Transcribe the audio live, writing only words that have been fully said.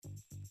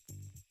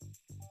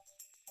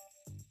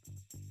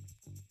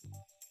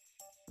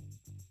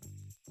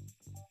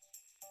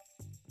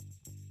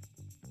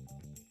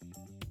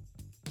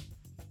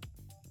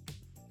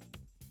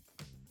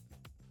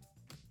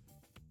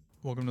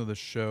Welcome to the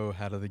show,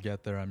 How Did They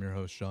Get There? I'm your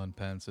host, Sean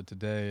Pence, and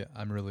today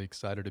I'm really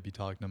excited to be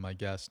talking to my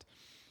guest,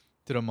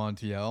 Tito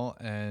Montiel.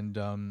 And,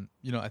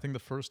 I think the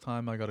first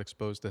time I got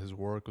exposed to his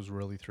work was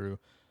really through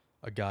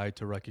A Guide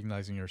to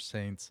Recognizing Your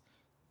Saints,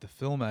 the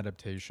film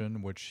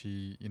adaptation, which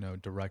he,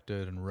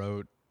 directed and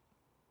wrote.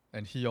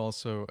 And he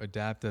also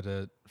adapted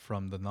it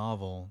from the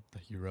novel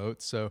that he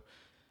wrote.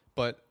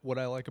 But what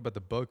I like about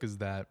the book is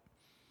that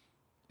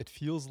it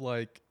feels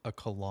like a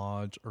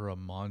collage or a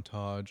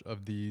montage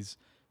of these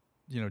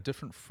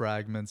different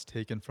fragments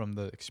taken from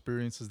the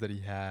experiences that he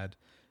had,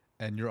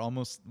 and you're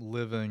almost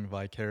living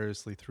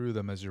vicariously through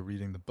them as you're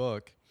reading the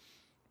book.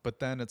 But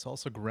then it's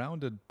also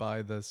grounded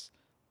by this,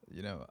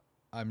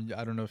 I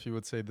don't know if you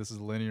would say this is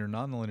linear or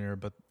non-linear,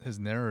 but his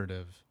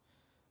narrative.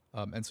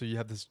 And so you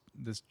have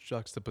this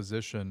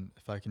juxtaposition,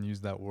 if I can use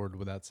that word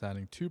without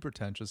sounding too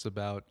pretentious,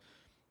 about,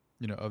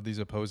 of these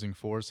opposing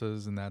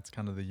forces, and that's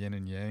kind of the yin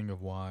and yang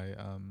of why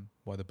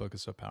the book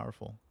is so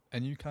powerful.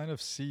 And you kind of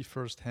see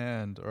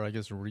firsthand, or I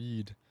guess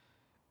read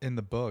in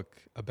the book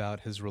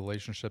about his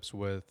relationships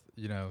with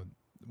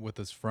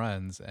his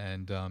friends,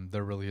 and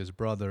they're really his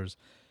brothers,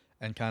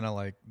 and kind of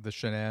like the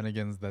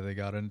shenanigans that they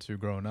got into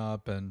growing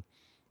up. And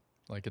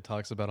like it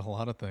talks about a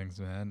lot of things,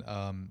 man.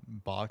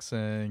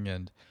 Boxing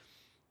and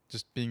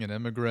just being an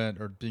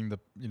immigrant, or being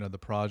the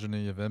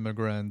progeny of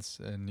immigrants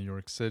in New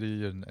York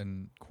City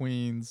and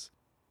Queens,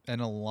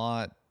 and a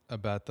lot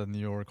about the New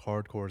York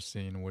hardcore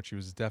scene, which he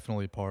was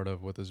definitely part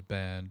of with his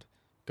band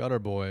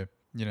Gutterboy,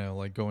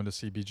 like going to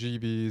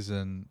CBGBs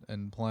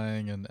and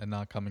playing and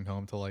not coming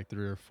home till like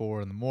 3 or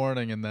 4 in the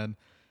morning, and then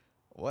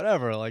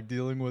whatever, like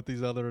dealing with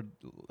these other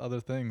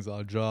things,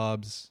 odd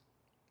jobs,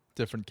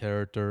 different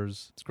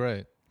characters. It's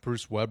great.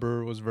 Bruce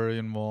Weber was very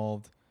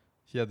involved.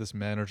 He had this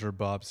manager,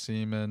 Bob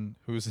Seaman,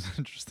 who's an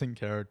interesting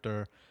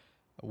character.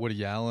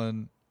 Woody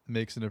Allen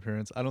makes an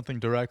appearance. I don't think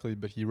directly,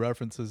 but he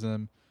references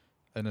him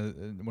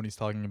and when he's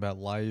talking about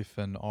life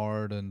and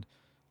art and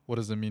what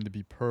does it mean to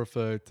be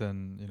perfect,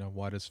 and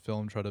why does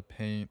film try to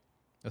paint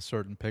a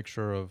certain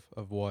picture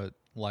of what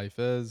life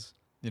is.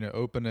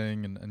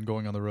 Opening and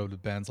going on the road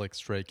with bands like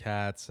Stray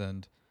Cats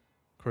and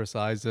Chris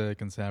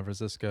Isaak in San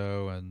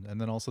Francisco,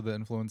 and then also the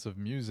influence of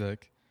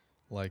music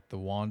like The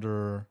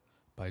Wanderer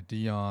by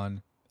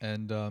Dion,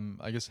 and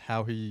I guess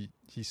how he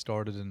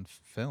started in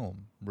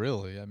film,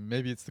 really. I mean,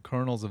 maybe it's the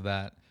kernels of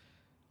that.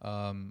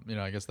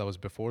 I guess that was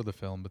before the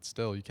film, but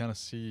still, you kind of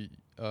see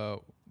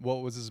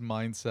what was his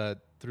mindset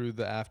through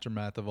the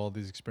aftermath of all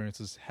these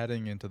experiences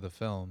heading into the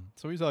film.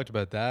 So we talked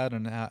about that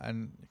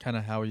and kind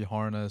of how he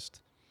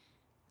harnessed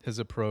his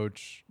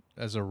approach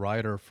as a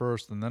writer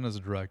first and then as a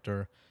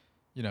director,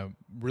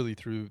 really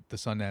through the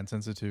Sundance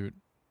Institute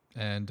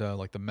and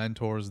like the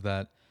mentors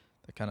that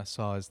kind of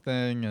saw his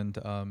thing and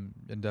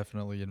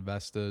definitely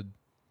invested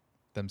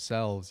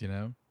themselves,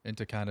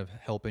 into kind of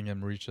helping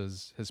him reach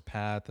his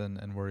path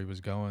and where he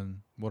was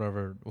going,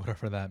 whatever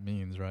that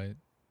means, right?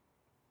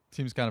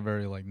 Seems kind of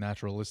very like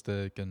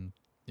naturalistic and,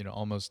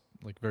 almost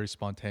like very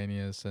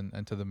spontaneous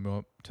and to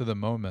the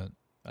moment.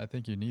 I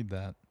think you need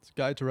that. It's a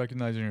Guide to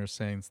Recognizing Your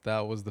Saints.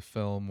 That was the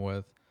film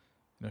with,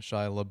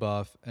 Shia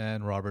LaBeouf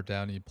and Robert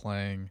Downey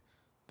playing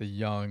the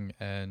young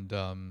and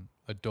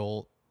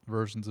adult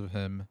versions of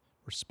him,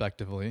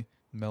 respectively.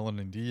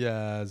 Melanie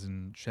Diaz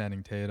and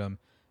Channing Tatum.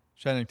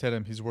 Channing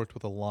Tatum, he's worked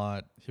with a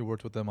lot. He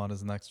worked with them on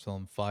his next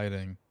film,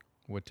 Fighting,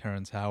 with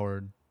Terrence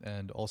Howard,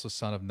 and also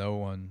Son of No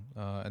One.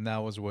 And that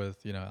was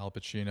with, Al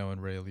Pacino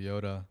and Ray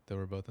Liotta. They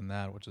were both in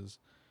that, which is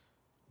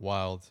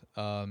wild.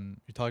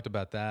 We talked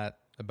about that,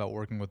 about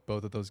working with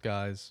both of those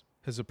guys,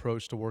 his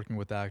approach to working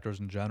with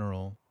actors in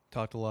general.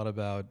 Talked a lot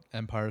about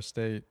Empire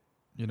State,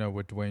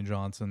 with Dwayne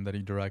Johnson that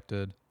he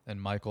directed, and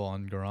Michael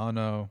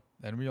Angarano.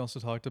 And we also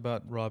talked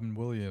about Robin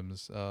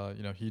Williams.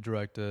 He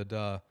directed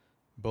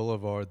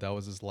Boulevard. That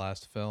was his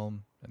last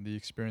film, and the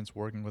experience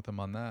working with him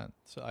on that.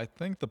 So I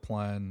think the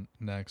plan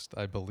next,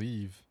 I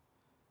believe,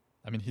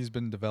 he's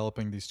been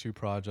developing these 2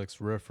 projects,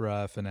 Riff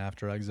Raff and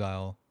After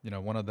Exile.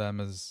 One of them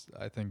is,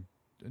 I think,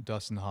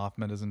 Dustin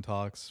Hoffman is in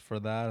talks for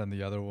that, and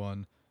the other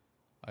one,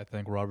 I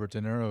think Robert De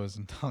Niro is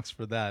in talks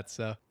for that.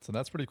 So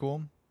that's pretty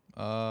cool.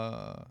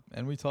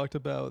 And we talked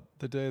about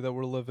the day that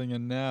we're living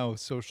in now,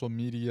 social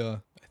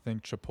media. I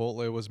think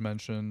Chipotle was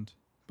mentioned,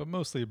 but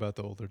mostly about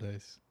the older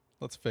days.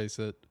 Let's face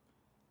it,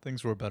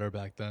 things were better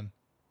back then.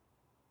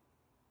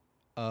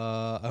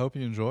 I hope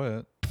you enjoy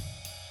it.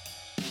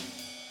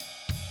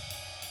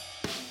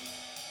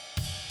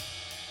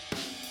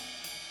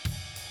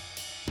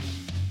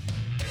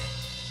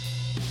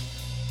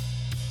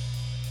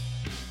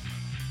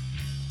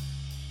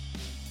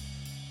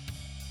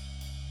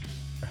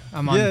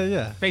 I'm on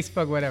Yeah.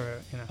 Facebook,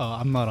 whatever. Oh,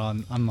 I'm not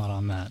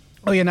on that.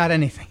 Oh, you're not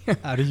anything.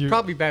 How do you?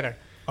 Probably better.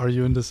 Are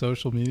you into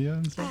social media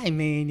and stuff? I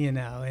mean,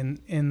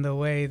 in the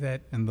way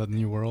that... In the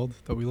new world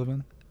that we live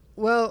in?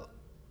 Well,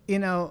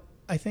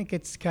 I think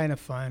it's kind of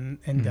fun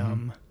and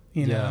dumb,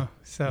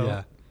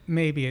 So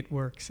maybe it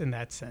works in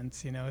that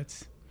sense,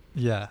 it's...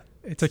 Yeah.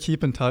 To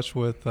keep in touch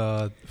with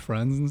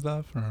friends and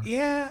stuff? Or?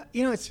 Yeah,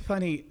 it's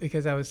funny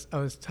because I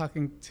was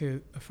talking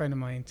to a friend of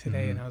mine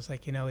today, and I was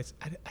like, it's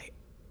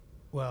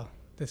well,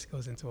 this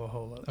goes into a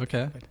whole other.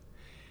 Okay. But,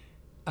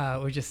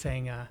 we're just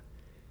saying,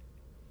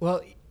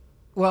 this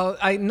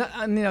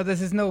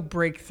is no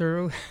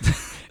breakthrough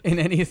in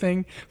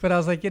anything, but I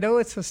was like,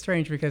 it's so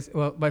strange because,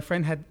 my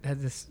friend had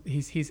this,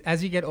 he's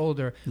as you get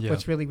older,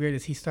 what's really weird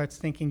is he starts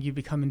thinking you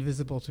become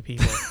invisible to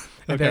people.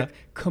 And they're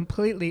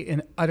completely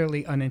and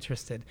utterly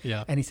uninterested.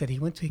 Yeah. And he said, I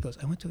went to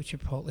a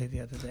Chipotle the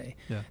other day.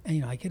 Yeah.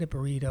 And, I get a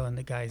burrito and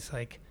the guy's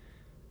like,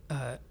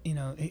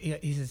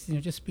 he says,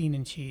 just bean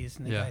and cheese.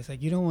 And the guy's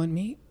like, you don't want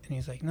meat? And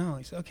he's like, no.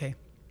 He said, okay.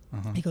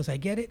 He goes, I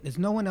get it. There's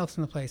no one else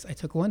in the place. I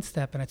took one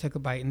step and I took a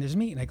bite and there's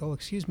meat. And I go,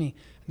 excuse me.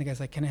 And the guy's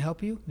like, can I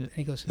help you? And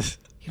he goes,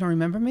 you don't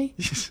remember me?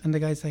 And the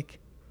guy's like,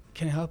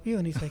 can I help you?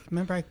 And he's like,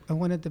 remember I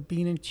wanted the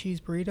bean and cheese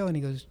burrito? And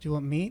he goes, do you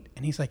want meat?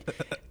 And he's like,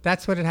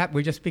 that's what it happened.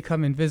 We just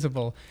become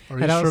invisible. Are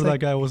you sure that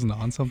guy wasn't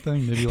on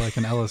something? Maybe like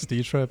an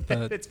LSD trip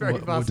that it's very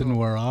possible. Didn't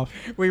wear off?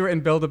 We were in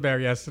Build-A-Bear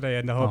yesterday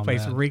and the whole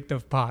place reeked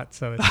of pot.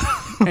 So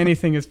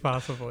anything is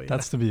possible.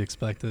 That's to be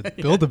expected.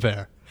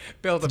 Build-A-Bear.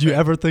 Build-A-Bear. Did you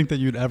ever think that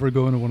you'd ever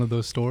go into one of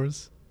those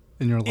stores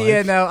in your life?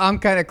 Yeah, no, I'm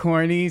kind of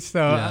corny.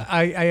 So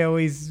I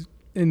always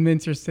am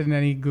interested in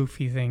any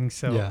goofy thing.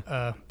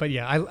 So, but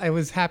yeah, I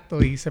was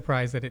happily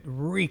surprised that it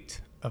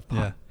reeked of pot.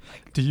 Yeah.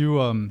 Do you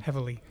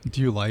heavily?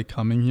 Do you like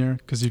coming here?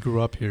 Because you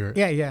grew up here.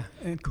 Yeah,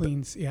 in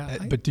Queens. Yeah.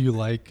 But do you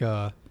like?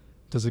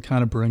 Does it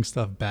kind of bring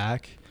stuff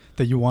back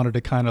that you wanted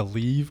to kind of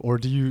leave, or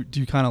do you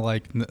kind of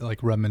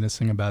like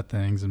reminiscing about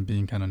things and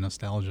being kind of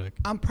nostalgic?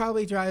 I'm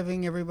probably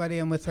driving everybody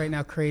I'm with right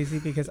now crazy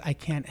because I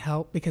can't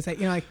help because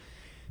I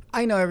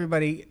know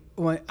everybody.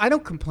 I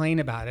don't complain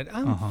about it.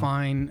 I'm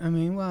fine. I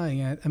mean,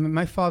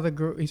 my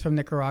father he's from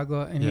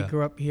Nicaragua and he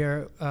grew up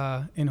here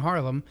in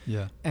Harlem.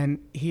 Yeah. And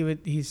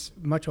he's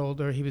much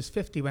older. He was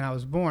 50 when I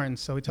was born.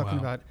 So we're talking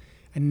about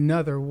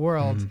another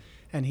world. Mm-hmm.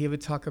 And he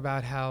would talk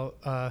about how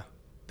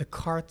the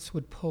carts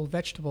would pull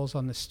vegetables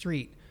on the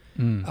street,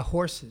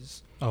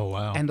 horses. Oh,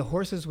 wow. And the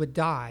horses would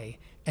die.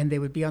 And they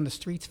would be on the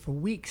streets for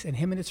weeks. And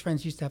him and his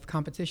friends used to have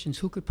competitions.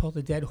 Who could pull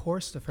the dead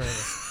horse the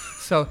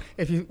furthest? So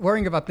if you're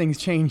worrying about things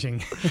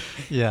changing,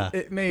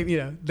 it may,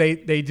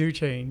 they do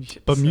change.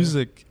 But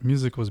music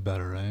was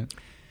better, right?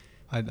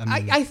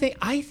 I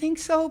think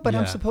so, but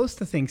I'm supposed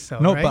to think so.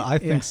 No, right? But I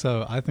think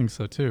so. I think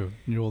so too.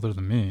 You're older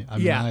than me. I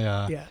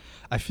mean,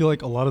 I feel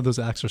like a lot of those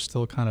acts are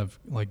still kind of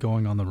like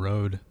going on the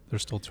road. They're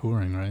still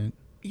touring, right?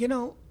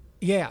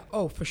 Yeah.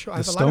 Oh, for sure.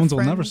 The Stones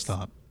will never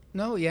stop.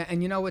 No, yeah,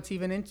 and what's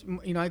even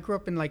I grew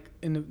up in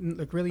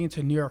really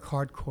into New York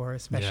hardcore,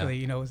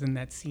 especially was in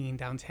that scene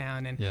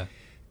downtown, and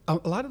a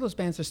lot of those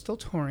bands are still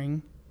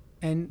touring,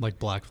 and like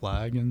Black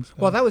Flag and stuff.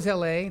 Well, that was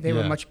L.A. They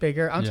were much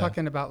bigger. I'm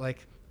talking about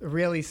like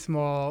really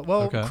small.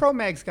 Well,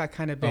 Cro-Mags got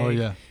kind of big. Oh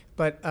yeah.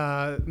 But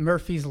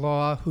Murphy's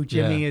Law, who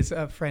Jimmy is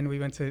a friend, we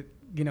went to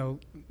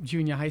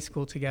junior high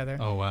school together.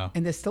 Oh wow.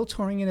 And they're still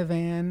touring in a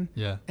van.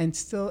 Yeah. And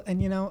still,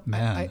 and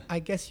I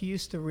guess you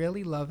used to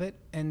really love it,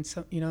 and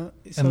so and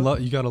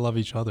you got to love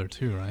each other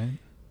too, right?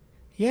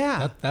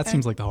 Yeah. That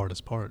seems like the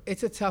hardest part.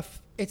 It's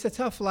a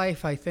tough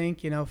life, I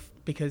think,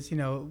 because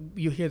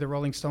you hear the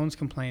Rolling Stones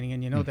complaining,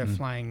 and they're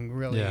flying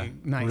really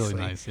nicely. Really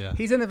nice, yeah.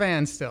 He's in the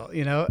van still,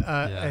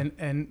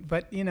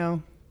 but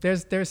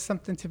there's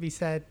something to be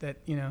said that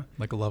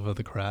like a love of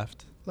the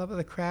craft.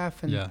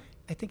 And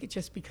I think it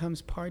just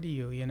becomes part of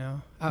you,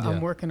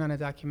 I'm working on a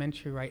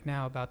documentary right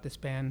now about this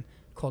band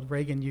called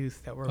Reagan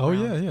Youth that were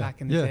around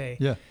back in the day.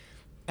 Yeah.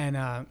 And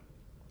I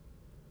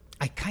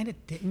kind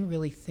of didn't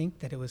really think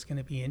that it was going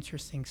to be an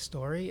interesting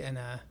story. And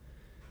I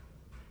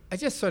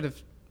just sort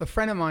of, a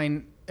friend of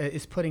mine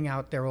is putting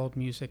out their old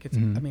music. It's, I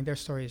mean, their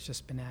story is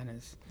just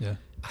bananas. Yeah.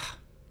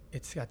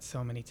 It's got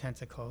so many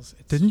tentacles.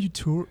 Didn't you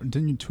tour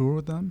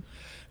with them?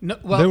 No,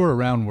 well, they were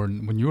around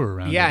when you were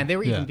around. Yeah, and they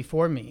were even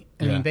before me.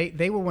 I mean,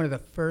 they were one of the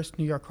first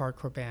New York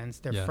hardcore bands.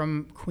 They're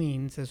from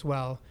Queens as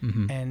well,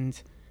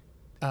 and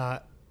I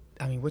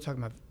mean, we're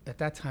talking about at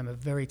that time a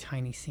very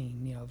tiny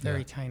scene.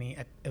 Very tiny.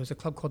 It was a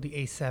club called the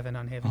A7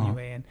 on Avenue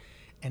A,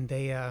 and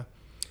they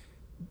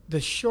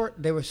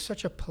were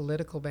such a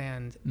political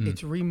band.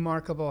 It's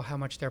remarkable how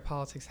much their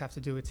politics have to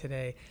do with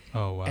today.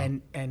 Oh wow.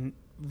 And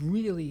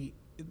really.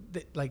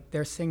 Like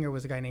their singer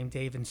was a guy named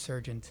Dave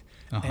Insurgent,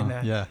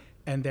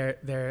 and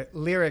their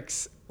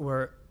lyrics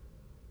were,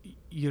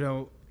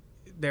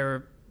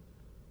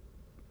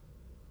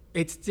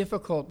 it's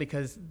difficult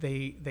because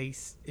they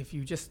if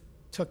you just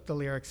took the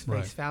lyrics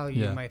face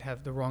value, you might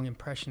have the wrong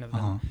impression of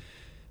them.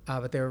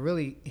 But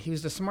he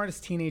was the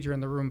smartest teenager in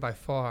the room by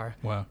far.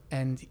 Wow.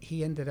 And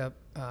he ended up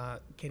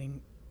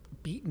getting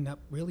beaten up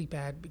really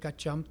bad. He got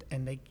jumped,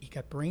 and he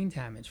got brain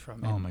damage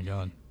from it. Oh my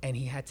God. And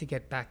he had to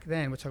get back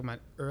then. We're talking about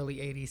early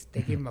 80s.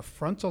 They gave him a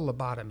frontal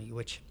lobotomy,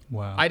 which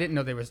I didn't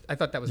know I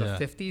thought that was a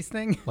 50s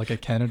thing. Like a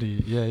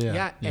Kennedy.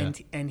 Yeah.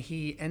 And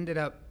he ended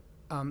up,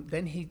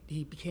 then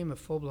he became a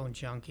full-blown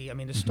junkie. I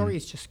mean, the story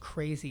is just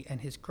crazy. And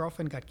his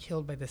girlfriend got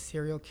killed by the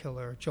serial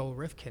killer, Joel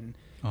Rifkin.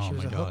 She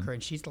was a hooker,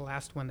 and she's the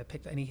last one that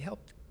picked, and he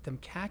helped them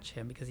catch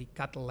him because he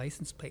got the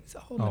license plate. It's a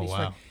whole nother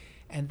story.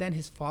 And then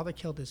his father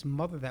killed his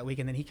mother that week,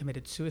 and then he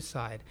committed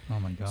suicide. Oh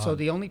my God. So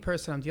the only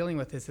person I'm dealing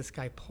with is this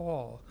guy,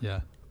 Paul.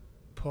 Yeah.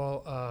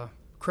 Paul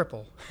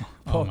Cripple.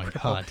 Oh my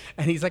God.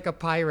 And he's like a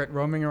pirate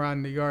roaming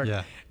around New York,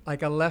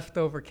 like a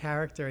leftover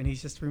character, and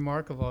he's just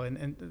remarkable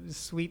and a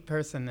sweet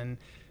person.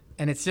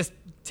 And it's just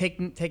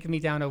taking me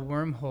down a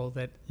wormhole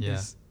that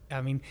is,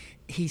 I mean,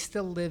 he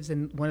still lives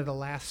in one of the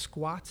last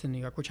squats in New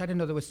York, which I didn't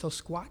know there was still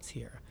squats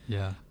here.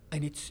 Yeah.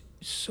 And it's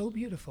so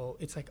beautiful.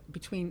 It's like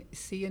between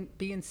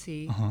B and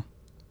C.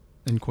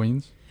 In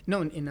Queens?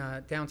 No, in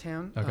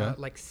downtown, Okay.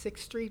 like 6th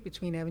Street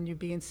between Avenue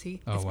B and C.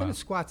 Oh, It's been a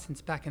squat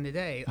since back in the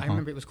day. I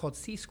remember it was called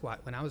C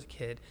Squat when I was a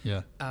kid.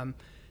 Yeah.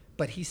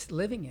 But he's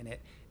living in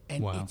it.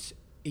 And Wow.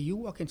 you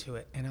walk into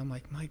it, and I'm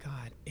like, my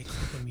God, it's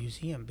like a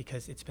museum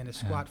because it's been a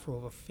squat for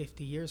over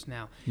 50 years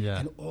now. Yeah.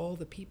 And all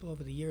the people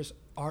over the years,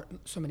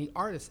 so many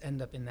artists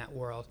end up in that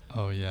world.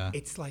 Oh, yeah.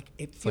 It's like,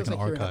 it feels like like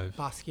an you're in a archive.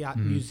 Basquiat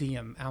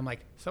museum. And I'm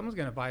like, someone's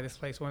going to buy this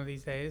place one of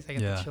these days. I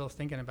get the chills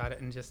thinking about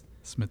it and just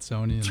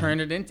Smithsonian. turn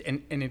it into,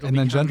 and it'll and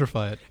then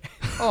gentrify it.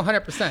 Oh,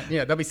 100%.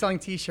 Yeah, they'll be selling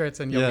T-shirts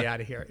and you'll be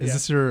out of here. Is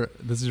this your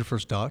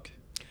first doc?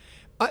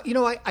 You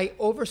know, I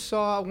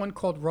oversaw one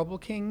called Rubble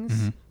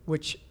Kings,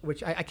 which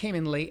I came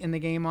in late in the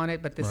game on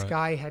it, but this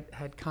guy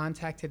had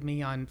contacted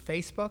me on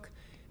Facebook,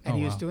 and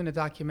he was doing a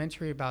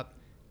documentary about,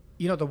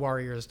 The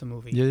Warriors, the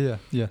movie.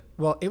 Yeah.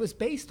 Well, it was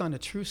based on a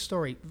true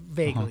story,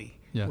 vaguely,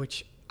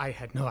 which I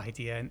had no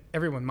idea, and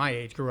everyone my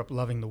age grew up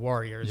loving the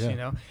Warriors,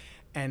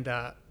 and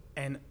I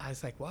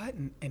was like, what?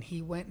 And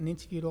he went and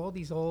interviewed all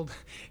these old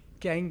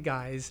gang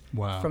guys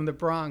from the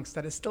Bronx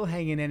that are still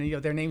hanging in,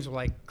 and their names were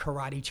like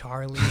Karate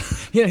Charlie.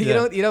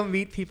 You don't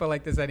meet people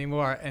like this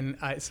anymore. And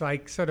so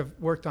I sort of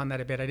worked on that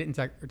a bit. I didn't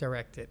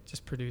direct it,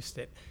 just produced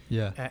it.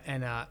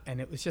 And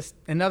it was just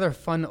another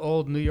fun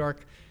old New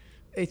York.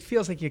 It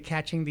feels like you're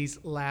catching these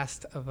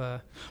last of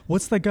a.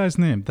 What's that guy's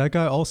name? That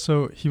guy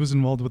also, he was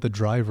involved with the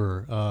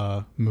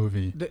Driver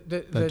movie.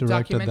 The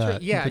documentary.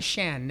 That. Yeah,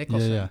 Shan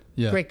Nicholson.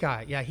 Yeah. Great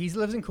guy. Yeah, he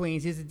lives in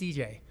Queens. He's a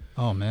DJ.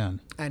 Oh man!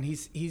 And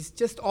he's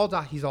just all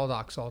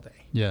docs all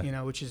day.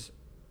 Yeah. Which is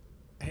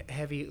a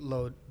heavy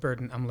load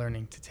burden I'm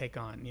learning to take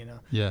on.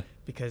 Yeah.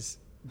 Because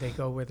they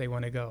go where they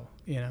want to go.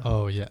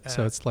 Oh yeah.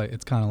 So it's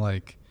kind of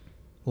like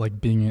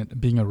being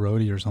a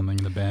roadie or something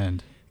in the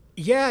band.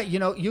 Yeah,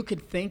 you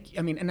could think.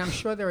 I mean, and I'm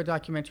sure there are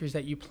documentaries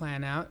that you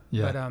plan out.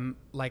 Yeah. But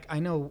like I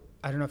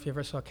don't know if you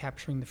ever saw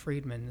Capturing the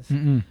Friedmans.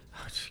 Mm-mm.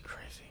 Oh, it's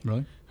crazy.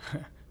 Really?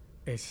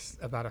 It's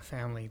about a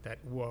family that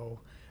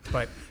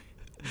but.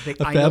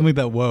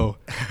 Whoa.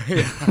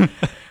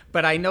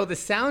 But I know the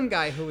sound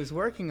guy who was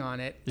working on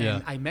it, and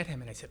Yeah. I met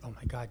him, and I said, "Oh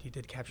my God, you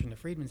did Capturing the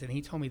Friedmans," and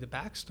he told me the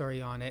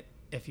backstory on it.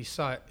 If you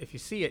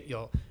see it,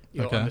 you'll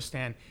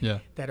understand. Yeah.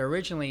 That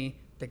originally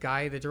the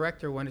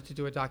director wanted to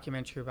do a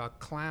documentary about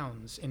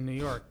clowns in New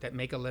York that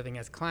make a living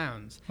as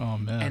clowns. Oh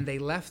man. And they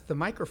left the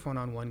microphone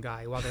on one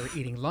guy while they were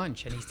eating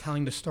lunch, and he's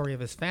telling the story of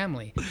his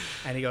family,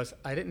 and he goes,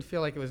 "I didn't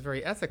feel like it was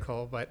very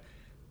ethical, but."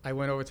 I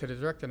went over to the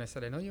director and I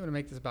said, I know you want to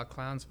make this about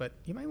clowns, but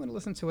you might want to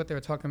listen to what they were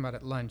talking about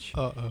at lunch.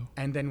 Uh-oh.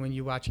 And then when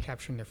you watch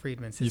Capturing the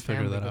Friedmans, his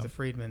family with the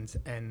Friedmans,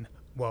 and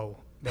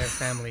their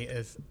family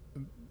is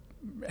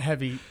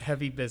heavy,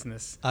 heavy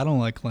business. I don't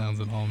like clowns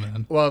at all,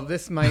 man. Well,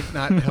 this might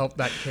not help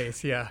that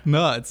case, yeah.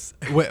 No,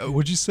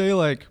 would you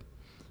say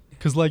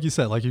because like you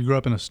said, you grew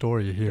up in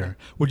Astoria here.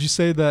 Yeah. Would you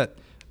say that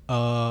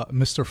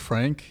Mr.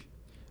 Frank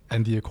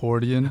and the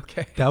accordion,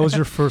 that was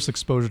your first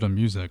exposure to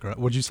music, right?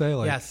 Would you say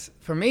Yes,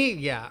 for me,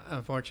 yeah,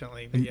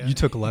 unfortunately. But You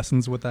took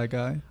lessons with that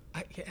guy?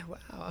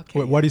 Wow,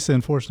 okay. Why do you say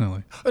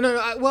unfortunately?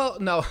 Oh,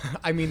 no,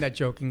 I mean that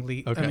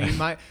jokingly. Okay. I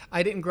mean,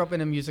 I didn't grow up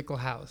in a musical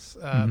house.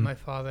 My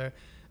father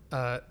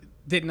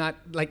did not,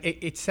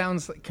 it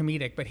sounds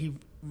comedic, but he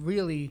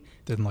really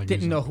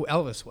didn't know who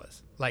Elvis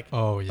was.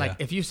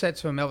 If you said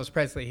to him Elvis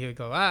Presley, he would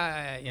go,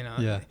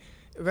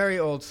 very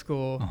old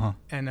school.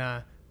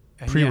 And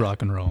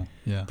pre-rock and roll,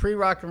 yeah.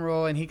 Pre-rock and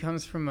roll, and he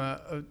comes from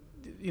a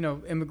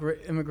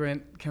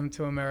immigrant come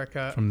to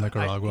America from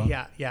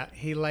Nicaragua. Yeah.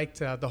 He liked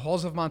the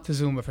Halls of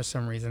Montezuma for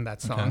some reason,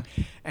 that song,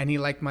 and he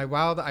liked My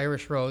Wild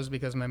Irish Rose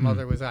because my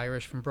mother was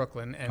Irish from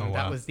Brooklyn, and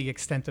that was the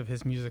extent of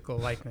his musical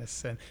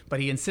likeness. But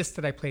he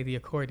insisted I play the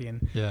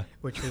accordion,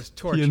 which was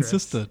torturous.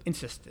 He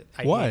insisted.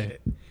 I Why? hated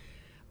it.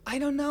 I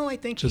don't know. I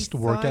think just to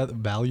work out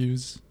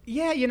values.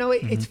 Yeah,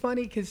 it's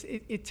funny because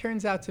it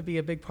turns out to be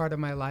a big part of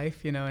my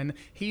life, and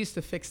he used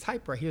to fix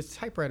typewriter. He was a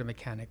typewriter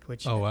mechanic,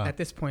 which at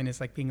this point is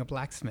like being a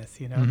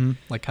blacksmith,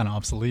 Like kind of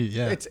obsolete,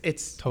 yeah.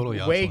 It's totally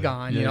way obsolete.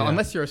 Gone,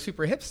 unless you're a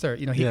super hipster.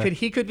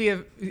 He could be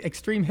an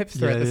extreme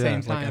hipster at the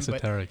same time. Like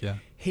esoteric, but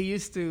he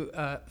used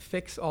to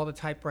fix all the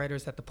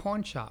typewriters at the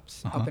pawn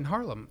shops up in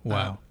Harlem.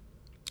 Wow.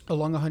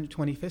 Along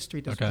 125th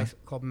Street, there's a place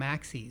called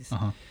Maxie's.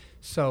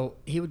 So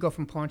he would go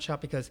from pawn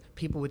shop because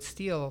people would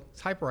steal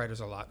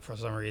typewriters a lot for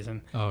some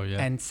reason. Oh, yeah.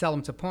 And sell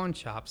them to pawn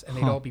shops, and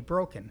they'd all be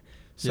broken.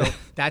 So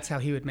that's how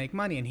he would make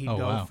money. And he'd go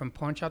wow. from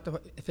pawn shop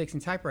to fixing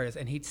typewriters.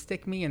 And he'd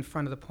stick me in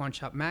front of the pawn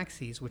shop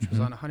Maxie's, which was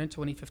on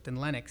 125th and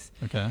Lenox,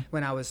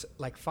 when I was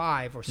like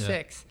 5 or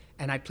 6.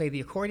 And I'd play the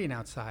accordion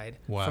outside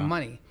for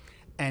money.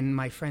 And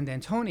my friend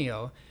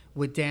Antonio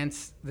would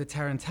dance the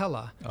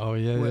tarantella. Oh,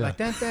 yeah, we're like,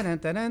 dun, dun, dun,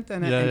 dun,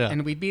 dun, dun,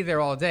 and we'd be there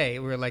all day.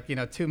 We were like, you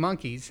know, 2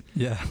 monkeys.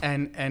 Yeah.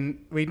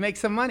 And we'd make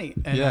some money.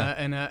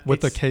 And,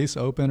 with the case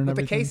open and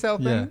everything? With the case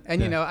open.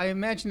 And, you know, I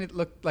imagine it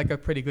looked like a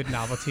pretty good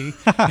novelty.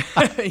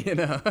 You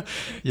know,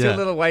 2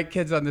 little white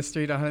kids on the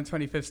street,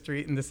 125th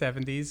Street in the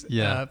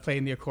 70s,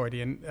 playing the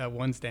accordion,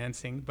 one's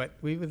dancing. But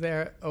we were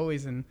there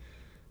always, and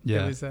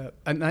it was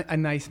a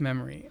nice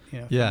memory.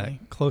 You know,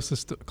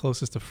 closest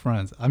to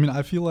friends. I mean,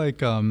 I feel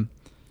like...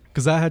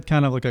 because I had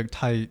kind of like a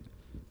tight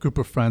group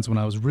of friends when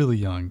I was really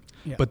young,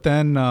 but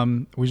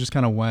then we just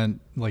kind of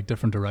went like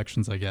different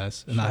directions, I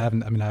guess. And I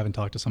haven't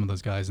talked to some of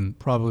those guys in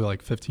probably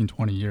like 15,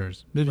 20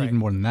 years, maybe even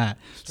more than that.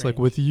 Strange. It's like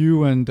with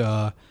you and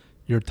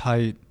your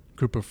tight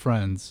group of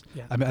friends.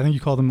 I mean, I think you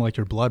call them like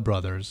your blood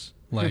brothers.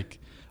 Like,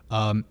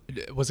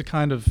 was it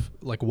kind of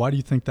like, why do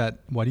you think that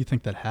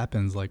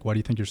happens? Like, why do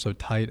you think you're so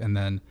tight and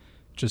then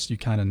just you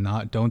kind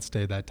of don't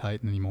stay that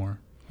tight anymore?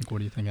 Like, what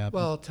do you think happened?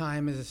 Well,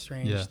 time is a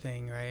strange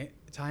thing, right?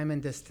 Time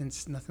and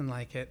distance, nothing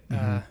like it.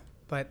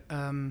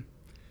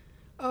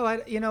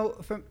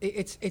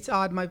 It's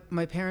odd.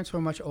 My parents were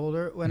much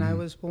older when I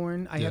was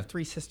born. I have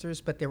 3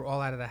 sisters, but they were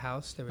all out of the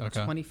house. They were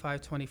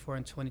 25, 24,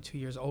 and 22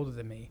 years older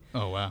than me.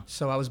 Oh, wow.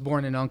 So I was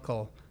born an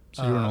uncle.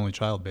 So you were an only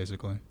child,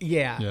 basically.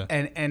 Yeah.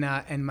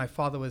 And my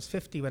father was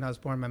 50 when I was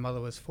born. My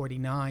mother was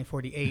 49,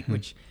 48,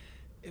 which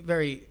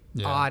very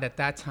odd at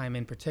that time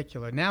in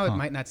particular. Now it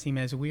might not seem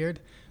as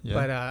weird,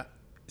 but...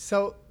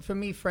 So for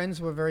me,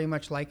 friends were very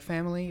much like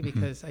family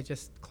because I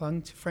just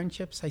clung to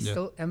friendships. I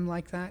still am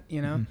like that,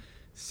 you know.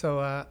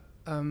 So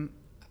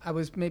I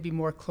was maybe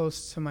more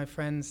close to my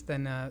friends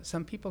than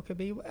some people could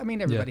be. I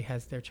mean, everybody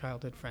has their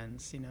childhood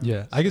friends, you know.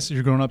 Yeah, so. I guess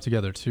you're growing up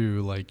together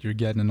too. Like you're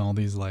getting in all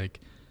these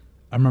like,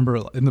 I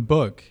remember in the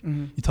book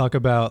you talk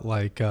about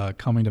like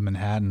coming to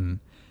Manhattan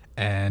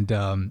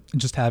and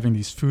just having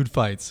these food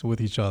fights with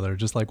each other,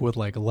 just like with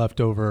like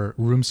leftover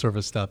room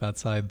service stuff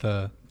outside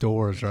the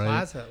doors, right?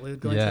 Plaza. We would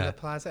go into the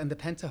Plaza and the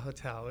Penta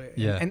Hotel.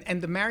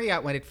 And the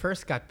Marriott, when it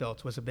first got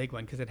built, was a big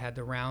one because it had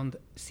the round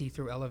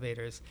see-through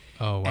elevators.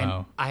 Oh, wow.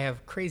 And I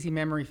have crazy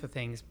memory for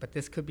things, but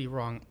this could be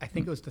wrong. I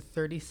think it was the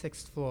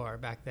 36th floor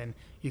back then.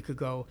 You could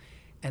go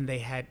and they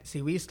had,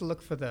 we used to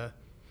look for the,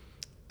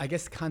 I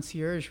guess,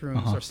 concierge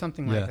rooms or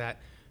something like that.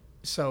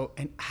 So,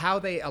 and how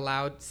they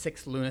allowed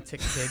 6 lunatic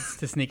kids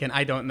to sneak in,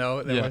 I don't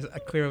know. There was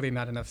clearly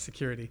not enough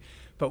security.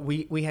 But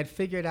we had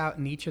figured out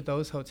in each of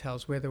those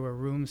hotels where there were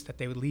rooms that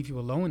they would leave you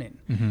alone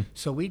in.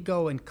 So we'd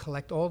go and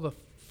collect all the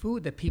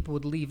food that people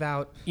would leave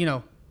out. You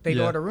know, they'd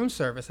order room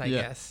service, I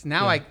guess.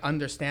 Now I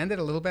understand it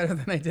a little better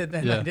than I did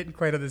then. I didn't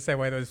quite understand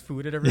why there was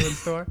food at everyone's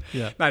store.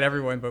 Not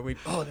everyone, but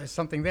there's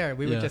something there.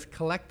 We would just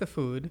collect the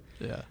food.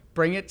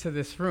 Bring it to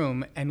this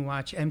room and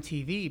watch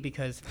MTV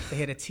because they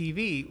had a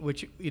TV,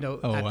 which, you know,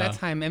 at that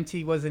time,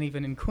 MTV wasn't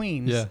even in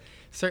Queens.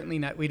 Certainly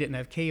not, we didn't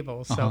have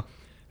cable. So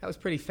that was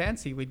pretty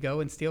fancy. We'd go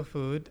and steal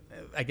food.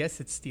 I guess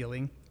it's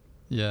stealing.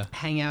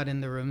 Hang out in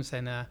the rooms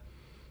and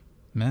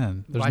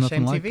man, there's watch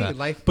nothing MTV. like that.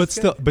 Life but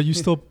still, but you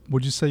still,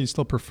 would you say you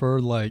still prefer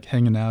like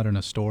hanging out in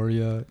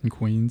Astoria in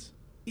Queens?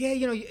 Yeah,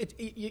 you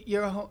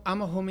know,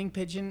 I'm a homing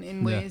pigeon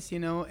in ways, you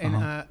know, and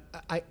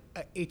I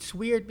it's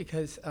weird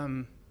because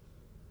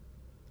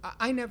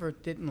I never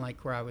didn't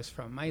like where I was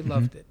from. I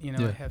loved it. You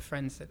know, I have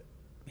friends that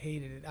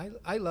hated it.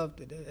 I loved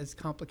it, as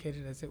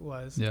complicated as it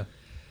was.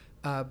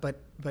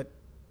 But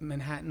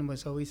Manhattan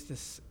was always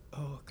this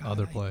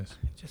other place.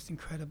 Just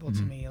incredible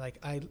to me. Like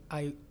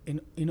I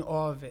in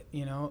awe of it.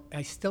 You know,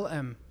 I still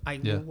am.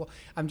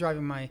 I'm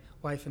driving my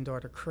wife and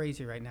daughter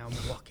crazy right now.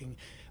 I'm walking.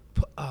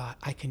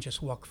 I can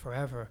just walk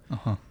forever.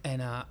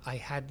 And I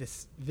had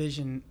this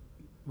vision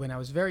when I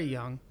was very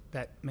young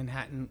that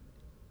Manhattan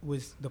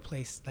was the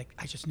place. Like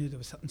I just knew there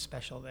was something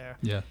special there.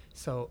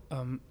 So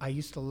I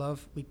used to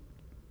love.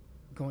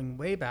 Going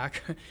way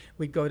back,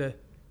 we'd go to.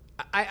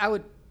 I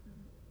would.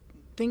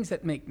 Things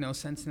that make no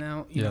sense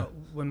now, you know,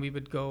 when we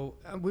would go,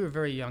 we were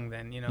very young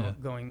then, you know,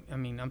 going, I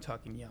mean, I'm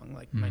talking young,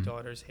 like my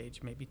daughter's age,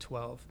 maybe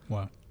 12.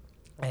 Wow.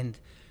 And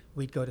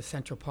we'd go to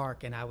Central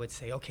Park and I would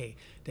say, okay,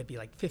 there'd be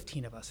like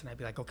 15 of us. And I'd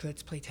be like, okay,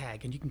 let's play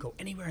tag. And you can go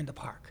anywhere in the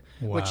park,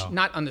 which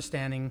not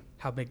understanding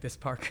how big this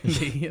park can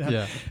be, you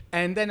know.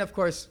 And then, of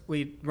course,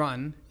 we'd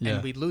run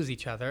and we'd lose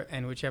each other.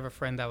 And whichever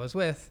friend I was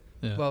with,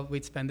 well,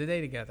 we'd spend the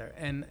day together.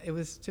 And it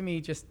was, to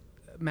me, just,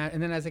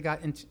 and then as I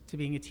got into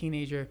being a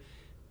teenager,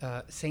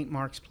 St.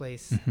 Mark's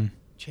Place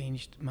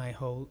changed my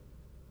whole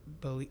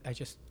belief.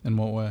 In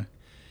what way?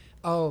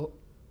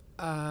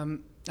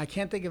 I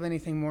can't think of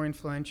anything more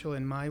influential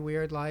in my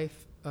weird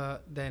life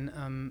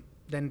than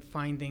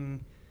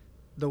finding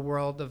the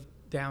world of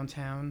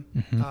downtown.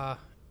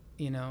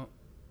 You know,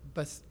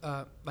 but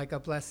like a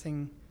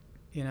blessing.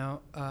 You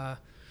know,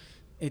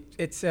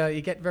 it's you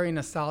get very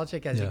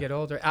nostalgic as you get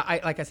older.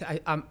 Like I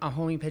said, I'm a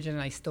homing pigeon,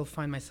 and I still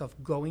find myself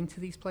going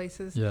to these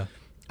places.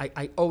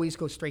 I always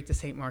go straight to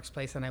St. Mark's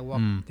Place, and I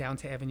walk down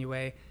to Avenue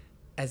A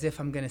as if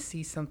I'm going to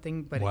see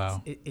something, but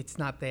it's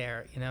not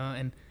there, you know.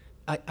 And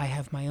I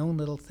have my own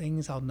little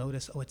things. I'll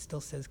notice, it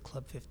still says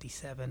Club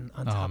 57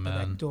 on top of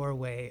that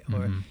doorway.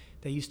 Or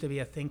there used to be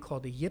a thing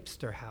called the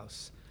Yipster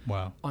House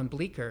on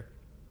Bleecker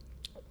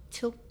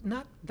till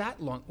not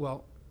that long.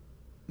 Well,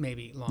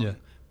 maybe long. Yeah.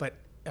 But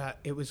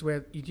it was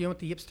where, do you know what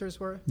the Yipsters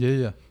were?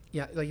 Yeah.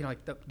 Yeah, like, you know,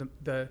 like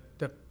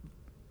the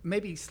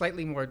maybe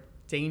slightly more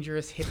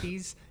dangerous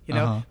hippies, you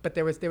know, but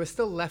there was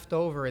still left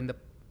over in the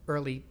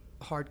early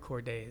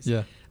hardcore days.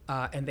 Yeah.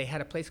 And they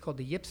had a place called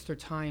the Yipster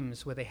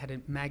Times, where they had a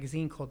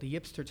magazine called the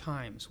Yipster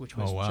Times, which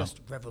was just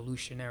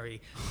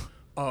revolutionary.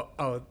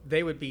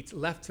 They would be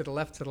left to the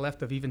left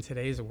of even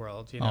today's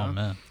world, you know. Oh,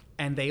 man.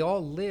 And they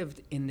all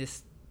lived in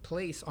this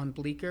place on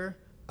Bleecker.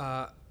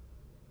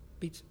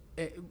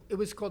 It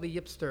was called the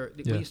Yipster.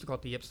 We used to call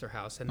it the Yipster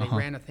House, and they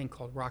ran a thing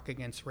called Rock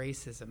Against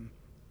Racism.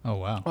 Oh,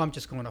 wow. I'm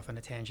just going off on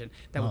a tangent.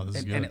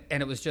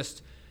 And it was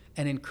just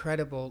an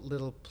incredible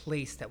little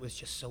place that was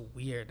just so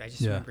weird. I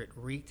just remember it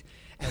reeked.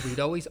 And we'd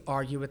always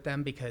argue with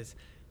them because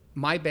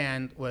my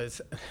band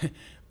was,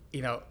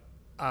 you know,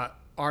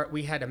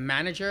 we had a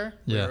manager.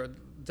 We were a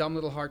dumb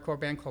little hardcore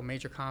band called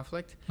Major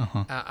Conflict.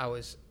 I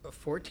was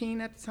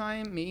 14 at the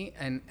time, me.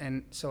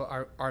 And so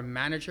our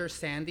manager,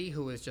 Sandy,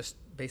 who was just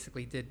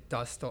basically did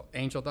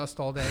angel dust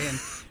all day,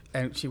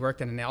 and she worked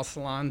in a nail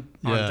salon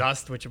on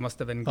dust, which must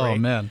have been great. Oh,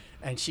 man.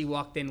 And she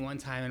walked in one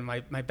time, and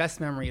my best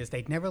memory is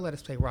they'd never let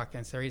us play Rock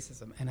Against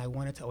Racism, and I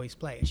wanted to always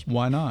play it.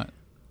 Why not?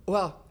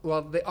 Well,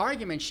 the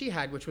argument she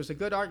had, which was a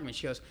good argument,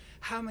 she goes,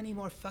 how many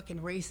more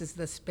fucking races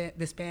does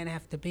this band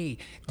have to be?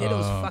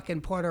 Ditto's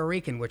fucking Puerto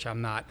Rican, which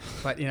I'm not,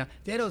 but, you know,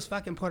 Ditto's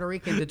fucking Puerto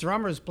Rican, the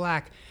drummer's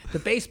black, the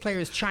bass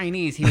player's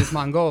Chinese, he was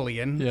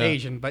Mongolian,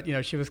 Asian, but, you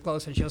know, she was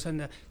close, and she goes, and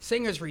the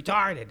singer's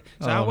retarded.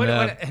 So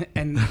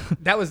and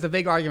that was the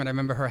big argument. I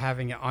remember her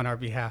having it on our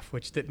behalf,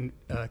 which didn't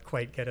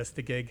quite get us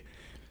the gig.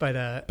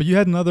 But you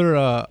had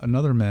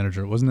another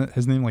manager, wasn't it?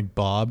 His name like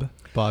Bob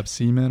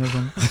Seaman or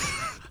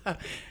something?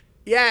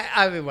 Yeah,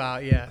 I mean, well,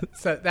 yeah.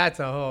 So that's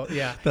a whole,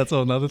 That's a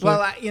whole nother thing.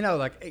 Well, you know,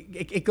 like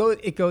it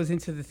goes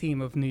into the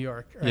theme of New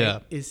York, right? Yeah.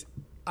 Is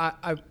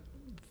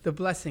the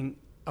blessing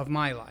of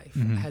my life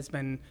has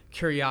been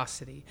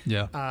curiosity,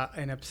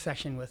 an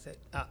obsession with it.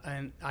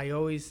 And I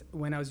always,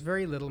 when I was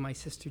very little, my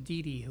sister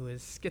Dee Dee, who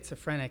is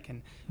schizophrenic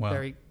and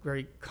very,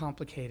 very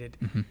complicated,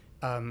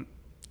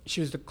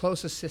 she was the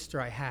closest sister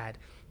I had.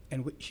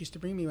 And she used to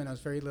bring me when I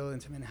was very little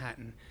into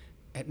Manhattan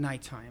at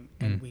nighttime,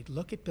 and we'd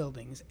look at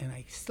buildings, and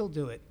I still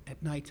do it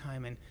at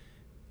nighttime, and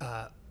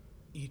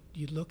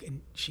you'd look,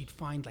 and she'd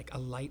find like a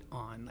light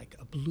on, like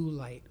a blue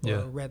light or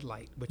a red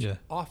light, which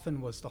often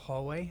was the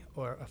hallway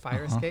or a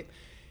fire escape,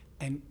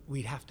 and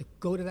we'd have to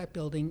go to that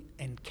building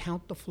and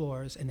count the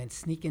floors and then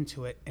sneak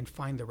into it and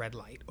find the red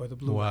light or the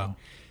blue light.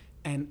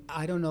 And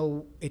I don't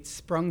know, it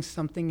sprung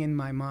something in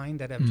my mind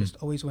that I've just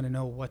always want to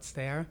know what's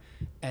there,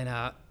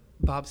 and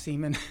Bob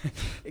Seaman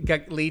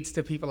leads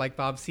to people like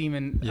Bob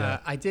Seaman.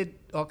 I did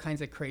all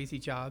kinds of crazy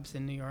jobs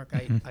in New York.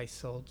 I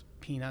sold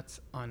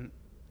peanuts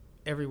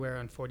everywhere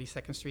on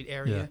 42nd Street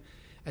area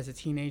as a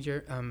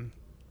teenager.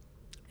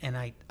 And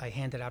I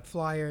handed out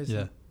flyers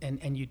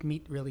and you'd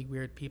meet really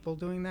weird people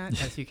doing that,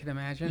 as you can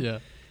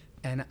imagine.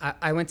 And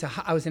I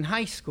was in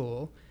high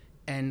school,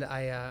 and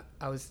I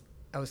was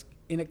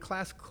in a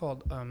class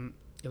called,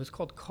 it was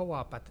called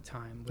Co-op at the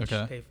time, which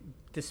they've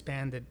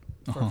disbanded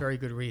for a very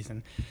good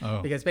reason.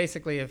 Because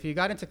basically, if you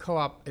got into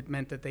co-op, it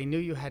meant that they knew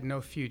you had no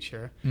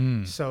future.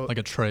 So like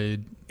a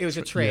trade. It was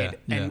a trade,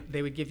 and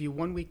they would give you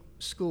 1 week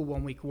school,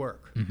 1 week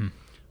work,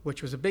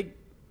 which was a big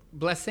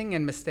blessing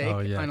and mistake. Oh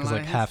yeah, because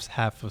like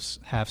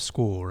half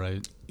school,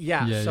 right?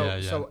 Yeah.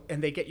 So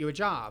and they get you a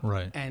job,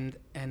 right? And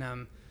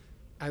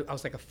I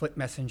was like a foot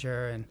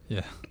messenger, and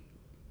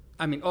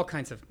I mean all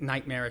kinds of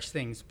nightmarish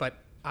things. But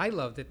I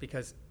loved it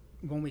because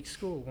 1 week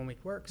school, 1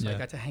 week work, so I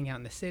got to hang out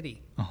in the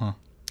city.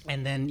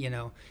 And then, you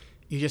know,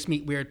 you just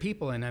meet weird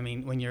people. And I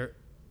mean, when you're,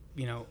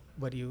 you know,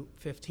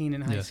 15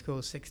 in high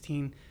school,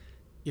 16,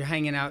 you're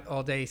hanging out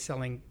all day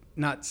selling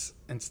nuts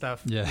and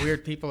stuff.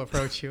 Weird people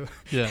approach you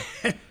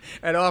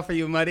and offer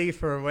you money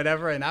for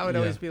whatever. And I would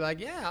always be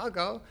like, I'll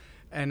go.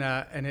 And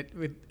it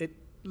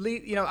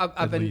lead, you know,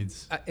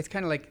 it's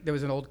kind of like there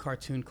was an old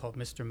cartoon called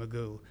Mr.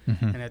 Magoo.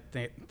 And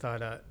I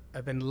thought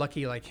I've been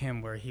lucky like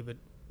him, where he would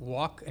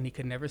walk and he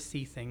could never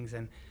see things,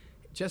 and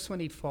just when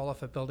he'd fall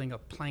off a building, a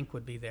plank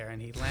would be there,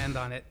 and he'd land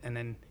on it, and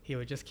then he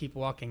would just keep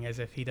walking as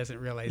if he doesn't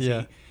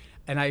realize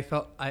and I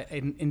felt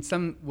in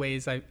some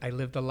ways I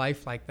lived a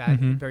life like that,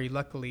 very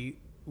luckily,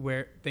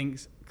 where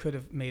things could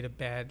have made a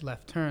bad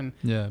left turn.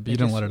 But you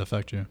didn't let it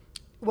affect you.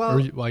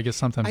 Well, I guess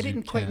sometimes I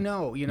didn't quite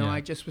know, you know.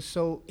 I just was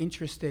so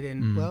interested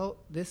in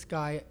this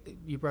guy,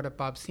 you brought up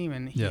Bob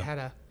Seaman, he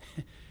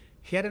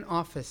had an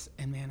office,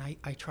 and man,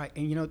 I try,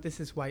 and you know, this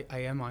is why I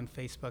am on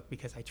Facebook,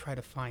 because I try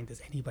to find, does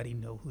anybody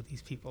know who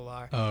these people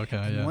are?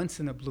 And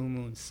once in a blue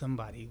moon,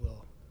 somebody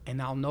will,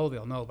 and they'll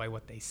know by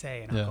what they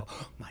say, and I'll go,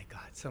 oh my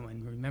God,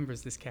 someone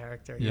remembers this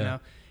character, you know?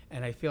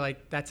 And I feel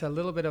like that's a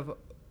little bit of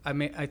I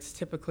mean, it's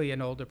typically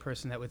an older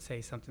person that would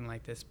say something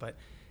like this, but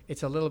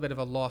it's a little bit of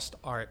a lost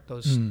art.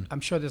 I'm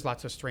sure there's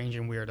lots of strange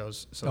and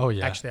weirdos. So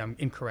actually, I'm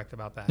incorrect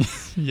about that.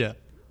 Yeah.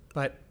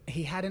 But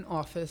he had an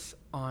office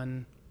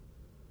on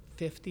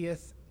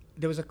 50th.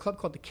 There was a club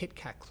called the Kit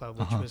Kat Club,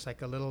 which was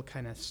like a little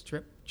kind of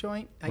strip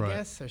joint, I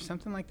guess, or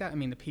something like that. I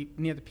mean,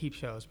 near the peep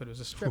shows, but it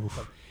was a strip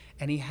club.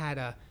 And he had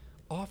a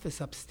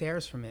office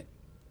upstairs from it,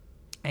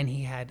 and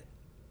he had.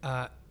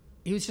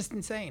 He was just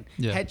insane.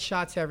 Yeah.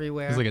 Headshots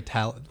everywhere. He's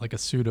like a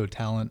pseudo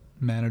talent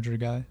manager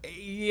guy.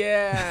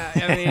 Yeah,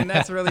 I mean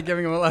that's really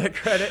giving him a lot of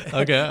credit.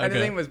 Okay. And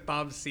his name was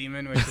Bob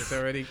Seaman, which is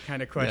already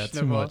kind of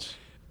questionable. Yeah,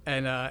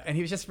 too much. And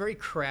he was just very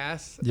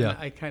crass. Yeah.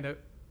 And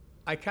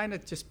I kind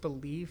of just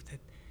believed that.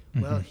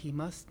 Well, he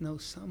must know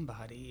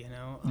somebody, you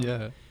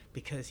know.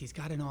 Because he's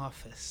got an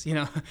office, you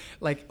know,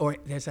 or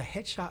there's a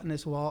headshot on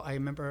his wall. I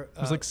remember it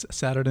was like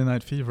Saturday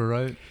Night Fever,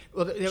 right?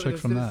 Well, there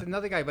was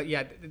another guy, but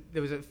yeah,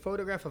 there was a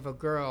photograph of a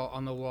girl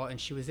on the wall, and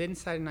she was in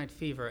Saturday Night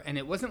Fever, and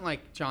it wasn't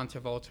like John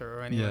Travolta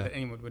or anyone that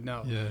anyone would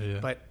know. Yeah.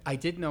 But I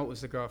did know it was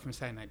the girl from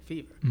Saturday Night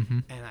Fever,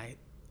 and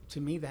to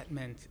me that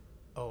meant,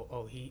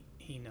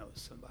 he knows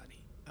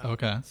somebody.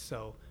 Okay.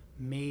 So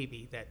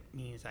maybe that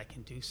means I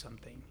can do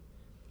something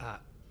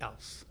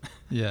else.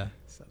 Yeah.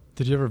 So.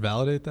 Did you ever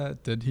validate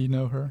that? Did he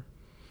know her?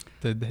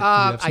 Did you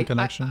have some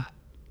connection?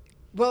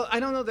 Well,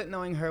 I don't know that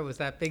knowing her was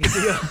that big a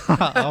deal.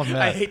 Oh, man.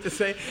 I hate to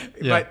say,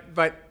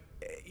 but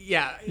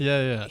yeah.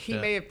 He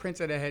may have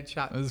printed a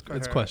headshot.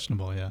 It's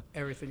questionable, yeah.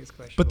 Everything is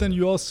questionable. But then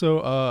you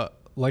also,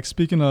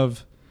 speaking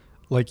of,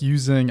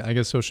 using, I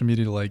guess, social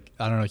media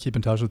to, keep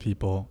in touch with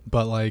people,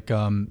 but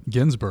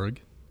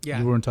Ginsberg,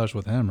 you were in touch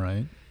with him,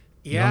 right?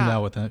 Yeah. You hung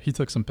out with him. He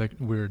took some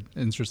weird,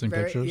 interesting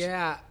pictures.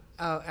 Yeah.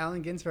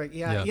 Allen Ginsberg.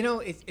 Yeah. You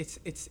know,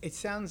 it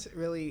sounds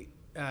really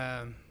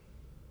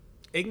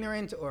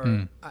ignorant, or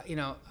and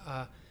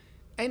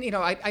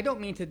I don't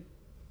mean to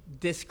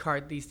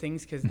discard these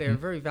things because they're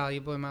very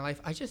valuable in my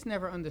life. I just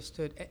never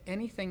understood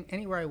anything.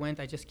 Anywhere I went,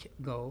 I just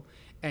go,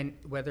 and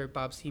whether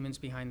Bob Seaman's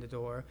behind the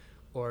door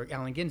or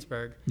Allen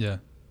Ginsberg. Yeah.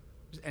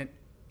 And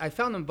I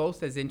found them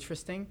both as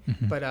interesting,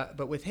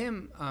 but with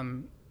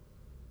him,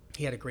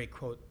 he had a great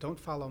quote: "Don't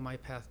follow my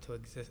path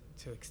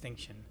to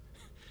extinction."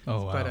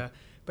 Oh wow.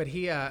 But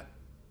he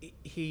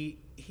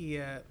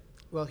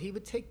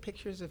would take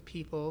pictures of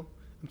people.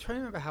 I'm trying to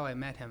remember how I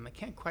met him. I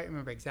can't quite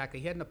remember exactly.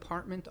 He had an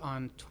apartment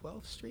on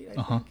 12th Street,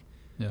 I think.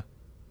 Yeah.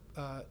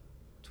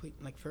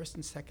 Like First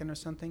and Second or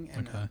something.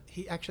 And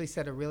he actually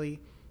said a really,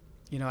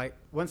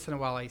 once in a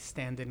while I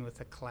stand in with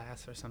a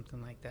class or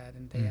something like that,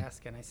 and they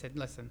ask, and I said,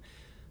 listen,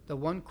 the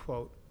one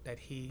quote that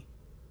he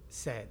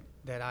said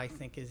that I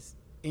think is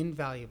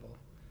invaluable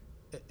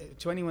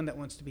to anyone that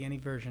wants to be any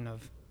version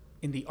of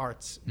in the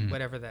arts,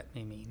 whatever that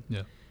may mean.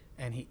 Yeah.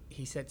 And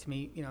he said to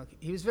me,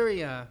 he was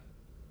very,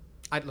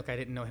 I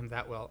didn't know him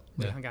that well.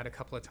 We hung out a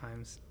couple of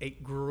times,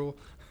 ate gruel,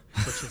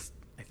 which is,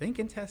 I think,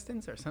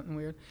 intestines or something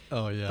weird.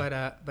 Oh,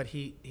 yeah. But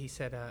he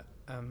said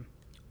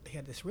he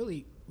had this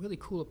really, really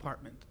cool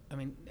apartment. I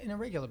mean, in a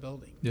regular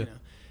building, and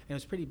it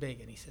was pretty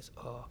big. And he says,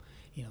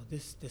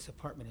 this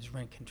apartment is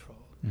rent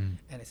controlled. And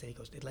I said, he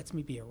goes, it lets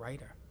me be a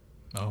writer.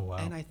 Oh, wow.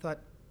 And I thought,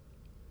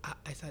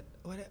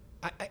 what?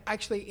 I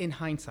actually, in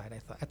hindsight, I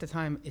thought at the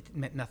time it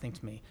meant nothing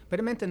to me, but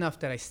it meant enough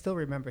that I still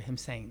remember him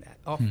saying that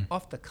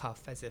off the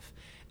cuff, as if.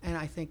 And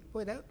I think,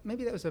 boy,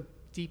 maybe that was a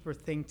deeper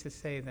thing to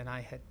say than I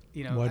had.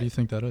 Why do you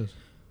think that is?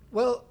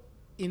 Well,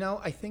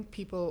 I think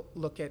people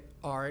look at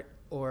art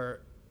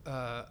or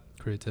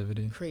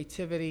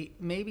creativity.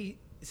 Maybe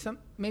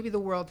the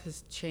world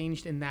has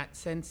changed in that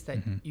sense that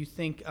you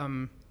think.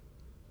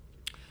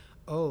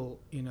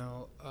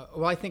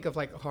 I think of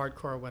like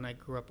hardcore when I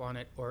grew up on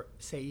it, or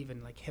say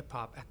even like hip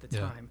hop at the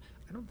time.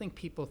 I don't think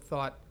people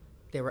thought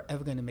they were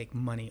ever going to make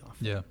money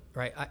off it.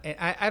 Right.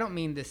 I don't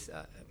mean this.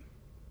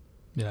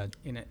 In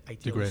an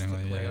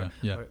idealistic way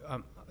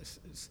or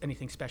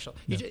anything special.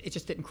 It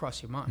just didn't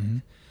cross your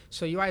mind.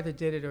 So you either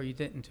did it or you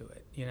didn't do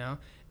it.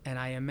 And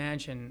I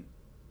imagine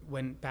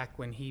back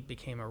when he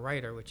became a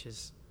writer, which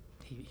is.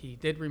 He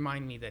did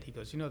remind me that he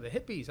goes, the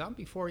hippies, I'm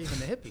before even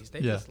the hippies. They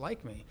just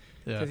like me.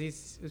 Because he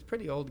was a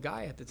pretty old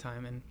guy at the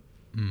time.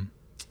 And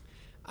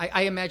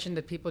I imagine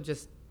that people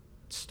just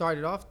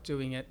started off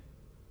doing it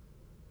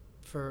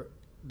for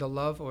the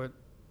love or...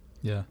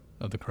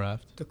 of the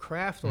craft. The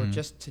craft or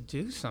just to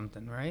do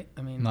something, right?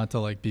 I mean... Not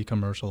to be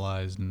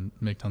commercialized and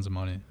make tons of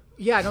money.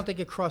 Yeah, I don't think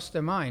it crossed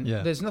their mind.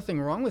 There's nothing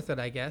wrong with it,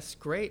 I guess.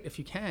 Great if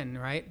you can,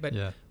 right? But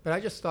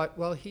I just thought,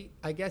 well,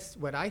 I guess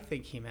what I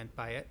think he meant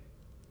by it,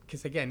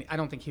 because again, I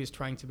don't think he was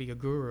trying to be a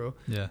guru.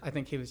 I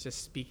think he was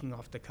just speaking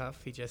off the cuff.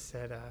 He just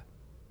said,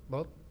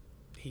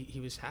 he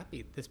was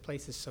happy. This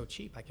place is so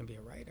cheap, I can be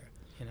a writer.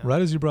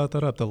 Right as you brought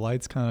that up, the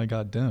lights kind of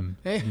got dim.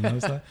 You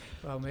notice that?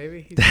 Well,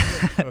 maybe.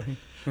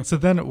 So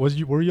then,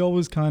 were you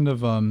always kind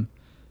of, I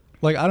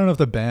don't know if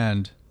the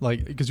band,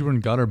 because you were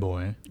in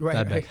Gutterboy.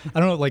 Right. I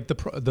don't know,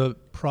 the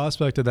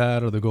prospect of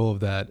that or the goal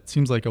of that, it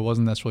seems like it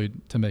wasn't necessarily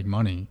to make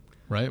money.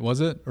 right?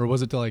 Was it? Or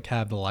was it to like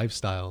have the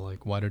lifestyle?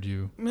 Like, why did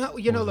you? No,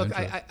 look,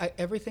 I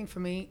everything for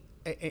me,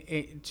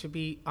 to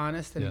be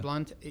honest and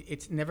blunt,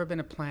 it's never been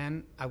a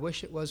plan. I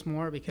wish it was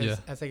more, because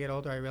as I get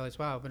older, I realize,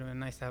 wow, it would have been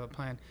nice to have a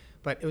plan.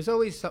 But it was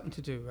always something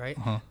to do, right?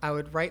 I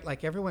would write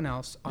like everyone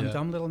else on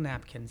dumb little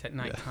napkins at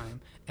nighttime,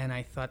 and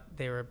I thought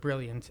they were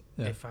brilliant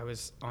if I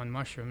was on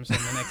mushrooms, and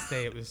the next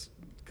day it was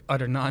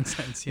utter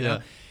nonsense, you know?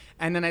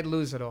 And then I'd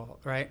lose it all,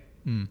 right?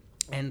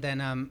 And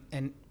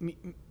then,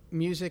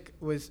 music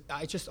was,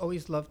 I just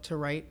always loved to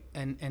write,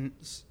 and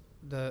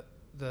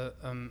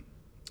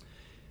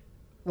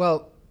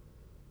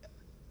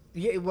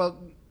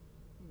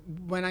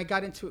when I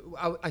got into,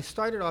 I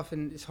started off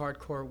in this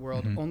hardcore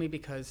world only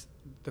because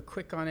the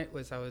quick on it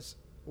was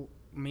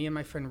me and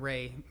my friend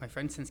Ray, my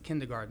friend since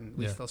kindergarten,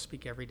 we still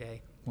speak every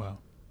day. Wow.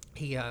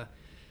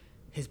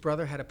 His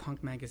brother had a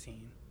punk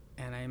magazine,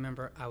 and I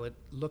remember I would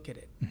look at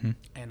it,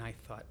 and I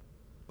thought,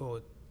 oh,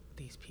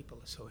 these people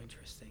are so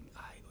interesting.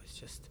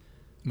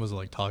 Was it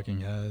like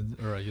Talking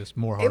Heads, or I guess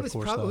more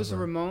hardcore stuff? It was the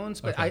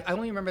Ramones, but I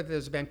only remember that there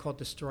was a band called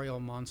Destroy All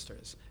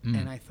Monsters,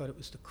 and I thought it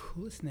was the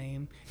coolest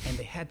name, and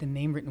they had the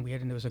name written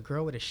weird, and there was a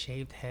girl with a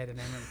shaved head, and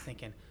I remember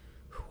thinking,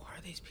 who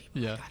are these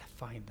people? I gotta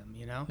find them,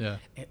 you know? Yeah.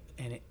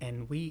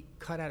 And we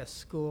cut out of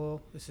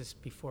school. This is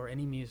before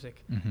any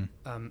music,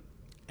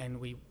 and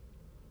we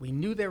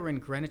knew they were in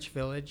Greenwich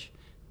Village,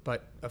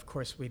 but of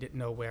course we didn't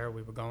know where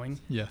we were going.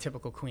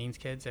 Typical Queens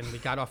kids, and we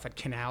got off at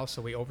Canal,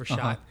 so we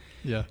overshot.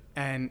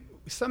 And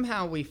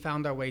somehow we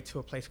found our way to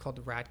a place called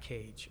the Rat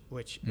Cage,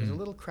 which is a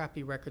little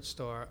crappy record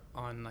store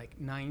on like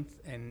 9th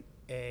and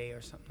A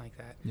or something like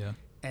that.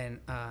 And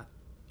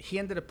he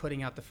ended up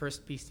putting out the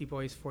first Beastie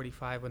Boys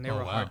 45 when they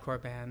were a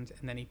hardcore band,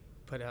 and then he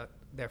put out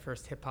their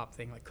first hip hop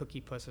thing like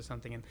Cookie Puss or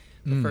something, and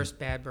the first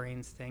Bad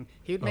Brains thing.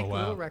 He would make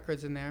little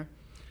records in there,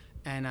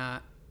 and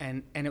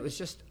it was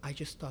just, I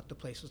just thought the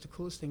place was the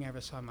coolest thing I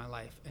ever saw in my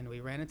life. And we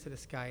ran into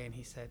this guy, and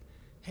he said,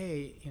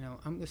 hey, you know,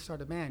 I'm going to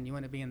start a band. You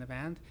want to be in the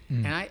band?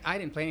 And I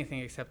didn't play anything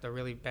except a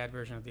really bad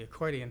version of the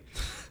accordion.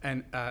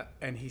 And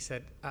he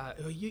said,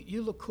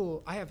 you look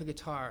cool. I have a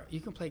guitar.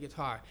 You can play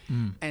guitar.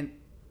 And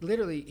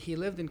literally, he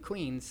lived in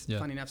Queens,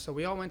 funny enough. So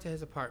we all went to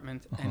his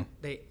apartment, and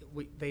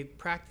they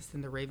practiced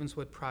in the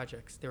Ravenswood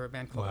Projects. They were a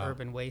band called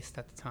Urban Waste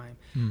at the time.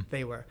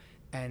 They were.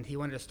 And he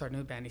wanted to start a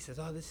new band. He says,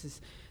 oh, this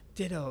is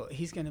Ditto.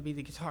 He's going to be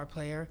the guitar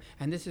player.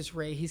 And this is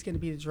Ray. He's going to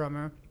be the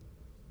drummer.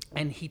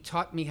 And he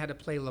taught me how to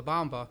play La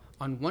Bamba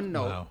on one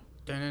note,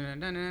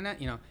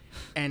 you know.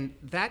 And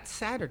that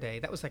Saturday,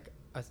 that was like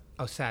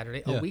a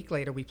Saturday. A week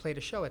later, we played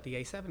a show at the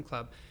A7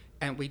 Club,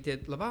 and we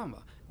did La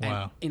Bamba.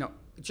 And, you know,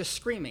 just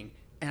screaming.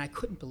 And I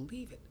couldn't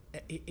believe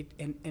it.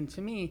 And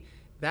to me,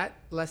 that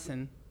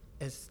lesson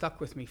has stuck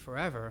with me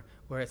forever,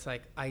 where it's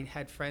like I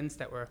had friends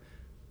that were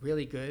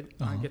really good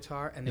on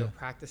guitar, and they were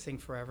practicing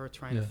forever,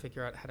 trying to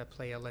figure out how to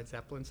play a Led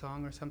Zeppelin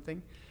song or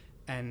something.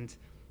 And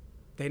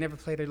they never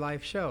played a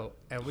live show,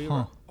 and we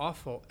were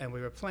awful, and we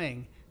were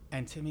playing.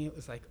 And to me, it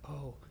was like,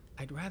 oh,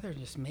 I'd rather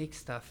just make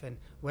stuff, and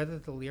whether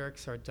the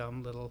lyrics are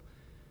dumb little...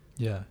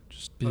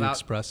 just be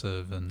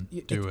expressive and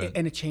do it.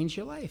 And it changed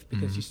your life,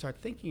 because you start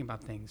thinking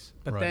about things.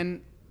 But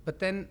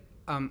then,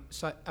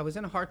 so I was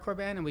in a hardcore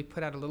band, and we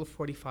put out a little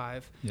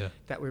 45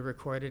 that we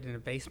recorded in a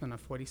basement on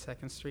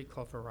 42nd Street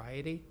called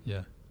Variety.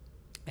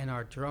 And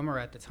our drummer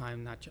at the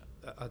time,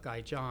 a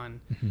guy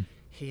John,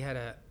 he had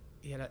a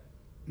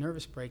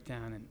nervous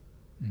breakdown, and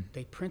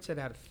they printed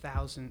out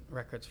 1,000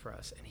 records for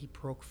us, and he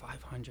broke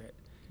 500.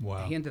 Wow.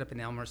 And he ended up in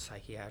Elmer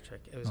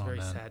Psychiatric. It was a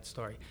very sad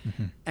story.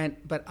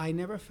 But I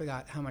never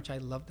forgot how much I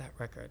loved that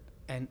record.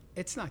 And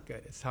it's not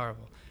good. It's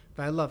horrible.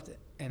 But I loved it.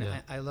 And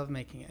I love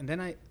making it. And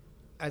then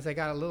as I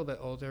got a little bit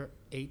older,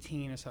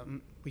 18 or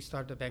something, we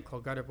started a band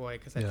called Gutterboy,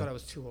 because I thought I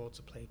was too old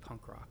to play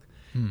punk rock.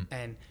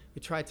 And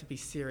we tried to be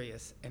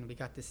serious, and we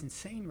got this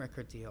insane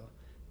record deal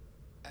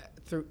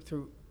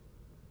through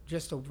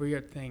just a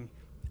weird thing.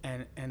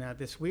 And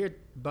this weird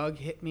bug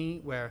hit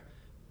me where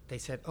they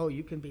said, oh,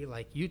 you can be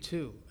like U2.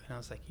 And I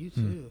was like,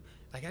 U2?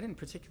 Like, I didn't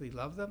particularly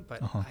love them,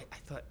 but I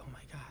thought, oh,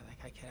 my God, like,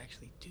 I could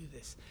actually do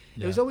this.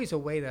 There was always a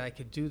way that I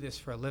could do this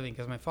for a living,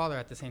 because my father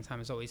at the same time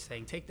was always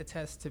saying, take the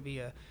test to be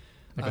a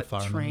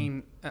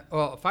fireman.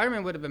 A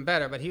fireman would have been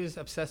better, but he was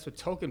obsessed with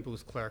token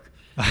booth clerk.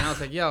 And I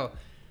was like, yo...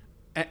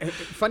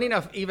 funny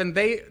enough, even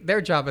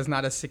their job is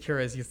not as secure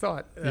as you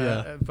thought.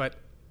 But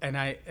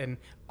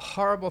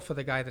horrible for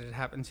the guy that it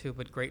happened to,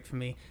 but great for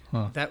me.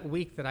 That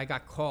week that I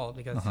got called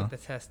because I took the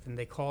test and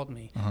they called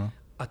me,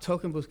 a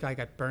token booth guy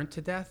got burnt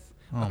to death.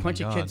 A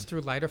bunch of kids threw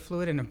lighter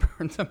fluid in and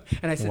burned them.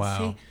 And I said,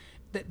 see,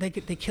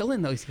 they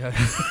killing those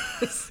guys.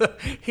 So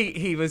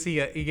he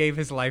gave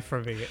his life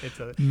for me.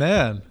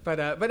 Man.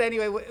 But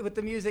anyway, with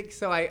the music,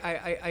 so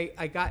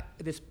I got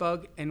this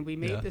bug, and we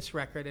made this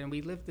record, and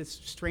we lived this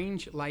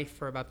strange life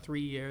for about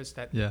 3 years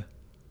that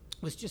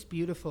was just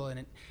beautiful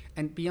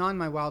and beyond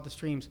my wildest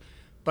dreams.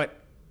 But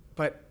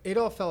it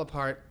all fell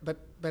apart.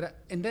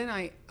 And then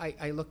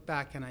I look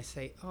back and I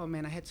say, oh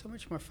man, I had so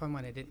much more fun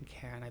when I didn't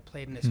care, and I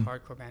played in this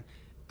hardcore band.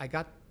 I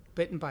got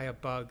bitten by a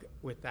bug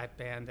with that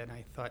band, and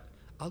I thought,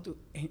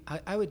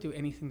 I would do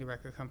anything the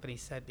record company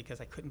said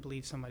because I couldn't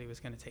believe somebody was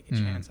going to take a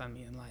chance on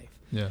me in life.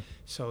 Yeah.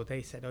 So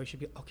they said, "Oh, you should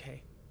be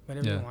okay,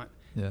 whatever you want."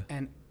 Yeah.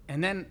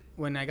 And then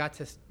when I got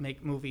to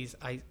make movies,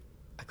 I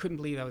couldn't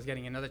believe I was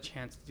getting another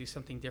chance to do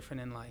something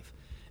different in life,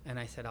 and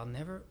I said, "I'll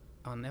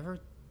never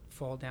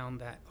fall down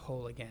that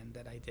hole again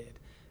that I did,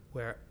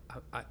 where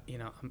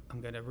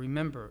I'm going to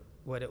remember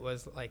what it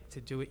was like to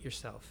do it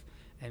yourself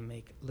and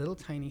make little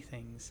tiny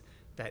things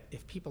that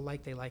if people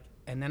like, they like,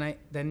 and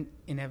then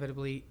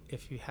inevitably,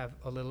 if you have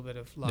a little bit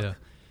of luck,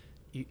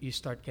 you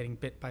start getting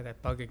bit by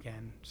that bug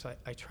again." So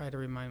I try to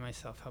remind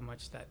myself how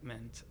much that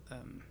meant.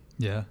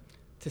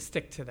 To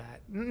stick to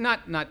that,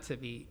 not to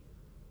be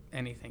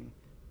anything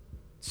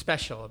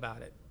special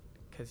about it,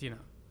 because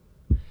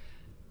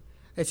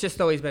it's just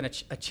always been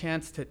a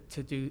chance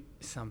to do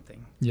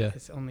something. Yeah,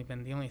 it's only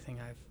been the only thing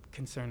I've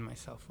concerned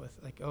myself with.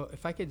 Like, oh,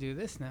 if I could do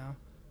this now,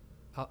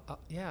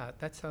 yeah,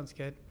 that sounds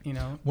good.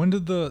 When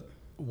did the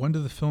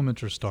film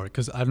interest start?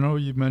 Because I know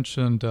you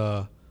mentioned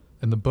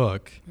in the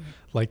book,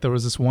 like there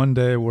was this one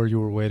day where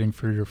you were waiting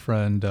for your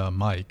friend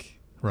Mike,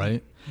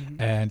 right?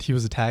 Mm-hmm. And he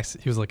was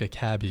like a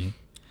cabbie.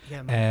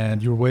 Yeah,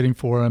 and you were waiting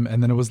for him,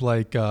 and then it was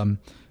like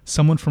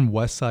someone from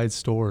West Side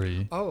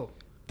Story. Oh.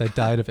 That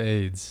died of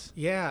AIDS.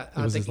 Yeah,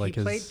 he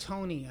played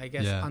Tony, I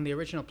guess, on the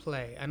original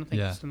play. I don't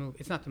think it's the movie.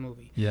 It's not the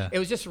movie. Yeah. It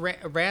was just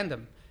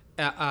random.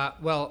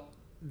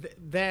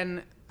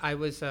 Then I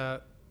was.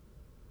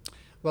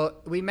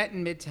 We met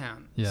in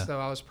Midtown. Yeah. So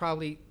I was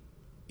probably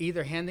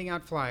either handing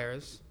out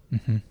flyers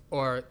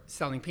or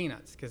selling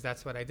peanuts, because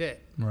that's what I did.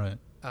 Right.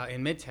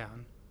 In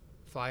Midtown.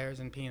 Flyers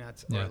and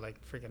peanuts, or like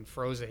freaking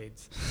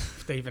Frozades.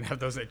 They even have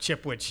those at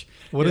Chipwich.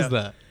 What is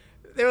that?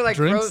 They were like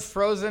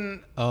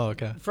frozen. Oh,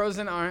 okay.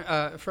 Frozen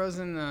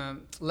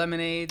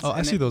lemonades. Oh,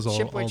 I see those all.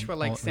 Chipwich were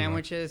like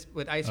sandwiches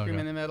with ice cream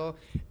in the middle,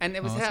 and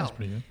it was hell. Sounds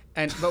pretty good.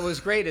 And what was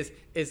great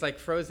is like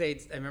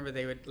Frozades. I remember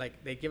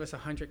they'd give us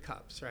 100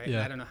 cups, right?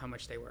 Yeah. I don't know how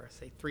much they were,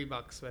 say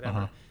 $3,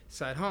 whatever.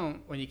 So at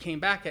home, when you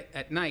came back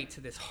at night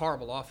to this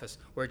horrible office,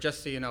 where,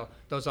 just so you know,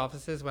 those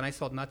offices, when I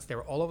sold nuts, they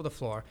were all over the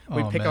floor.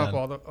 We'd pick them up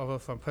all over the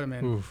floor and put them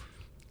in. Oof.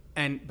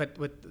 But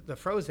with the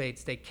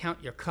Frozades, they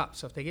count your cups.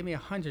 So if they give me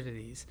 100 of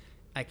these,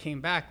 I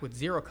came back with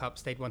 0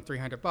 cups, they'd won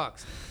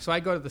 $300. So I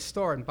go to the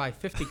store and buy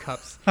 50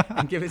 cups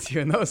and give it to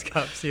you in those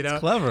cups, It's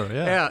clever,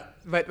 yeah. Yeah,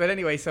 but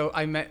anyway, so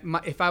I met,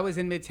 if I was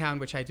in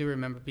Midtown, which I do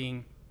remember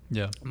being,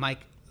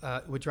 Mike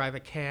would drive a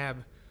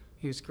cab.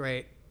 He was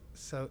great.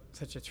 So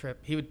such a trip.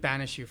 He would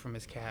banish you from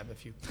his cab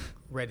if you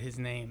read his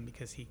name,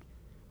 because he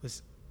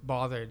was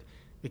bothered.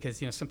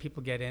 Because some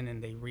people get in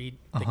and they read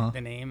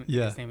the name.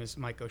 Yeah. His name is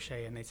Mike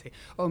O'Shea, and they say,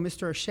 "Oh,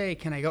 Mr. O'Shea,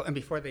 can I go?" And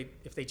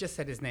if they just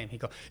said his name, he'd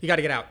go, "You got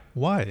to get out."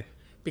 Why?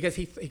 Because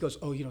he goes,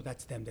 "Oh,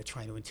 that's them. They're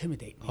trying to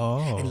intimidate me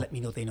and let me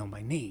know they know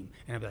my name."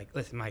 And I'd be like,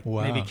 "Listen, Mike,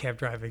 maybe cab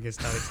driving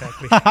is not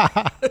exactly."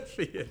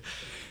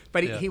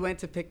 But he went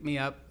to pick me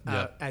up,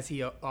 as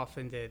he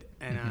often did,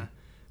 and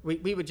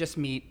we would just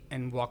meet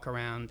and walk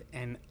around,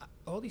 and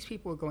all these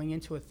people were going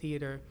into a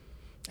theater.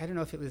 I don't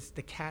know if it was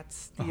the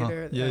Cats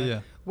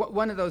Theater.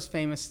 One of those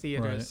famous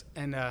theaters.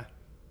 Right. And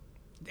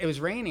it was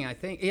raining, I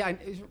think. Yeah,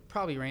 it was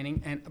probably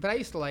raining. But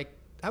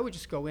I would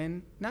just go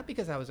in, not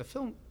because I was a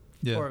film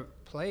or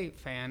play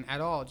fan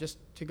at all, just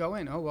to go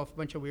in. Oh, well, a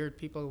bunch of weird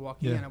people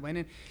walking in. I went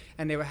in,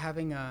 and they were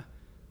having a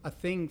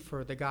thing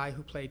for the guy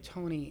who played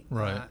Tony.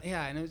 Right.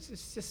 And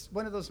it's just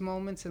one of those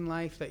moments in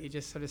life that you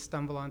just sort of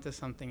stumble onto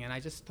something. And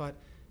I just thought,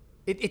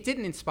 it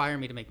didn't inspire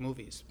me to make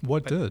movies.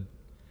 What did?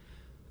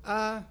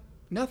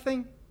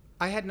 Nothing.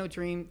 I had no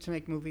dream to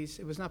make movies.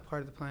 It was not part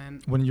of the plan.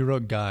 When you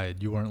wrote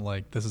Guide, you weren't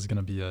like, this is going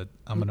to be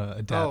I'm going to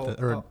adapt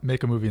it or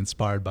make a movie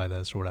inspired by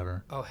this or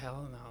whatever. Oh,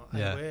 hell no.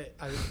 Yeah.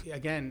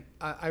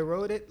 I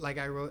wrote it like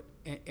I wrote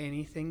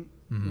anything,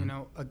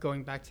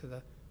 going back to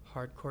the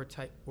hardcore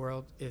type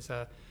world is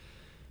you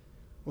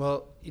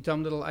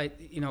dumb little,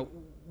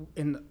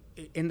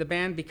 in the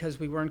band, because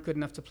we weren't good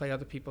enough to play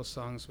other people's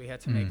songs, we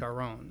had to make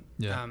our own.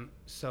 Yeah.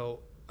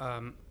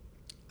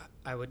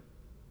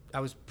 I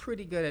was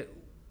pretty good at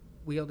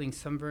wielding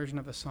some version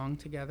of a song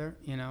together,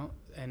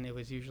 and it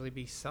was usually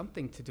be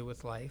something to do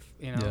with life,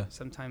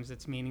 Sometimes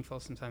it's meaningful,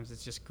 sometimes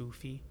it's just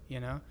goofy,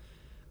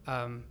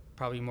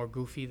 probably more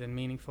goofy than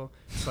meaningful.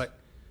 But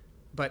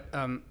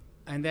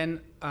and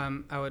then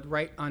I would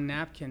write on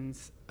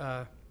napkins,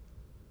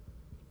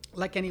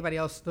 like anybody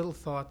else, little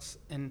thoughts.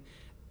 And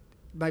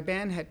my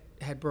band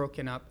had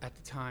broken up at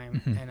the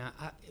time, and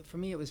for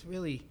me it was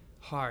really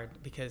hard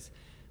because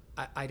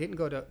I didn't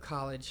go to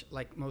college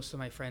like most of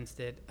my friends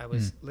did. I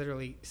was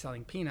literally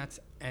selling peanuts,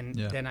 and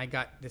then I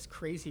got this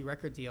crazy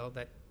record deal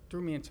that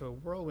threw me into a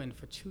whirlwind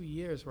for 2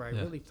 years where I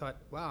really thought,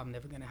 wow, I'm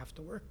never going to have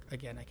to work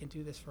again. I can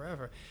do this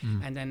forever.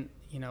 And then,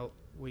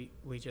 we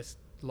just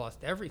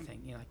lost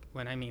everything. Like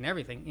when I mean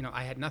everything,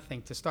 I had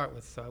nothing to start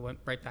with, so I went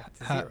right back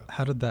to zero.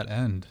 How did that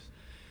end?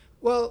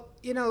 Well,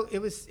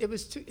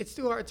 it's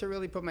too hard to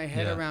really put my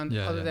head around,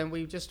 other than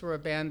we just were a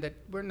band that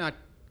we're not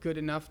good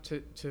enough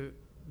to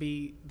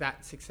be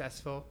that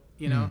successful,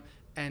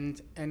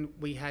 and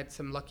we had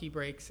some lucky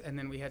breaks, and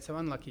then we had some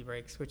unlucky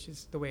breaks, which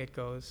is the way it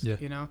goes,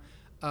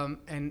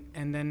 And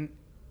then,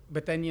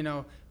 but then, you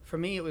know, for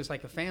me, it was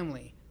like a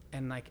family,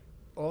 and like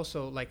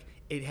also like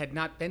it had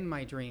not been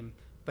my dream,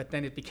 but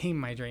then it became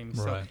my dream.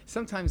 So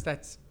sometimes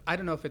that's, I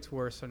don't know if it's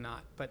worse or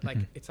not, but like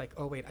it's like,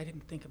 oh wait, I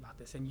didn't think about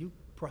this, and you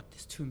brought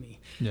this to me.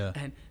 Yeah.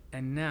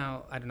 And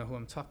now I don't know who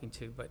I'm talking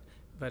to,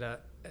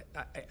 but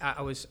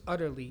I was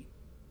utterly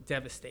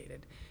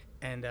devastated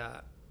and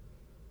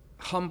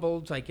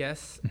humbled, I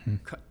guess.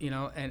 You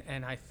know,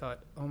 and I thought,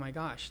 oh my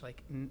gosh,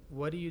 like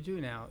what do you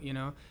do now? You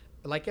know,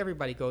 like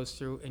everybody goes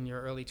through in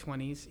your early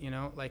 20s. You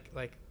know, like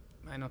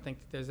I don't think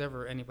that there's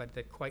ever anybody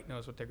that quite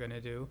knows what they're going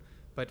to do.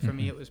 But for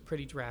me, it was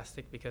pretty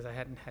drastic because I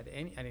hadn't had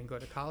any. I didn't go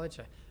to college.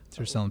 So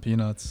you're selling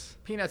peanuts.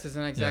 Peanuts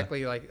isn't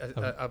exactly like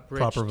a bridge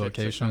proper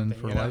vocation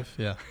for life.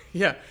 Yeah.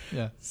 Yeah.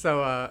 Yeah.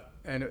 So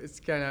and it's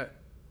kind of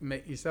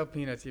you sell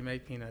peanuts, you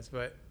make peanuts,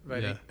 but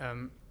yeah.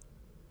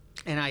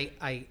 And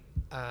I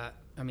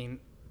mean,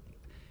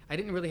 I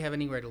didn't really have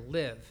anywhere to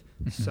live.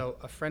 So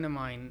a friend of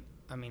mine,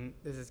 I mean,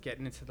 this is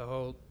getting into the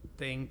whole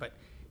thing, but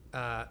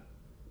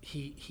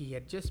he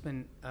had just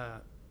been.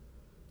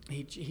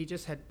 He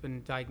just had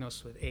been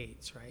diagnosed with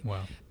AIDS, right?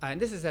 Wow.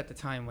 And this is at the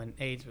time when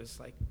AIDS was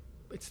like,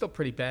 it's still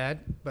pretty bad,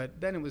 but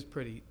then it was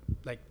pretty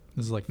like.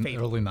 This is like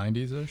fatal. Early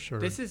 90s-ish, or?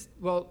 This is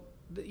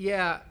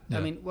yeah. I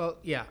mean,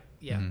 yeah.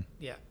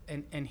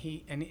 And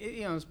he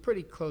you know, it was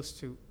pretty close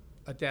to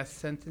a death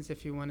sentence,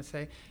 if you want to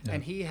say. Yeah.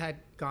 And he had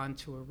gone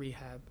to a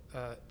rehab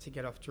to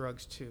get off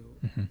drugs too.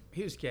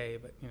 He was gay,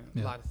 but you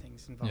know, a lot of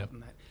things involved in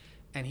that.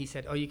 And he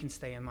said, "Oh, you can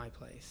stay in my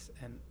place,"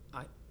 and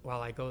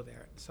while I go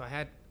there. So I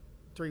had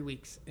 3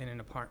 weeks in an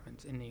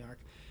apartment in New York,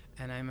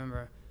 and I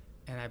remember,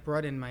 and I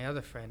brought in my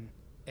other friend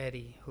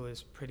Eddie, who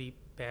was pretty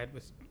bad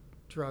with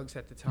drugs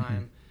at the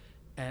time,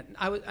 and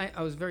I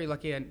was very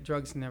lucky, and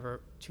drugs never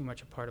too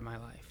much a part of my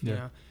life, you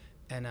know,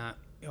 and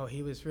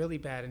he was really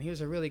bad, and he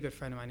was a really good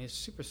friend of mine. He was a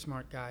super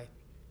smart guy,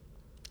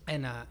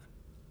 and I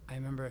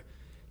remember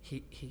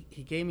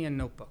he gave me a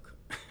notebook,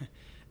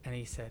 and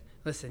he said,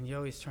 "Listen, you're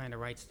always trying to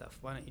write stuff.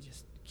 Why don't you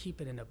just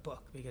keep it in a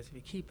book? Because if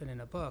you keep it in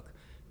a book,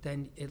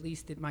 then at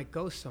least it might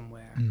go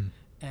somewhere."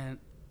 And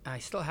I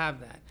still have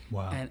that.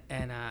 Wow.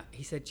 And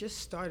he said, just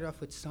start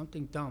off with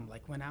something dumb,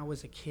 like when I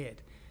was a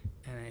kid.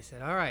 And I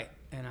said, all right.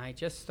 And I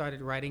just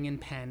started writing in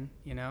pen,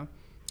 you know,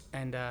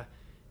 and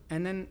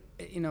then,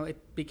 you know, it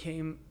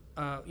became,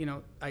 you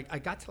know, I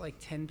got to like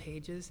 10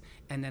 pages,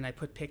 and then I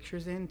put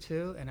pictures in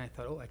too, and I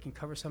thought, oh, I can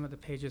cover some of the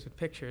pages with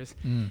pictures.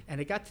 And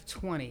it got to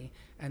 20,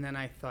 and then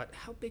I thought,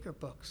 how big are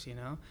books, you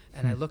know?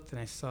 And I looked, and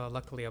I saw,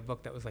 luckily, a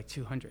book that was like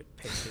 200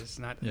 pages,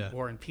 not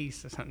War and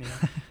Peace or something, you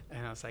know?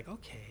 And I was like,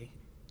 okay,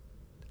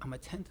 I'm a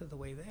tenth of the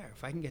way there.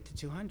 If I can get to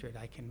 200,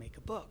 I can make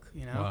a book,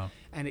 you know? Wow.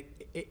 And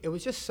it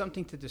was just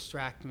something to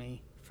distract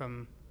me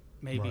from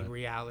maybe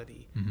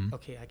reality.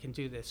 Okay, I can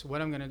do this.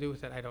 What I'm going to do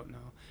with it, I don't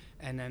know.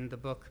 And then the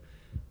book...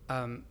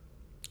 a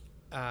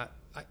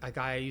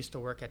guy I used to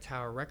work at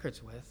Tower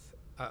Records with,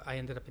 I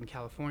ended up in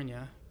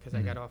California because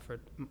I got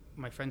offered,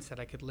 my friend said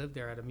I could live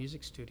there at a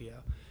music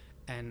studio,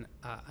 and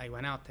I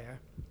went out there,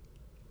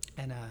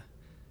 and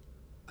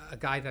a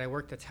guy that I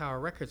worked at Tower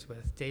Records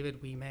with,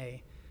 David Wee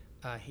May,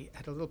 he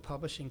had a little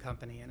publishing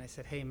company, and I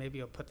said, hey,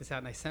 maybe I'll put this out,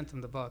 and I sent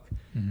him the book,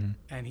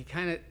 and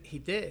he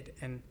did,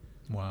 and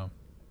wow.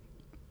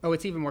 Oh,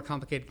 it's even more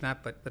complicated than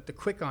that, but the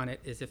quick on it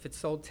is if it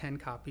sold 10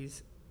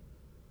 copies,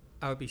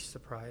 I would be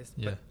surprised.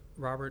 Yeah. But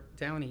Robert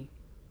Downey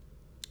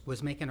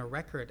was making a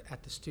record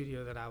at the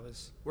studio that I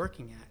was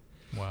working at.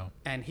 Wow.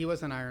 And he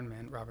was an Iron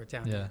Man, Robert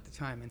Downey, at the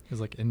time. And it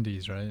was like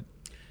indies, right?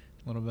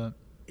 A little bit.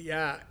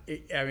 Yeah.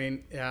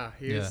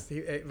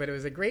 But it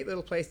was a great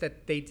little place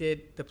that they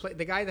did.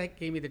 The guy that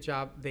gave me the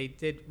job, they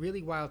did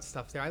really wild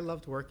stuff there. I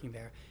loved working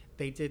there.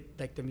 They did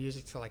like the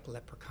music to like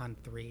Leprechaun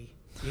 3.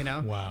 You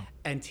know? Wow.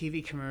 And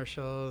TV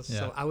commercials. Yeah.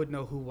 So I would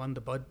know who won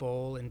the Bud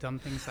Bowl and dumb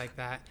things like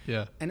that.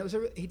 Yeah. And it was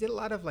he did a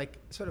lot of like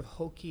sort of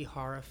hokey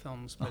horror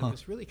films, but it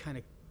was really kind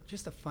of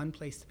just a fun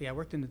place to be. I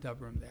worked in the dub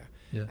room there.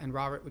 Yeah. And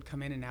Robert would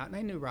come in and out, and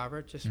I knew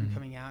Robert just from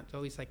coming out.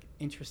 Always like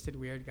interested,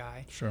 weird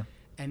guy. Sure.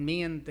 And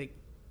me and the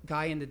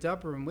guy in the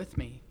dub room with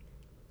me,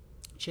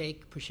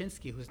 Jake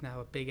Pushinsky, who's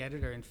now a big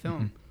editor in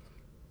film,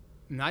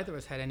 neither of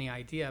us had any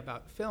idea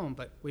about film,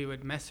 but we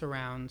would mess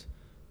around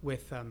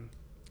with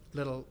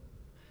little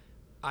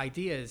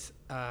ideas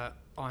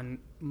on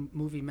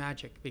Movie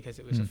Magic because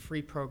it was a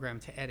free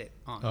program to edit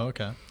on. Oh,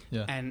 okay.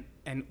 Yeah.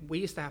 And we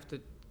used to have to,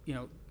 you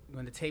know,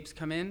 when the tapes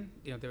come in,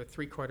 you know, there were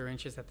 3/4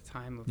 inches at the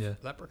time of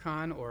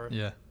Leprechaun or,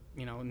 you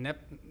know,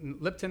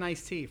 Lipton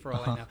iced tea for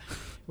all I know.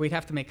 We'd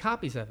have to make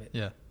copies of it.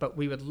 Yeah. But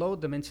we would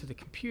load them into the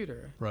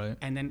computer. Right.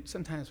 And then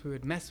sometimes we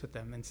would mess with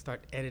them and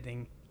start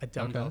editing a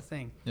dumbbell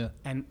thing. Yeah.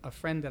 And a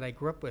friend that I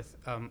grew up with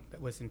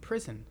that was in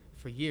prison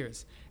for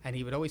years, and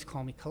he would always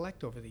call me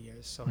Collect over the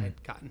years. So I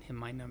had gotten him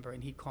my number,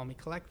 and he'd call me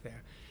Collect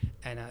there.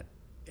 And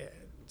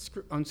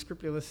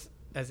unscrupulous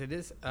as it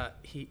is,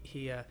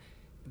 he'd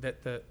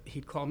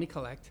call me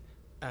Collect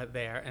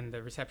there, and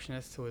the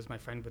receptionist, who was my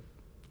friend, would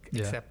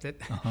accept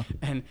it.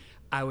 And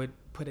I would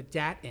put a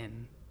DAT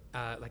in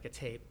like a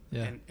tape,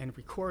 Yeah. and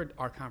record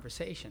our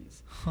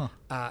conversations.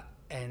 Huh.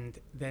 And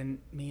then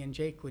me and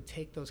Jake would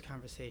take those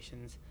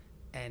conversations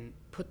and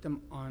put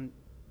them on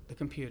the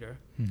computer,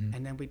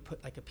 and then we'd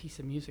put like a piece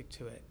of music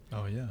to it.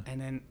 Oh yeah.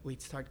 And then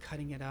we'd start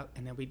cutting it out,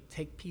 and then we'd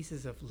take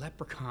pieces of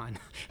Leprechaun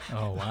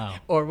Oh wow.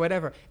 or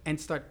whatever and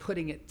start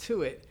putting it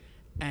to it.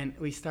 And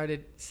we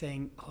started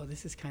saying, oh,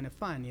 this is kind of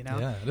fun, you know?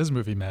 Yeah, it is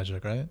movie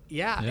magic, right?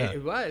 Yeah, Yeah.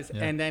 it was.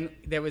 Yeah. And then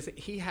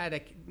he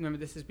had remember,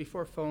 this is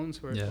before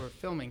phones were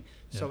filming.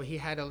 So Yeah. he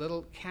had a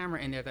little camera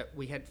in there that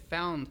we had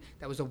found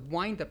that was a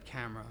wind-up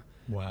camera.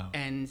 Wow.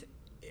 And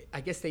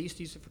I guess they used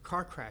to use it for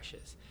car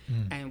crashes.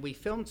 And we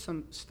filmed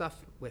some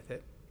stuff with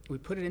it. We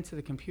put it into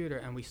the computer,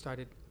 and we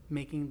started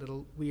making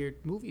little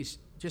weird movies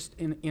just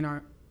in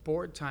our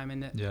board time in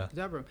the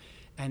dub room.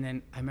 And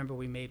then I remember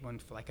we made one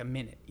for like a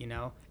minute, you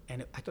know,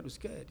 and I thought it was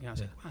good. You know, I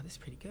was like, wow, this is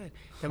pretty good.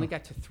 Then we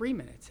got to 3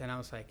 minutes, and I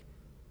was like,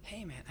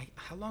 hey, man,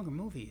 how long are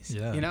movies?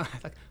 Yeah. You know,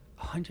 like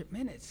 100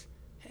 minutes.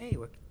 Hey,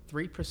 we're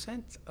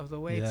 3% of the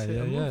way to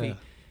a Yeah. movie.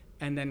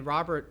 And then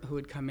Robert, who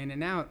would come in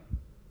and out,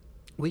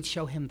 we'd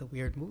show him the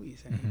weird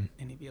movies, and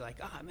he'd be like,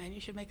 oh, man,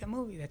 you should make a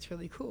movie. That's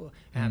really cool.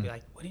 And I'd be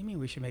like, what do you mean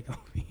we should make a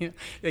movie? You know,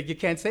 like, you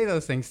can't say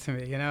those things to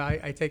me. You know,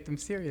 I take them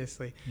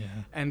seriously. Yeah.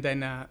 And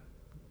then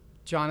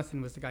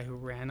Jonathan was the guy who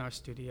ran our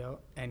studio,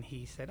 and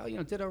he said, oh, you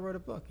know, Ditto wrote a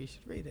book. You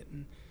should read it.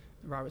 And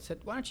Robert said,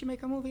 why don't you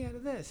make a movie out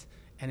of this?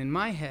 And in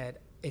my head,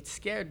 it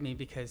scared me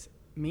because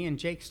me and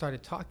Jake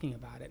started talking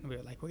about it, and we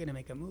were like, we're going to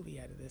make a movie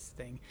out of this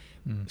thing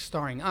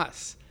starring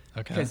us.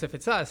 Okay. Because if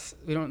it's us,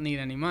 we don't need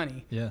any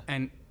money. Yeah.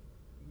 And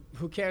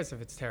who cares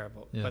if it's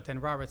terrible? Yeah. But then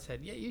Robert said,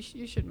 yeah,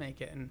 you should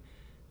make it. And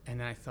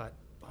then I thought,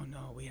 oh,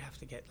 no, we have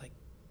to get, like,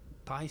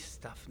 buy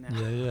stuff now.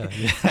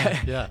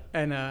 Yeah.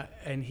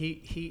 And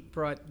he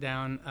brought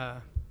down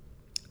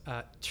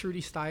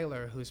Trudy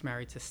Styler, who's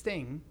married to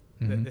Sting,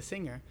 the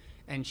singer,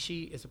 and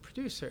she is a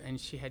producer,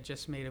 and she had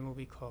just made a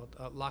movie called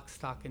Lock,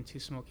 Stock, and Two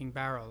Smoking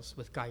Barrels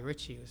with Guy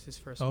Ritchie. It was his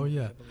first movie,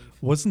 I believe.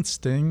 Wasn't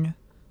Sting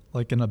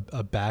like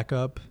a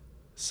backup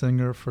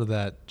singer for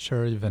that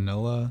Cherry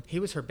Vanilla? He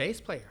was her bass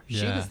player. Yeah.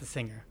 She was the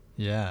singer.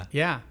 Yeah.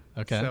 Yeah.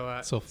 Okay.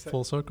 So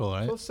full circle,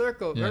 right? Full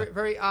circle. Yeah. Very,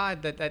 very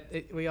odd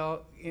that we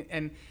all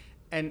and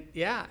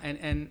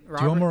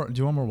Robert. Do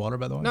you want more water,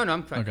 by the way? No,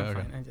 I'm fine. Okay, I'm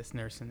fine. I'm just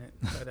nursing it.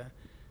 But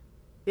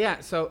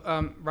yeah.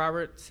 So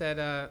Robert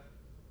said,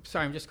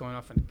 sorry, I'm just going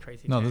off on a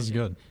crazy. No, tangent. this is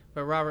good.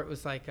 But Robert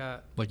was like,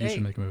 you hey,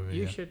 should make a movie.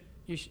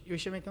 You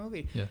should make a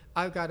movie. Yeah.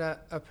 I've got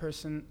a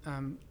person.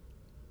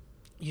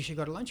 You should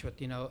go to lunch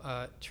with, you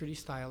know, Trudy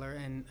Styler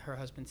and her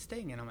husband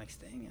Sting. And I'm like,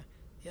 Sting?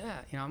 Yeah,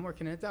 you know, I'm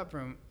working in a dub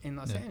room in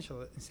Los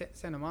Angeles, in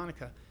Santa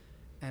Monica.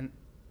 And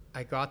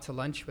I got to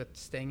lunch with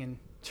Sting and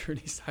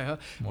Trudy Styler.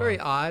 Wow. Very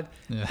odd.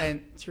 Yeah.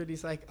 And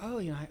Trudy's like, oh,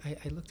 you know,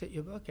 I looked at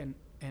your book, and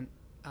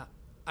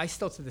I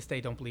still to this day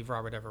don't believe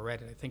Robert ever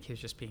read it. I think he was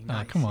just being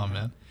nice. Come on,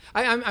 man.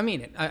 I mean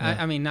it.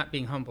 I mean, not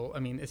being humble. I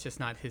mean, it's just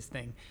not his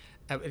thing.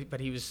 But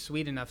he was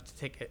sweet enough to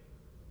take it.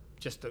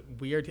 Just a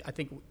weird. I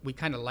think we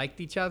kind of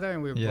liked each other,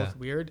 and we were both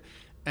weird.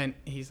 And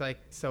he's like,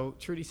 so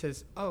Trudy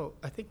says, oh,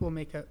 I think we'll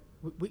make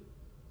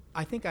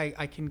I think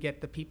I can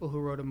get the people who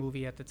wrote a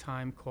movie at the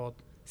time called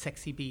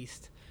Sexy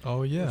Beast.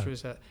 Oh yeah. Which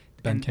was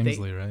Ben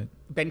Kingsley, right?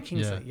 Ben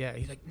Kingsley. Yeah.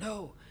 He's like,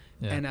 no.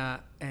 Yeah.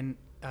 And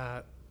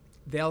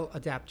they'll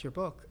adapt your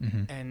book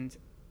and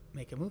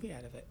make a movie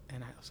out of it.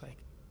 And I was like,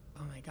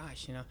 oh my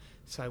gosh, you know.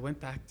 So I went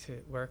back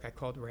to work. I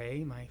called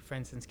Ray, my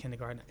friend since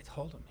kindergarten. I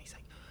told him. He's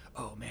like,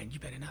 oh man, you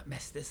better not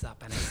mess this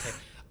up. And I said,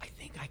 I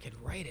think I could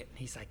write it. And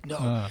he's like,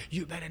 no,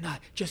 you better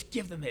not. Just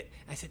give them it.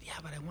 I said, yeah,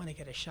 but I want to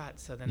get a shot.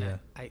 So then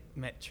I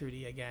met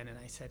Trudy again, and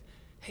I said,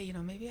 hey, you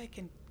know, maybe I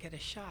can get a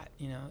shot,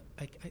 you know,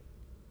 like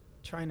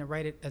trying to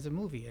write it as a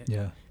movie.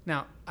 Yeah.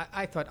 Now,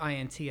 I thought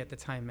INT at the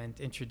time meant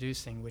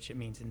introducing, which it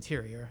means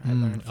interior. I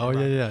learned from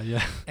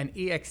yeah. And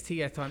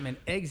EXT I thought meant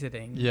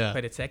exiting,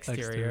 but it's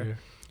exterior.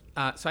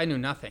 So I knew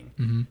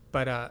nothing.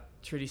 But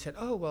Trudy said,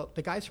 oh, well,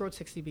 the guys who wrote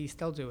 60 Beast,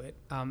 they'll do it.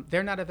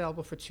 They're not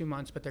available for 2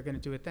 months, but they're going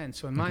to do it then.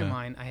 So in my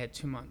mind, I had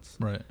 2 months.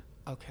 Right.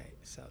 Okay,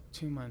 so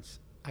 2 months,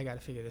 I got to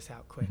figure this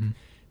out quick.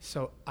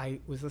 So I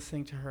was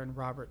listening to her and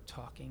Robert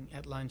talking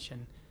at lunch,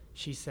 and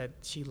she said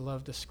she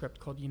loved a script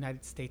called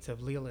United States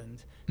of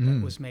Leland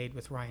that was made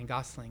with Ryan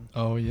Gosling.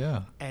 Oh,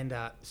 yeah. And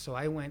so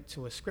I went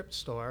to a script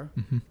store,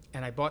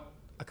 and I bought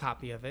a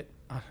copy of it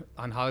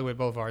on Hollywood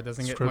Boulevard.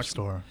 Doesn't get much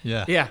store.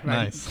 Yeah. Yeah.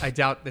 Nice. I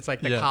doubt it's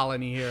like the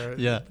Colony here.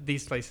 Yeah.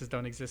 These places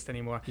don't exist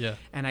anymore. Yeah.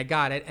 And I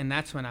got it, and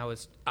that's when I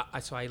was.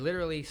 So I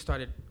literally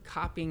started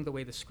copying the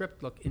way the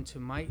script looked into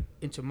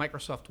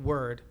Microsoft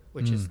Word,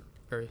 which is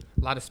a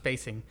lot of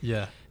spacing.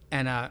 Yeah.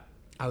 And I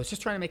was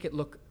just trying to make it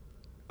look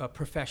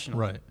professional.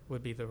 Right.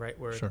 Would be the right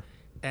word. Sure.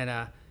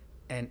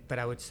 But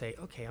I would say,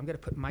 okay, I'm going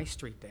to put my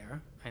street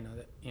there. I know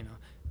that, you know.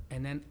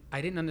 And then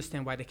I didn't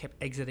understand why they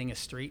kept exiting a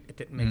street. It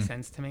didn't make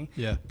sense to me.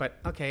 Yeah. But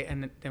okay,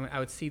 and then I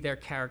would see their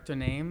character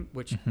name,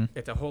 which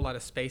it's a whole lot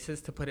of spaces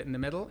to put it in the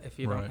middle if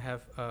you don't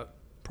have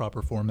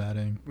proper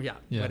formatting. Yeah,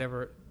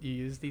 whatever you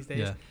use these days.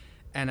 Yeah.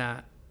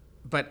 And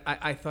but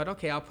I thought,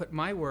 okay, I'll put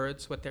my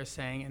words, what they're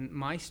saying, in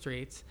my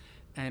streets.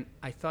 And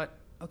I thought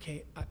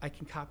okay, I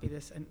can copy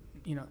this. And,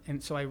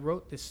 and so I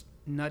wrote this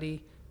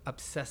nutty,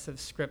 obsessive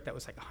script that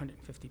was like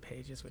 150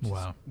 pages, which is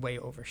way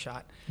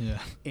overshot. Yeah.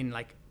 In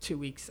like 2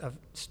 weeks of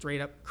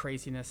straight up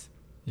craziness.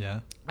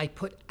 Yeah. I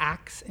put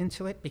acts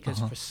into it because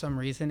for some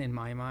reason in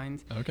my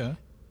mind,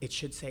 it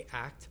should say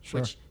act,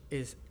 which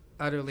is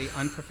utterly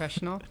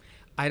unprofessional.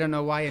 I don't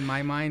know why in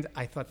my mind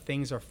I thought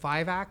things are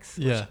 5 acts,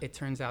 which it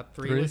turns out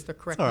 3 was the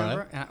correct number.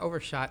 Right. And I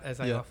overshot, as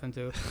I often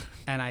do.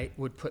 And I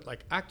would put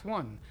like act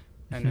 1,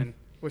 and then,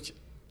 which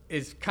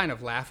is kind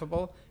of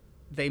laughable.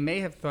 They may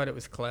have thought it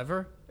was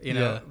clever, but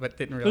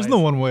didn't realize. There's no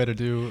one way to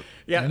do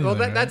anything, well,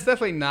 right? that's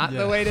definitely not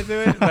the way to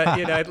do it, but,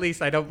 at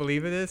least I don't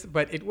believe it is.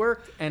 But it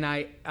worked, and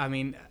I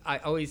mean, I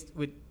always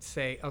would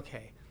say,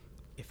 okay,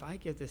 if I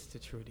give this to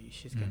Trudy,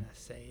 she's going to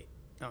say,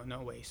 oh,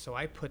 no way. So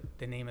I put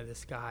the name of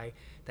this guy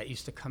that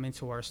used to come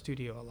into our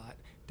studio a lot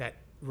that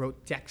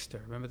wrote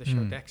Dexter. Remember the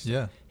show Dexter?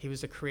 Yeah. He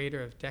was the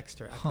creator of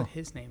Dexter. I put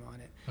his name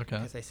on it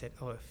because I said,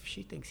 oh, if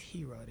she thinks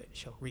he wrote it,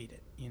 she'll read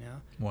it,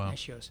 Wow. And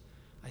she goes,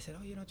 I said,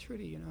 oh,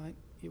 Trudy,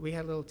 we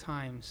had a little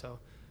time, so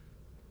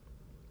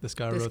this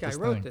guy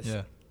wrote this.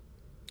 Yeah.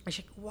 I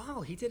said,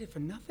 wow, he did it for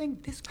nothing?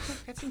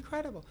 That's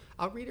incredible.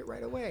 I'll read it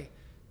right away.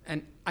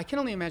 And I can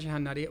only imagine how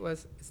nutty it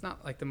was. It's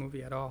not like the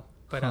movie at all.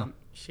 But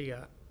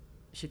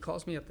she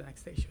calls me up the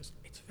next day. She goes,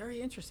 it's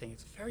very interesting.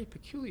 It's very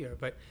peculiar,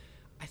 but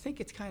I think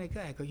it's kind of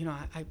good. I go,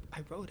 I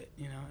wrote it,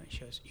 And she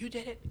goes, you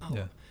did it? Oh.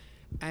 Yeah.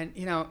 And,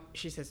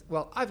 she says,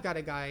 well, I've got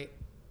a guy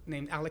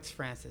named Alex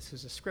Francis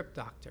who's a script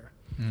doctor.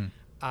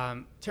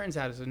 Turns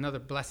out it's another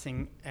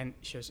blessing. And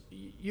she goes,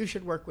 you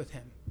should work with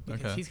him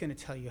because he's going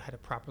to tell you how to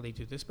properly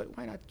do this, but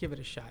why not give it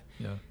a shot?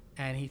 Yeah.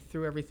 And he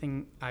threw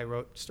everything I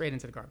wrote straight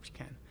into the garbage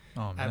can.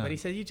 Oh, man. But he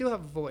said, you do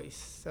have a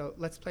voice, so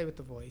let's play with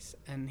the voice.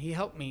 And he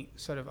helped me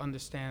sort of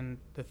understand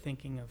the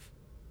thinking of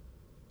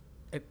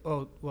it.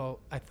 Oh, well,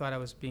 I thought I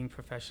was being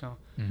professional.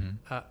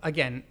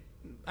 Again,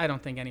 I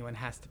don't think anyone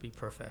has to be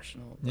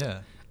professional.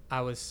 Yeah.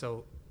 I was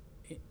so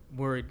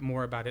worried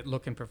more about it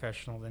looking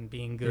professional than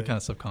being good. You're kind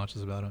of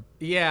subconscious about it.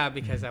 Yeah,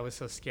 because I was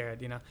so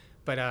scared,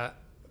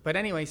 But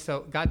anyway,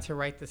 so got to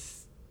write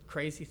this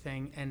crazy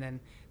thing. And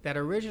then that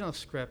original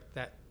script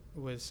that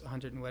was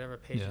 100 and whatever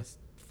pages,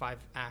 5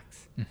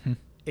 acts,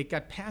 it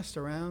got passed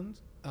around.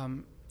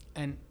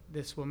 And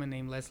this woman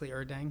named Leslie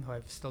Erdang, who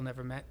I've still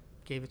never met,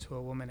 gave it to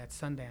a woman at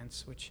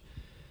Sundance, which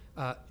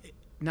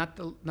not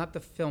the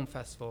film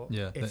festival.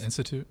 Yeah, the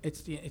Institute.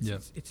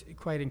 It's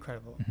quite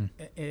incredible.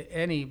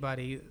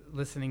 Anybody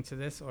listening to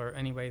this, or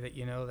anybody that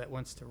that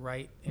wants to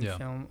write in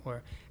film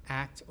or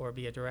act or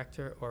be a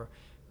director or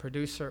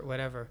producer,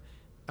 whatever,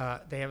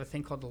 they have a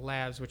thing called the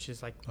Labs, which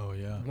is like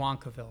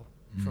Wonkaville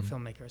for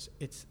filmmakers.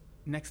 It's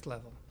next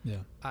level. Yeah,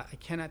 I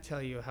cannot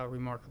tell you how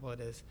remarkable it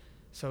is.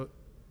 So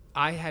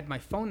I had my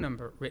phone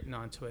number written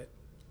onto it.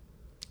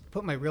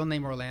 Put my real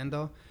name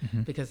Orlando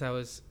because I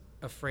was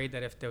afraid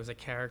that if there was a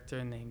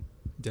character named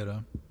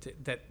Ditto,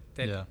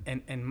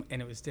 and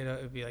it was Ditto,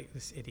 it would be like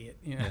this idiot,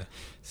 Yeah.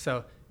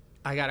 So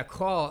I got a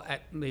call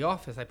at the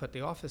office. I put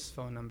the office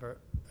phone number,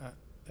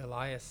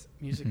 Elias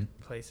Music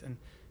Place, and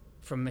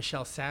from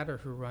Michelle Satter,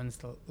 who runs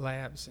the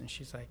Labs, and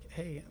she's like,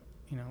 hey,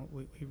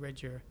 we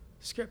read your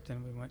script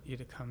and we want you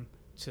to come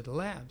to the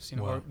Labs,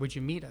 or would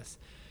you meet us?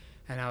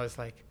 And I was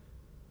like,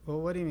 well,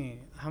 what do you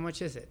mean? How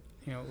much is it?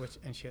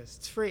 And she goes,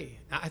 it's free.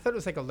 I thought it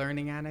was like a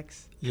learning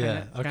annex,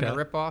 kind of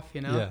rip off,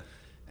 Yeah.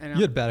 And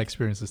you had bad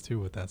experiences too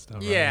with that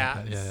stuff. Yeah.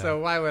 Right? So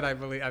why would I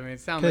believe? I mean, it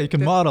sounds like you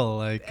can model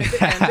like.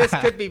 And this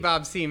could be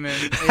Bob Seaman.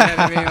 You know what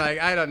I mean? Like,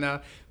 I don't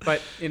know.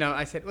 But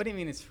I said, what do you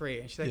mean it's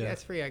free? And she's like, yeah,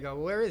 it's free. I go,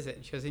 well, where is it?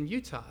 And she goes, in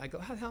Utah. I go,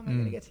 how the hell am I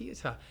going to get to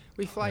Utah?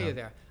 We fly you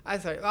there. I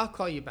said, I'll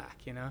call you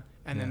back.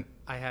 And then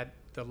I had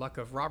the luck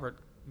of Robert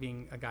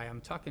being a guy I'm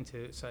talking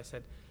to. So I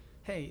said,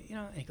 hey,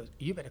 and he goes,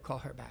 you better call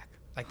her back.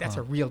 Like, that's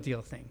a real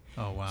deal thing.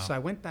 Oh, wow. So I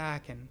went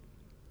back and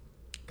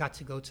got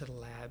to go to the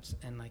Labs.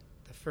 And, like,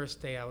 the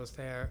first day I was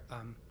there,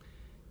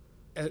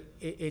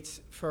 it's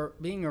for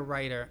being a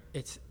writer,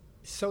 it's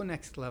so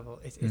next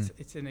level.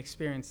 It's an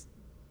experience.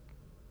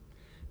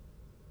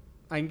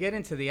 I can get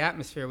into the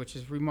atmosphere, which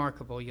is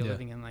remarkable. You're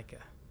living in, like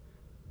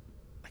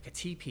a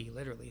teepee,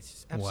 literally. It's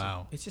just absolutely,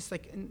 wow. It's just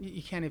like,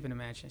 you can't even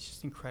imagine. It's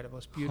just incredible.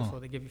 It's beautiful.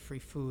 They give you free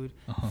food,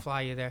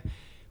 fly you there.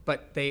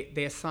 But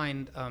they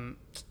assigned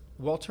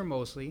Walter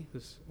Mosley,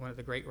 who's one of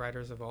the great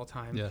writers of all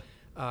time,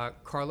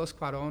 Carlos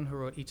Cuarón, who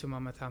wrote Y Tu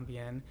Mamá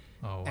También,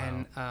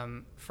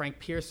 and Frank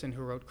Pearson,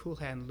 who wrote Cool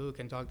Hand Luke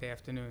and Dog Day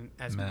Afternoon,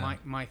 as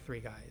my 3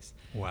 guys.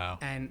 Wow.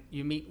 And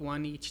you meet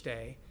one each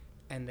day,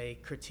 and they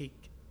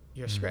critique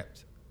your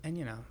script.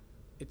 And,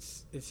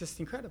 it's just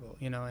incredible,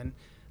 and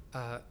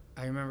I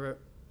remember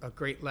a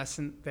great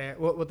lesson there.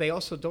 Well, they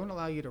also don't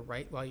allow you to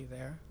write while you're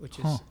there, which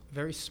is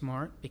very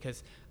smart,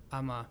 because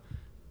I'm a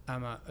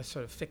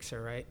sort of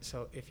fixer, right?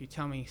 So if you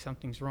tell me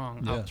something's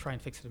wrong, I'll try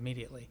and fix it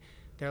immediately.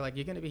 They're like,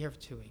 you're going to be here for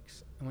 2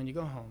 weeks, and when you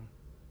go home,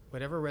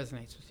 whatever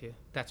resonates with you,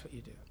 that's what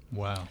you do.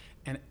 Wow.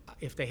 And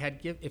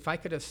if I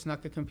could have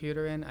snuck a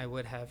computer in, I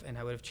would have, and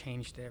I would have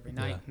changed it every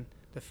night. And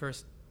the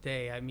first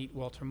day I meet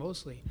Walter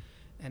Mosley,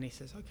 and he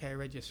says, okay, I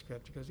read your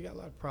script. He goes, you got a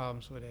lot of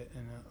problems with it,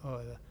 and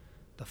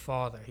the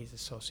father, he's a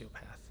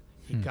sociopath.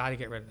 You got to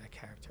get rid of that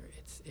character.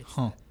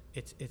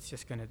 It's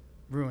just going to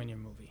ruin your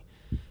movie.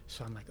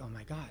 So I'm like, oh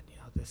my God,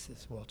 this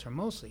is Walter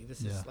Mosley.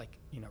 This is like,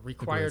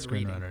 required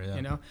reading,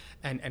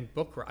 and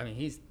book. I mean,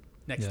 he's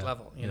next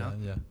level, you know.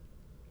 Yeah.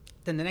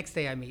 Then the next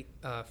day I meet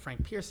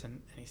Frank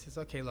Pearson, and he says,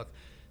 okay, look,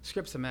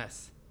 script's a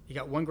mess. You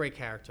got one great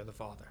character, the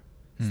father.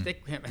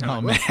 Stick him. And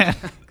I'm like, man.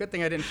 Good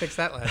thing I didn't fix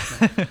that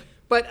last night.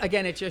 But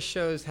again, it just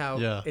shows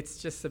how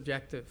it's just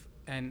subjective.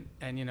 And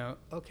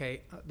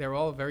okay, they're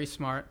all very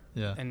smart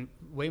and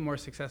way more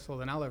successful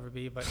than I'll ever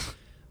be. But,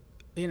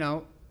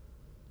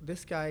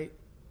 this guy,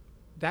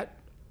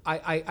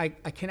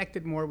 I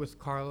connected more with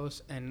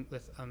Carlos and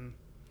with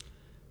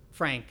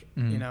Frank,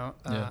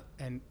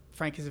 and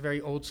Frank is a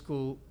very old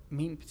school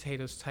meat and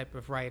potatoes type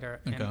of writer.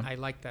 And I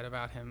like that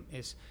about him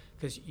is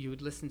because you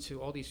would listen to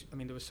all these, I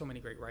mean, there were so many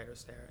great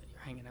writers there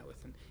you're hanging out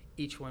with, and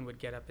each one would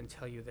get up and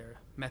tell you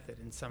their method.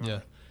 And some are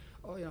like,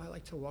 oh, I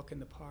like to walk in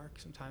the park.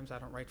 Sometimes I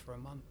don't write for a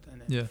month.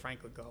 And then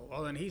Frank would go,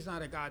 well, then he's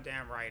not a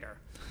goddamn writer.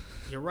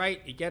 You're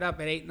right. You get up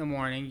at 8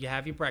 a.m, you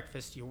have your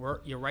breakfast, you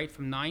write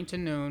from 9 to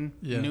noon.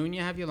 Noon,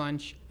 you have your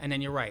lunch, and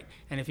then you write.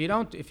 And if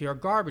you're a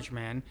garbage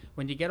man,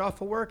 when you get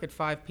off of work at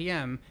 5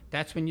 p.m.,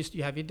 that's when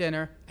you have your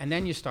dinner, and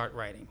then you start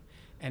writing.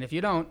 And if you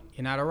don't,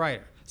 you're not a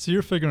writer. So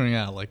you're figuring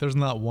out, like, there's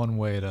not one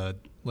way to,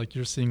 like,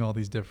 you're seeing all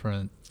these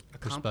different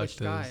accomplished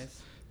perspectives.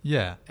 Guys.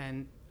 Yeah.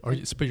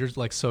 But you're,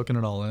 like, soaking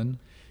it all in?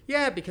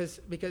 Yeah, because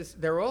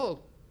they're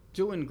all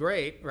doing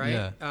great,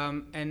 right? Yeah.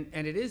 And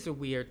it is a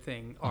weird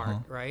thing,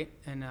 art, right?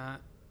 And,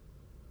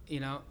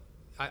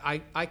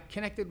 I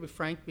connected with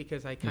Frank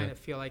because I kind of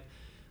feel like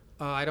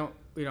I don't,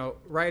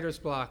 writer's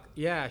block.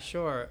 Yeah,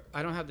 sure.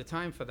 I don't have the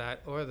time for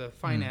that or the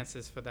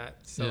finances for that.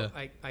 So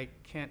I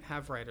can't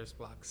have writer's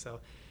block. So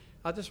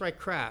I'll just write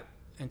crap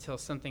until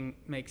something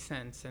makes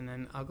sense, and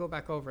then I'll go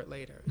back over it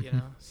later,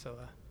 So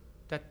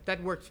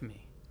that worked for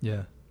me.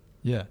 Yeah.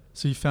 Yeah.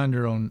 So you found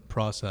your own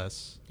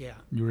process. Yeah.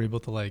 You were able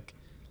to, like,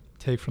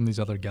 take from these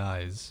other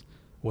guys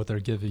what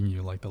they're giving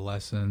you, like the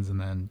lessons, and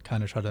then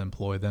kind of try to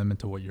employ them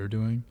into what you're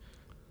doing.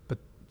 But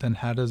then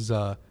how does,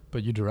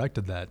 but you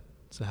directed that.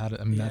 So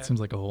that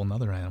seems like a whole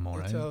nother animal,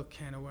 right? It's a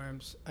can of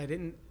worms. I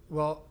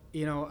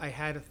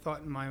had a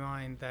thought in my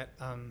mind that,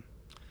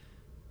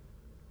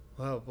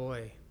 oh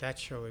boy, that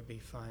show would be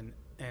fun.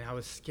 And I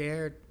was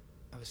scared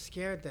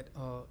that,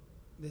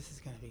 this is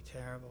going to be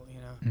terrible,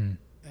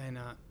 And,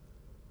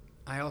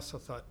 I also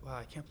thought, wow,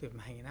 I can't believe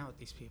I'm hanging out with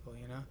these people,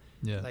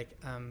 Yeah. Like,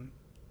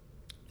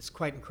 it's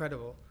quite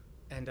incredible.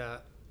 And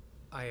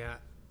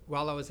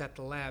while I was at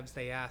the labs,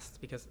 they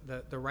asked, because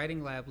the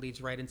writing lab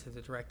leads right into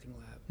the directing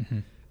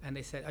lab. And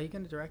they said, are you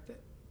going to direct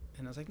it?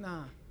 And I was like,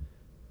 nah.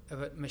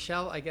 But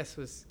Michelle, I guess,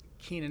 was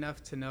keen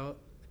enough to know.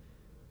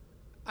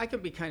 I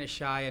could be kind of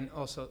shy, and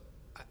also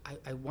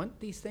I want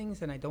these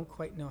things, and I don't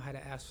quite know how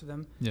to ask for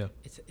them. Yeah.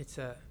 It's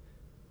a,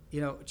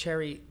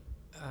 Cherry...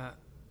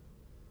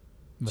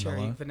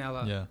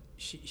 Vanilla. Yeah.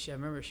 She I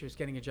remember she was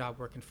getting a job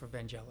working for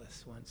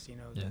Vangelis once,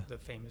 the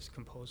famous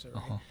composer.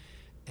 Right?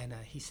 And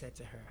he said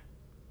to her,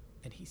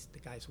 and the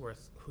guy's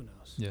worth, who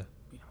knows? Yeah.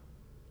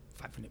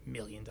 $500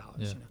 million.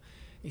 Yeah.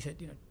 He said,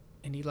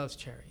 and he loves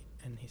Cherry,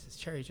 and he says,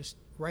 Cherry, just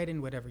write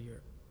in whatever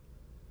your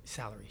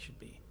salary should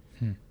be.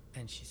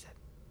 And she said,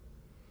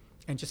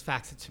 and just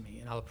fax it to me,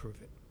 and I'll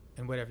approve it,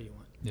 and whatever you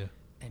want. Yeah.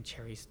 And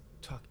Cherry's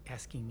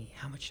asking me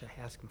how much should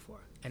I ask him for,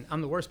 and I'm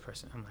the worst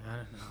person. I'm like, I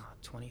don't know,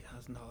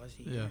 $20,000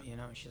 a year,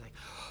 And she's like,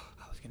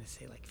 I was gonna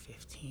say like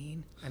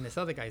 15, and this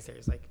other guy's there.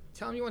 He's like,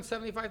 tell him you want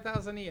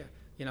 $75,000 a year,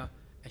 And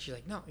she's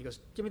like, no. He goes,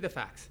 give me the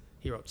fax.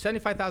 He wrote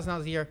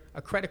 $75,000 a year,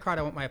 a credit card.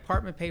 I want my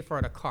apartment paid for,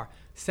 and a car.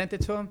 Sent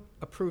it to him.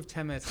 Approved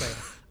 10 minutes later.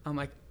 I'm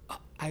like,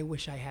 I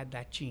wish I had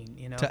that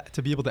gene,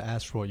 To be able to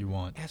ask for what you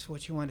want. Ask for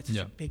what you want. It's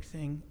such a big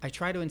thing. I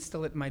try to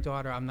instill it in my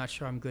daughter. I'm not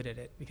sure I'm good at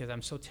it because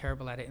I'm so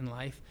terrible at it in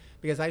life.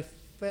 Because I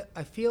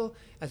feel,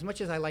 as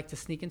much as I like to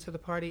sneak into the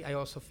party, I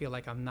also feel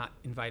like I'm not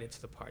invited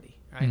to the party,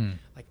 right?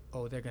 Like,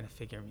 they're going to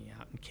figure me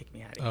out and kick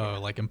me out of here. Oh,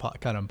 like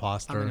kind of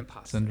imposter I'm an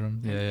imposter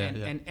syndrome?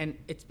 And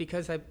it's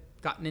because I've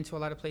gotten into a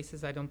lot of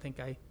places I don't think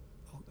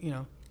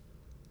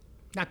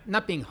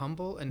not being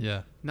humble,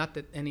 and not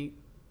that any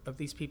of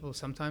these people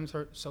sometimes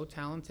are so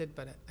talented,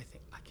 but I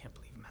think, I can't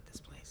believe I'm at this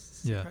place.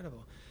 This is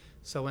incredible.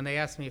 So when they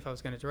asked me if I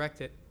was going to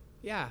direct it,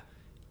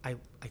 I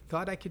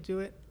thought I could do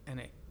it,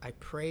 and I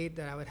prayed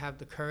that I would have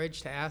the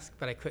courage to ask,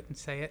 but I couldn't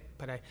say it.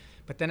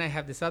 But then I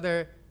have this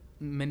other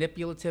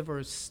manipulative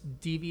or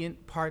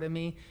deviant part of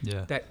me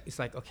that is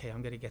like, okay,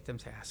 I'm going to get them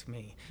to ask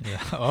me.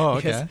 Yeah. Oh,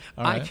 okay.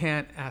 All right. I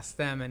can't ask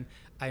them. And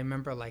I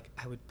remember, like,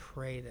 I would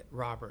pray that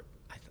Robert,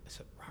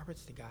 so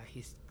Robert's the guy,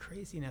 he's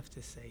crazy enough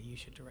to say you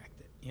should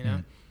direct it,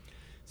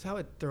 So I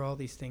would throw all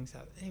these things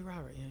out. Hey,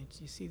 Robert, do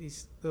you see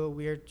these little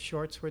weird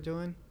shorts we're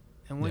doing?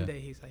 And one day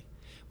he's like,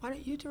 why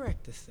don't you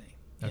direct this thing?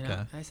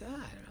 And I said, I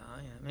don't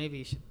know. Maybe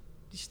you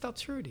should tell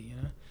Trudy,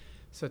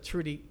 So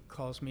Trudy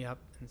calls me up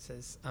and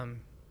says,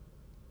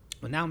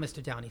 well, now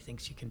Mr. Downey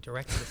thinks you can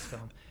direct this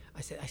film.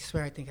 I said, I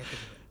swear I think I could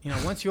do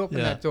it. Once you open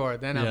that door,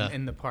 then I'm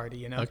in the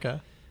party, Okay.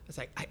 I was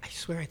like, I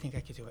swear I think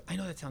I could do it. I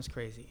know that sounds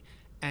crazy.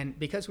 And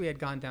because we had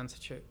gone down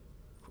such a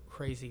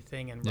crazy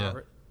thing, and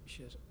Robert,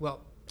 she says,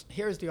 well,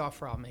 here's the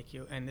offer I'll make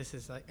you. And this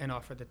is like an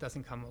offer that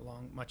doesn't come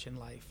along much in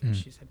life. And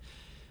she said,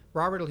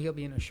 Robert, he'll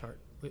be in a short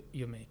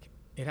you make.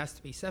 It has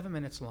to be 7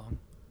 minutes long,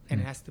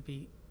 and it has to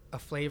be a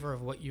flavor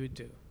of what you would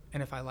do.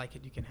 And if I like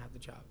it, you can have the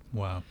job.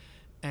 Wow.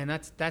 And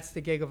that's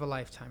the gig of a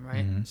lifetime,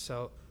 right?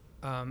 So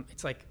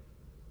it's like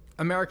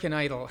American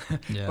Idol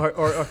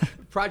or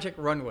Project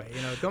Runway.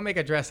 You know, don't make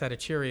a dress out of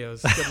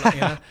Cheerios. Good luck,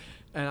 you know?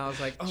 And I was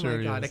like, oh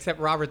my God! Except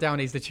Robert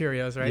Downey's the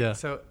Cheerios, right? Yeah.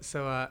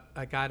 So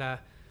I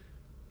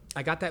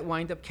got that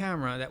wind-up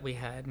camera that we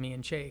had, me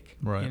and Jake.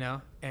 Right. You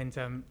know,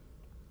 and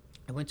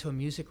I went to a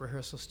music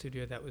rehearsal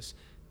studio that was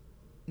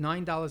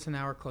 $9 an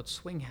hour called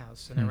Swing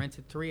House, and I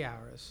rented 3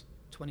 hours,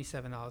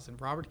 $27. And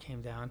Robert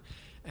came down,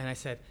 and I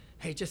said,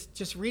 hey,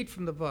 just read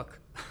from the book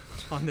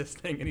on this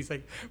thing. And he's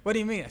like, what do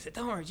you mean? I said,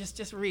 don't worry,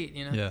 just read,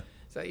 you know? Yeah.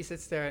 So he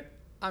sits there.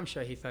 I'm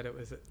sure he thought it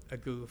was a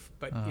goof,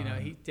 but, you know,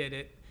 he did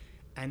it.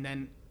 And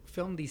then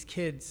filmed these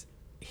kids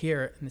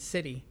here in the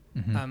city.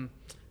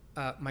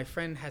 My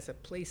friend has a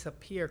place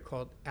up here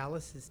called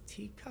Alice's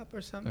Teacup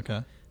or something.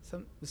 Okay.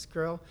 This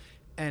girl.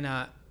 And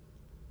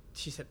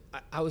she said,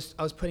 I was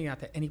putting out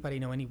that anybody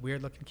know any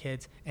weird looking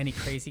kids, any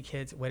crazy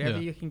kids,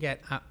 whatever you can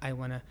get,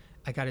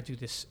 I got to do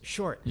this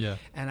short. Yeah.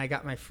 And I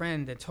got my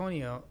friend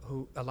Antonio,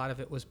 who a lot of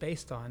it was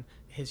based on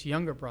his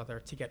younger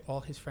brother, to get all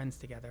his friends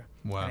together.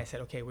 Wow. And I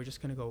said, okay, we're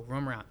just going to go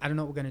roam around. I don't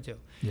know what we're going to do.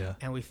 Yeah.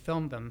 And we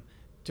filmed them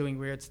doing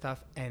weird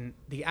stuff. And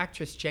the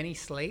actress Jenny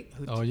Slate,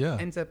 who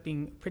ends up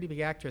being a pretty big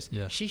actress,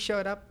 she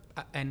showed up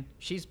and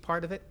she's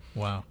part of it.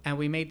 Wow. And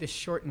we made this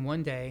short in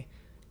one day,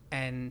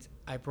 and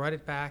I brought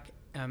it back.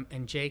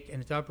 And Jake in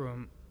the dub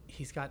room,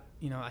 he's got,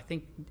 you know, I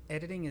think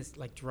editing is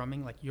like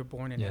drumming, like you're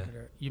born an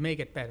editor. You may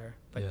get better,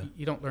 but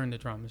you don't learn the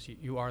drums.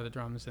 You are the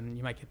drums, and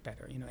you might get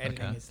better. You know,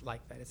 editing is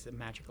like that. It's a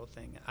magical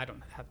thing. I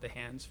don't have the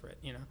hands for it,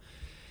 you know.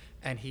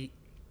 And he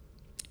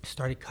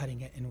started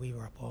cutting it, and we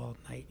were up all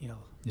night, you know,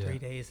 3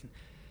 days,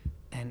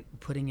 and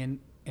putting in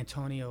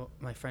Antonio,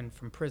 my friend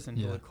from prison,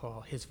 who would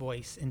call his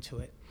voice into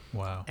it.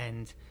 Wow.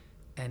 And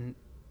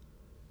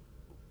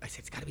I said,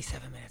 it's got to be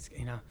 7 minutes,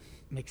 you know,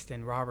 mixed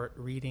in Robert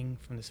reading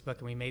from this book.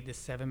 And we made this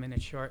 7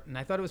 minute short. And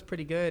I thought it was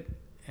pretty good.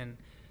 And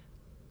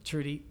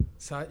Trudy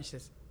saw it. And she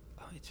says,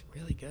 oh, it's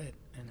really good.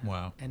 And,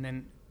 wow. And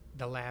then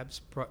the labs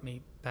brought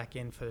me back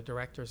in for the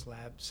director's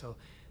lab. So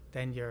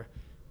then you're,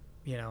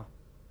 you know,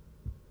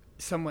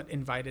 somewhat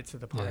invited to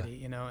the party,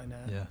 you know. And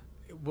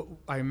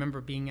I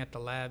remember being at the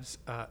labs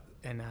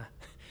and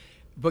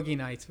Boogie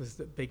Nights was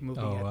the big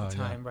movie at the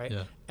time, right?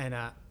 Yeah. And,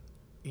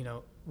 you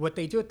know, what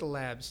they do at the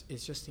labs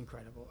is just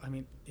incredible. I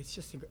mean, it's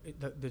just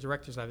the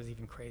director's lab is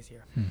even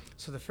crazier.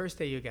 So the first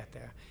day you get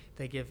there,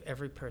 they give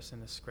every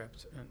person a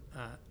script,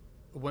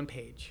 1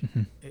 page.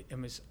 It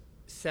was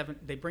 7.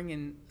 They bring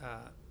in,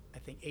 I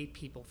think, 8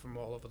 people from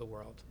all over the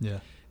world. Yeah.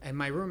 And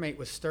my roommate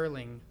was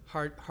Sterling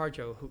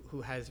Harjo,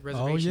 who has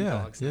Reservation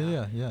Dogs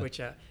now.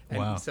 Which,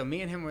 and so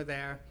me and him were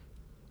there,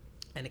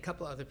 and a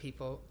couple other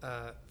people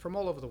from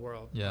all over the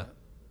world. Yeah.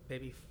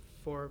 Maybe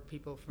 4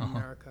 people from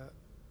America,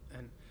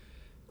 and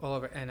all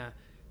over,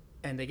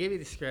 and they give you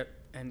the script,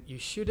 and you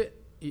shoot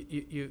it.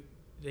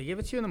 They give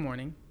it to you in the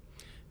morning.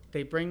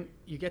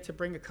 You get to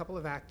bring a couple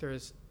of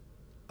actors.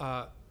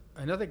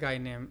 Another guy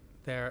named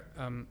there,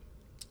 can't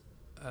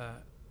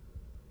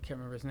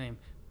remember his name,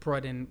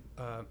 brought in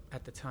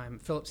at the time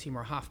Philip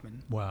Seymour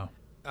Hoffman. Wow.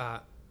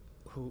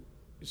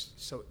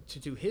 So to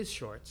do his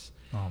shorts.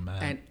 Oh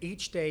man. And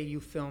each day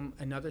you film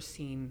another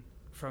scene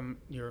from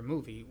your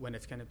movie when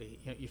it's going to be.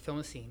 You film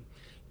a scene.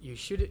 You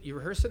shoot it, you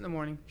rehearse it in the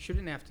morning, shoot it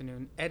in the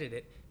afternoon, edit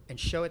it, and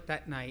show it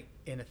that night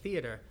in a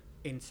theater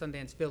in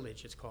Sundance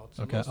Village, it's called.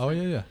 So okay. Oh,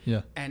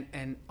 yeah.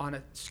 And on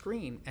a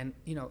screen, and,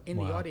 you know, in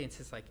the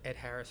audience is like Ed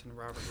Harris and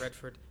Robert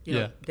Redford. You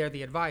know, they're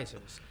the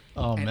advisors.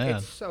 Oh, and man.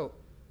 It's so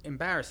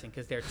embarrassing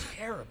because they're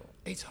terrible.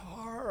 It's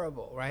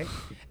horrible, right?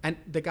 And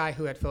the guy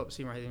who had Philip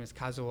Seymour, his name is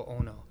Kazuo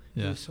Ono.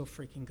 He was so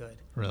freaking good.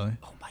 Really?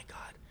 Oh, my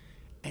God.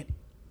 And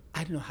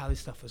I don't know how his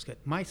stuff was good.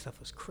 My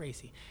stuff was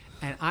crazy.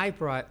 And I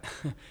brought...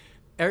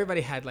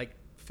 Everybody had like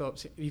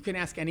Phillips. You can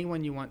ask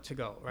anyone you want to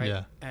go,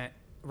 right? Yeah.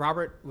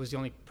 Robert was the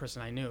only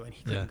person I knew, and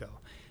he couldn't go.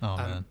 Oh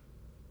man.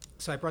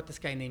 So I brought this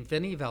guy named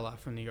Vinny Vella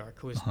from New York,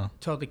 who was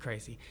totally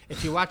crazy.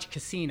 If you watch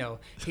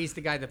Casino, he's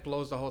the guy that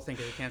blows the whole thing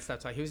because he can't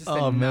stop talking. He was just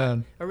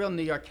a real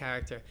New York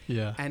character.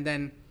 Yeah. And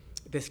then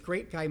this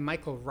great guy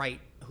Michael Wright,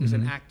 who's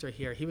an actor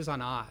here. He was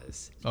on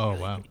Oz.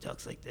 Wow. He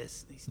talks like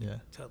this. He's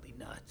totally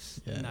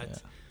nuts. Yeah,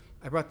 nuts.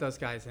 Yeah. I brought those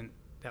guys, and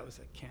that was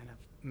a can of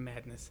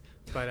madness.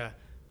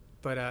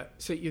 But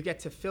so you get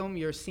to film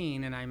your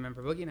scene, and I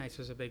remember Boogie Nights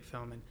was a big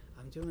film, and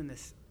I'm doing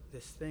this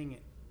thing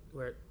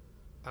where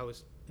I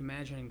was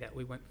imagining that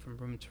we went from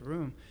room to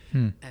room,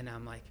 and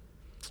I'm like,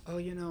 oh,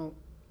 you know,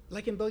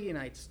 like in Boogie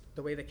Nights,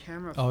 the way the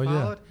camera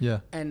followed,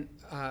 and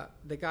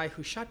the guy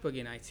who shot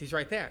Boogie Nights, he's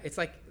right there. It's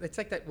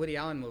like that Woody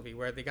Allen movie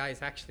where the guy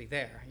is actually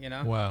there, you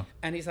know? Wow.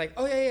 And he's like,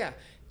 oh yeah.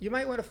 You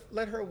might want to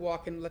let her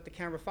walk and let the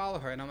camera follow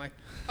her. And I'm like,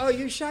 oh,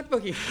 you shot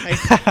Boogie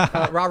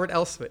Nights. Robert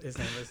Elswit, his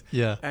name is.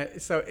 Yeah.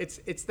 So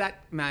it's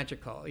that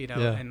magical, you know,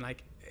 and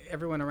like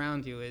everyone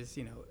around you is,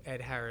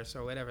 Ed Harris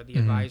or whatever the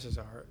advisors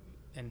are,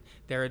 and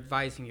they're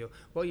advising you.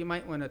 Well, you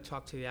might want to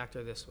talk to the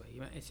actor this way.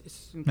 It's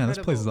incredible. Man, this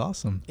place is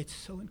awesome. It's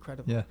so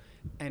incredible. Yeah.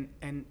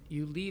 And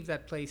you leave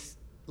that place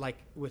like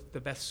with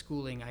the best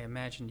schooling I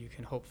imagine you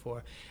can hope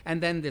for,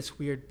 and then this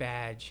weird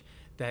badge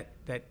that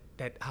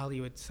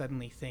Hollywood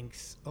suddenly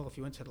thinks, oh, if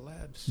you went to the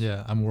labs,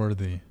 yeah, I'm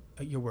worthy.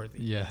 You're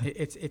worthy. Yeah.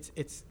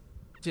 It's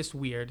just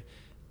weird,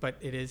 but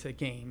it is a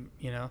game,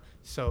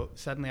 So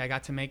suddenly I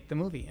got to make the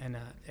movie,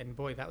 and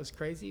boy, that was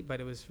crazy, but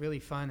it was really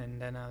fun.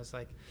 And then I was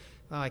like,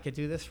 well, I could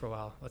do this for a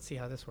while. Let's see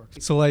how this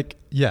works. So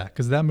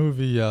because that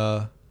movie,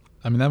 that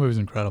movie's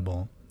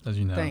incredible, as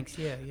you know. Thanks.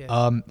 Yeah.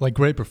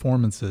 Great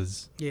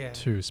performances. Yeah.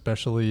 Too,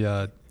 especially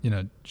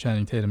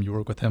Channing Tatum. You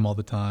work with him all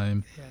the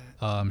time.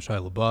 Yeah.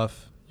 Shia LaBeouf.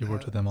 You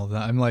worked with them all the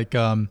time. I'm like,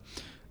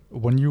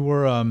 when you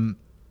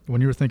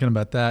were thinking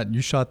about that,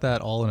 you shot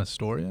that all in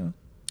Astoria,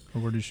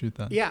 or where did you shoot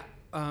that? Yeah,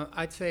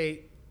 I'd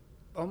say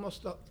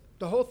almost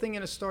the whole thing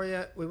in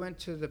Astoria. We went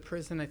to the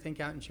prison, I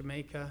think, out in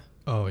Jamaica.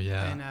 Oh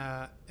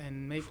yeah.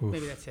 And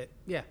maybe that's it.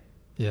 Yeah.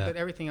 Yeah. But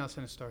everything else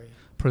in Astoria.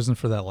 Prison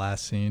for that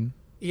last scene.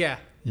 Yeah.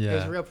 Yeah. It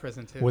was a real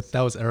prison too.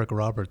 That was Eric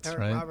Roberts,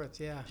 right? Eric Roberts,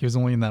 yeah. He was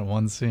only in that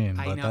one scene,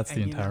 I but know, that's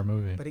the entire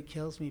movie. But it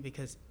kills me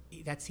because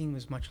that scene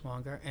was much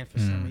longer, and for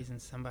some reason,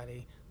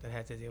 somebody that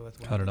had to deal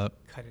with cut it up,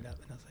 and I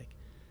was like,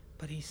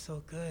 but he's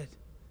so good.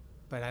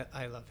 But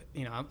I love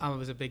it. I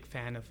was a big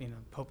fan of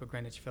Pope of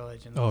Greenwich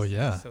Village, and oh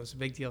yeah, so it was a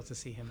big deal to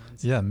see him on.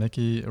 Yeah,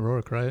 Mickey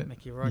Rourke, right?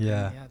 Mickey Rourke.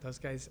 Yeah, yeah. Those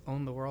guys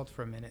owned the world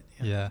for a minute.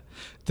 Yeah.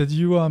 Did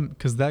you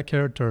because that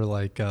character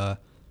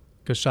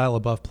because Shia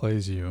LaBeouf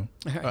plays you,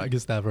 I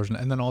guess that version,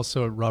 and then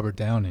also Robert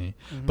Downey.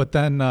 Mm-hmm. But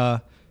then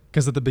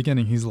because at the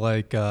beginning he's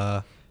like,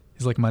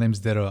 my name's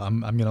Ditto.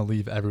 I'm gonna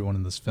leave everyone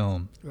in this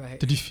film. Right.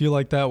 Did you feel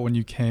like that when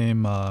you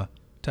came to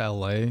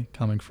LA,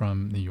 coming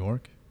from New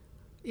York?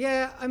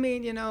 Yeah,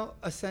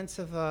 a sense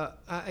of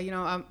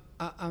I'm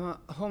a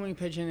homing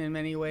pigeon in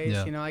many ways.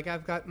 Yeah.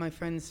 I've got my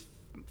friends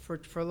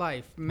for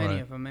life, many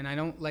of them, and I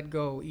don't let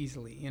go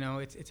easily.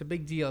 It's a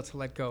big deal to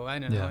let go. I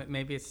don't know.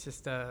 Maybe it's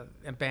just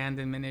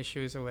abandonment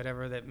issues or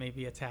whatever that may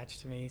be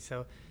attached to me.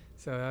 So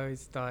I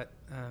always thought.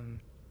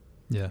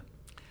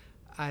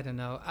 I don't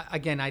know.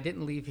 Again, I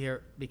didn't leave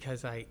here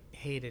because I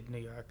hated New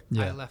York.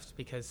 Yeah. I left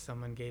because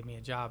someone gave me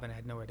a job and I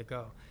had nowhere to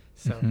go.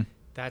 So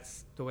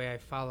that's the way I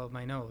followed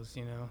my nose,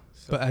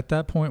 So. But at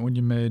that point when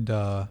you made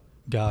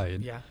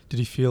Guide, did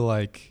you feel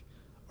like,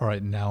 all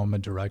right, now I'm a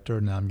director,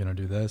 now I'm going to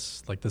do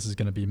this? Like, this is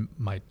going to be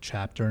my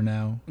chapter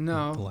now?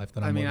 No. The life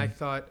that I'm living? I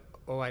thought,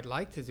 I'd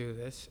like to do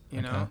this,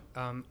 know.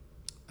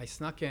 I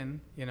snuck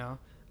in,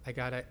 I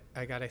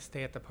gotta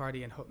stay at the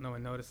party and hope no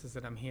one notices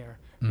that I'm here,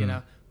 you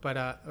know. But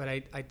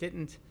I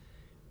didn't,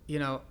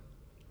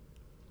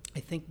 I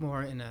think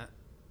more in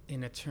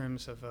a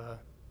terms of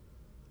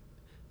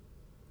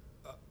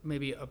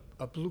maybe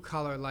a blue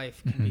collar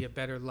life can be a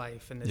better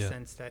life in the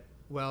sense that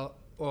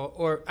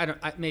or I don't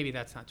maybe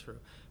that's not true,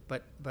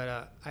 but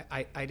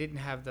I didn't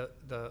have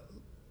the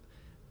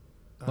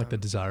like the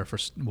desire for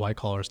white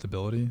collar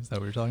stability. Is that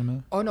what you're talking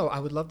about? Oh no, I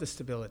would love the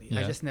stability.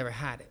 I just never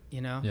had it,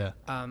 Yeah.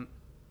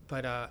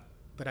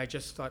 But I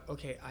just thought,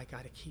 okay, I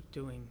got to keep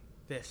doing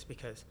this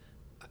because,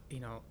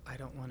 I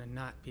don't want to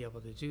not be able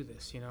to do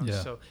this,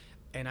 Yeah. So,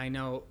 and I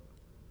know,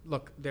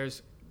 look,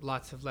 there's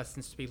lots of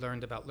lessons to be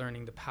learned about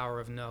learning the power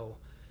of no,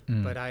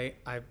 but I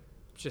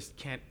just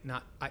can't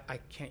I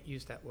can't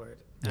use that word.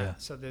 Yeah.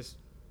 So there's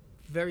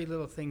very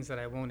little things that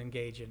I won't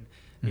engage in.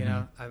 You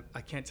know,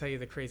 I can't tell you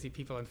the crazy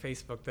people on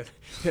Facebook that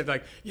they're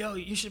like, yo,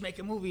 you should make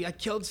a movie. I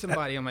killed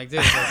somebody. I'm like,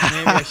 dude,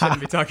 maybe I shouldn't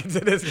be talking to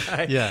this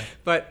guy. Yeah.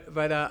 But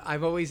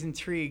I'm always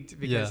intrigued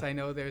because I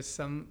know there's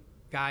some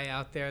guy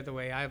out there the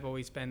way I've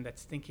always been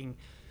that's thinking,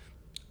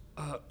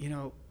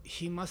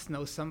 he must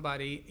know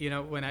somebody.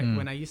 When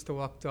I used to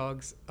walk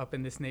dogs up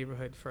in this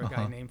neighborhood for a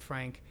guy named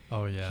Frank,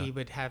 he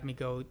would have me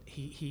go.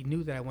 He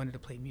knew that I wanted to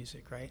play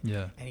music, right?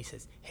 Yeah. And he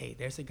says, "Hey,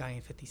 there's a guy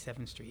in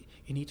 57th Street.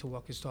 You need to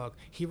walk his dog."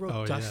 He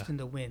wrote "Dust in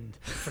the Wind"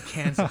 for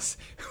Kansas,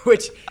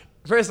 which,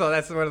 first of all,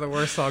 that's one of the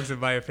worst songs in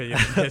my opinion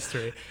in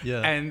history.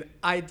 Yeah. And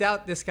I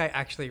doubt this guy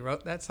actually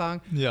wrote that song.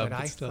 Yeah, but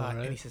I still, thought,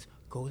 right? and he says,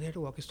 "Go there to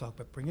walk his dog,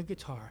 but bring a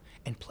guitar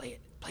and play it.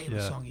 Play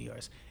a song of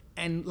yours."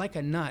 And like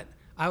a nut,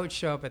 I would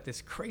show up at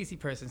this crazy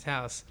person's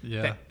house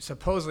that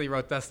supposedly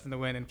wrote "Dust in the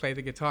Wind" and play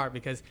the guitar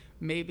because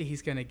maybe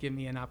he's going to give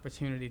me an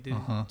opportunity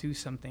to do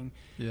something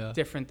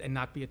different and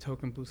not be a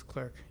token booth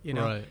clerk,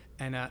 Right.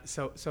 And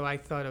so I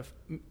thought of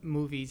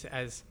movies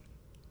as,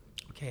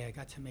 okay, I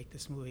got to make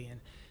this movie,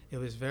 and it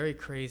was very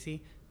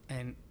crazy,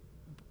 and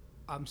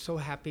I'm so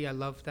happy. I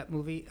loved that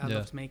movie. I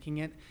loved making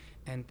it.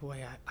 And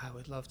boy, I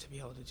would love to be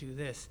able to do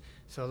this.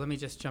 So let me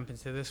just jump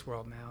into this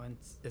world now, and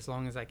as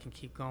long as I can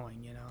keep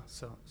going,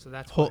 So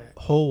that's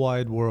whole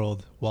wide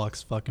world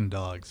walks fucking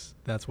dogs.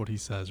 That's what he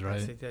says,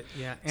 right?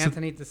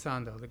 Anthony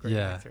DeSando, the great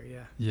actor.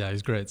 Yeah,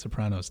 he's great.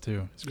 Sopranos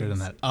too. He's great in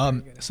that.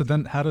 So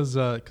then, how does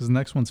because the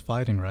next one's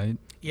Fighting, right?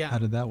 Yeah. How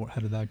did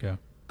that go?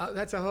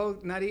 That's a whole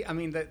nutty. I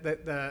mean,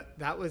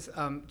 that was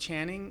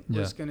Channing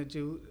was going to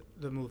do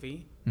the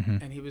movie,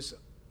 and he was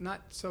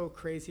not so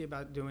crazy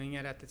about doing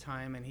it at the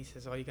time, and he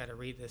says, "Oh, you got to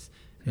read this.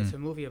 It's a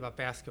movie about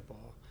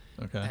basketball."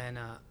 Okay.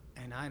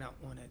 And I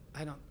don't want it.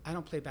 I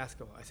don't play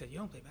basketball. I said, "You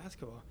don't play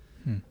basketball?"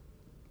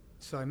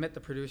 So I met the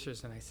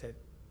producers and I said,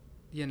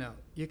 "You know,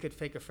 you could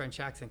fake a French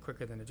accent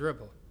quicker than a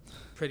dribble.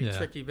 Pretty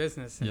tricky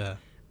business."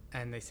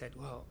 And they said,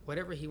 "Well,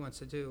 whatever he wants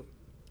to do."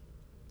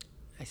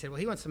 I said, "Well,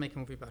 he wants to make a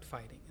movie about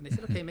fighting." And they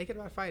said, "Okay, make it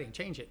about fighting.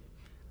 Change it."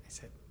 I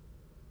said,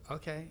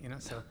 "Okay," you know.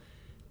 So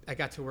I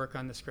got to work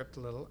on the script a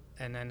little,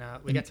 and then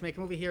we got to make a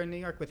movie here in New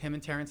York with him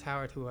and Terrence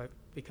Howard, who I've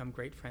become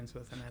great friends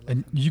with, and I love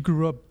him. And you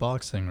grew up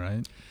boxing,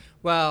 right?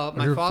 Well,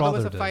 my father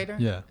was a fighter,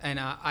 yeah, and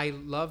I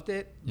loved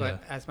it.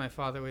 But as my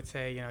father would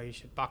say, you know, you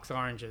should box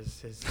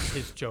oranges.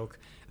 His joke.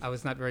 I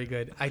was not very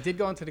good. I did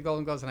go into the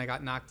Golden Gloves, and I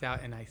got knocked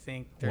out in I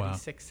think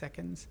 36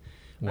 seconds.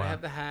 Wow. I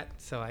have the hat,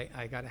 so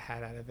I got a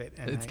hat out of it.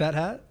 And it's that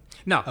hat?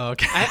 No. Oh,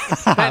 okay.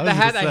 The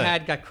hat I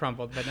had got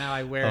crumbled, but now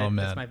I wear it.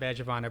 Man. It's my badge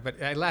of honor.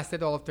 But I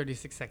lasted all of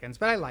 36 seconds,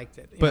 but I liked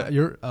it.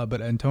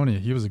 But Antonio,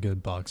 he was a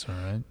good boxer,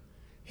 right?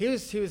 He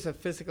was a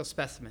physical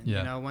specimen.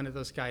 You know, one of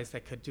those guys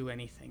that could do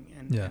anything.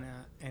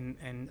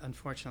 And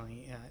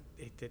unfortunately,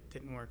 it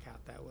didn't work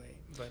out that way.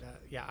 But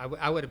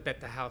I would have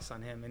bet the house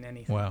on him in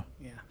anything. Wow.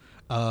 Yeah.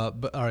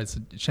 But all right, so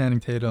Channing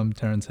Tatum,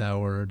 Terrence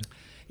Howard.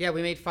 Yeah,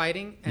 we made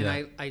Fighting, and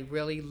I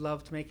really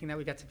loved making that.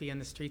 We got to be on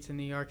the streets in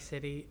New York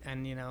City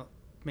and, you know,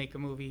 make a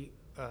movie,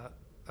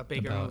 a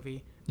bigger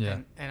movie. Yeah.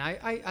 And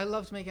I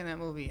loved making that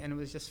movie, and it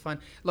was just fun.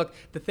 Look,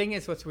 the thing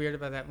is, what's weird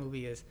about that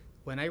movie is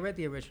when I read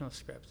the original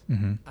script,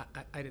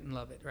 I didn't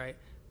love it, right?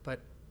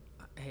 But,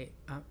 hey,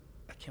 I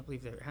can't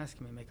believe they're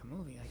asking me to make a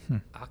movie.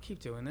 I'll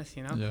keep doing this,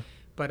 you know? Yeah.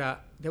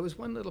 But there was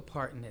one little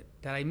part in it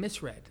that I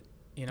misread,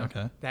 you know?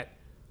 Okay. That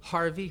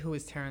Harvey, who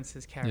is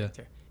Terrence's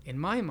character, in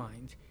my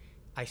mind,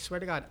 I swear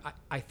to God,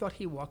 I thought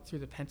he walked through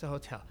the Penta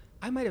Hotel.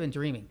 I might have been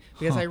dreaming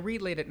because I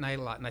read late at night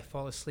a lot and I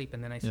fall asleep,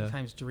 and then I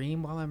sometimes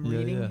dream while I'm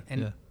reading.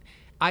 And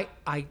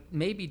I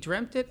maybe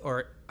dreamt it,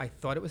 or I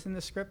thought it was in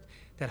the script,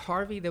 that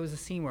Harvey, there was a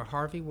scene where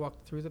Harvey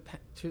walked through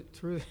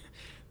through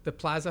the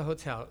Plaza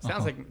Hotel. It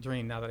sounds like a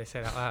dream now that I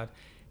say it out loud.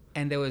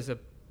 And there was a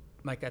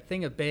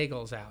thing of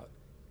bagels out,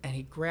 and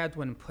he grabbed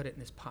one and put it in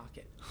his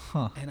pocket.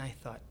 And I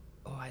thought,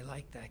 oh, I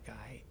like that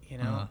guy, you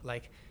know,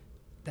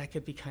 that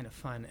could be kind of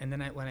fun. And then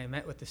when I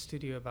met with the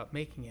studio about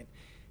making it,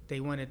 they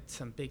wanted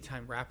some big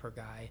time rapper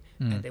guy,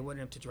 and they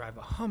wanted him to drive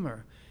a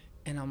Hummer.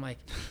 And I'm like,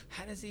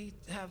 how does he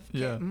have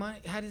money?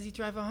 How does he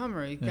drive a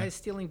Hummer? The guy's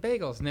stealing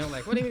bagels. And they were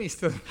like, what do you mean he's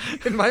stealing?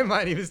 In my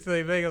mind, he was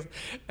stealing bagels.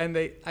 And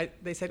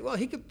they said, well,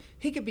 he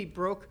could be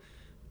broke.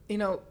 You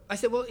know, I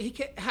said, well,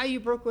 how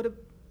you broke with a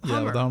Hummer?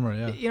 Yeah, with a Hummer,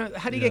 yeah. You know,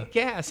 how do you get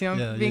gas? You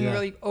know, being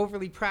really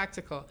overly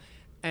practical.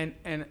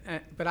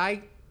 But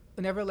I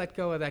never let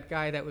go of that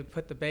guy that would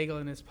put the bagel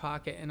in his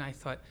pocket. And I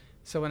thought,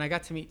 so when I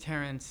got to meet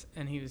Terrence,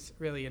 and he was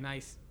really a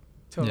nice,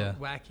 total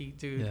wacky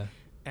dude,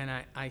 and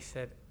I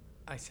said,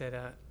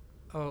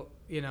 oh,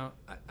 you know,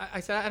 I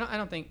said,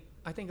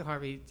 I think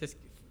Harvey, just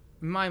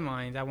in my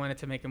mind, I wanted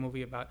to make a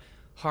movie about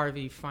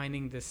Harvey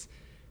finding this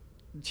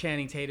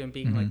Channing Tatum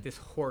being like this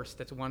horse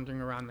that's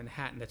wandering around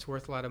Manhattan that's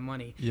worth a lot of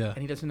money, and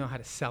he doesn't know how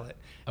to sell it.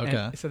 Okay.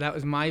 And so that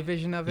was my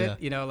vision of it,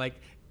 you know, like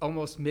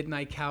almost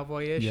Midnight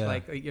Cowboy-ish,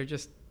 like you're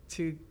just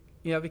too,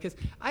 you know, because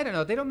I don't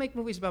know, they don't make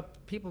movies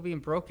about people being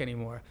broke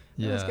anymore.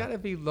 It's got to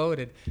be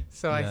loaded.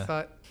 So I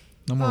thought,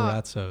 no more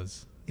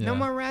ratzos. No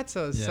more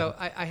ratzos. Yeah. So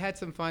I had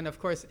some fun. Of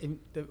course, when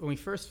we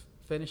first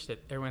finished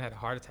it, everyone had a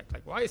heart attack.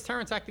 Like, why is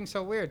Terrence acting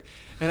so weird?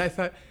 And I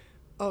thought,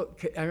 I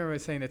remember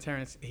saying to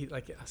Terrence, I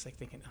was like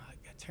thinking, oh, I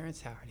got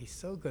Terrence Howard. He's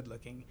so good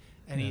looking,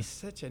 and he's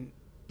such a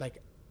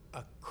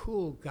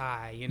cool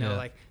guy. You know,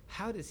 like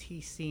how does he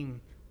seem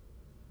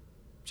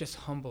just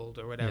humbled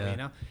or whatever? You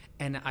know.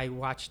 And I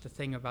watched the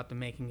thing about the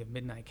making of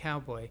Midnight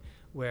Cowboy,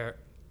 where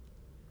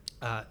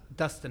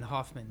Dustin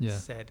Hoffman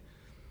said,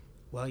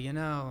 well, you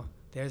know,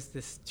 there's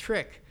this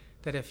trick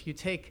that if you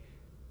take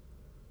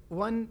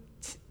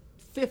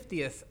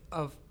 1/50th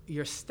of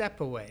your step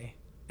away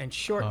and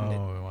shorten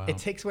it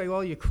takes away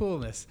all your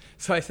coolness.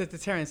 So I said to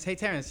Terrence, hey,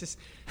 Terrence, just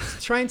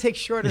try and take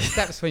shorter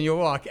steps when you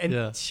walk.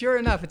 And sure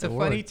enough, it's a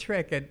funny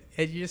trick. And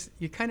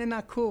you're kind of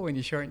not cool when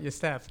you shorten your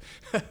steps.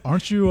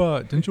 Aren't you,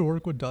 didn't you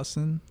work with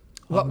Dustin?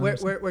 Well,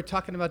 we're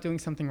talking about doing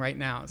something right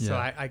now. So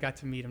I got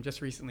to meet him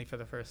just recently for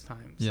the first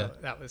time. So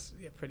that was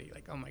pretty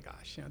like, oh my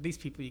gosh, you know, these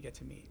people you get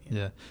to meet. You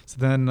know? Yeah. So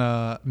then,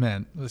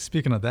 man,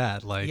 speaking of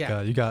that, like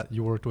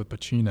you worked with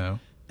Pacino.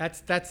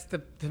 That's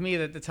to me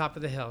the top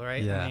of the hill,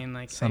 right? Yeah. I mean,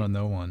 like Son of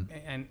No One.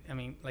 And I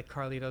mean, like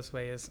Carlito's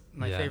Way is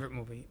my favorite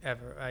movie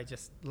ever. I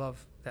just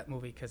love that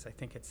movie because I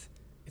think it's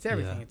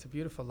everything. It's a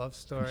beautiful love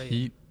story.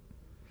 Heat.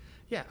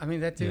 Yeah, I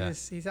mean that dude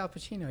he's Al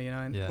Pacino, you know.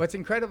 And what's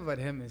incredible about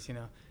him is, you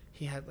know,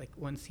 he had like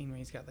one scene where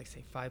he's got like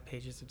say 5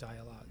 pages of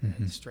dialogue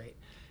straight,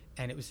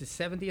 and it was his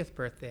 70th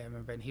birthday, I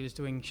remember, and he was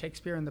doing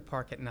Shakespeare in the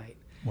Park at night.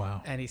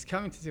 Wow. And he's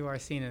coming to do our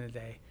scene in the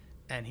day,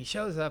 and he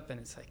shows up, and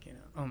it's like, you know,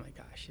 oh my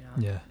gosh, you know.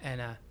 Yeah.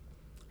 And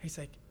he's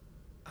like,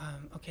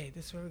 okay,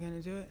 this is where we're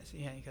gonna do it. I said,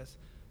 yeah. He goes,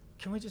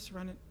 can we just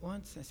run it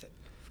once? I said,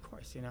 of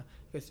course, you know.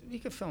 He goes, you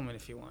can film it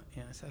if you want.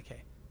 You know, I said,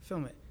 okay,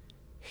 film it.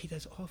 He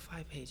does all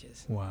 5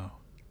 pages. Wow.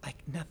 Like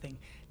nothing.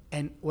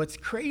 And what's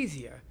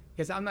crazier,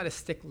 because I'm not a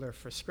stickler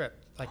for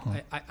script. Like,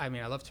 I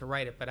mean, I love to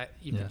write it, but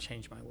you can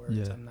change my words.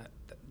 Yeah. I'm not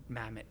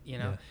mammoth, you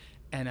know?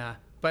 Yeah. And,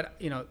 but,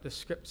 you know, the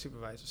script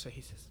supervisor, so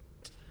he says,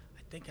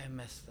 I think I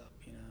messed up,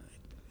 you know?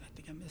 I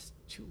think I missed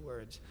 2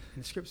 words.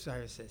 And the script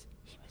supervisor says,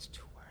 he missed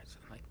 2 words.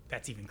 I'm like,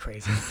 that's even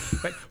crazy.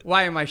 But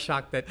why am I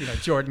shocked that, you know,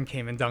 Jordan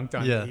came and dunked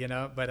on me, you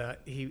know? But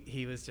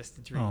he was just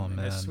a dream. Oh,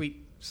 man. A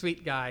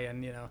sweet guy,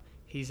 and, you know,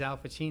 he's Al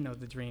Pacino,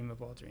 the dream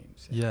of all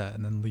dreams. Yeah,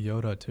 and then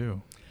Liotta,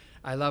 too.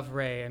 I love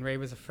Ray, and Ray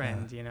was a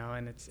friend, you know,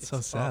 and it's so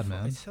sad, awful.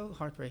 man. It's so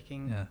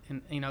heartbreaking. Yeah.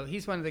 And, you know,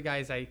 he's one of the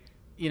guys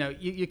you know,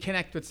 you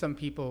connect with some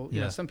people,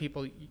 you know, some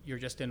people you're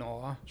just in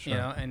awe, you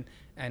know,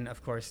 and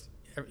of course,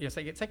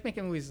 it's like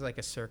making movies like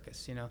a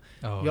circus, you know.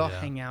 You all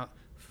hang out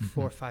for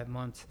 4 or 5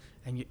 months,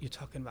 and you're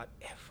talking about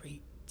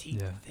every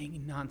deep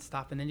thing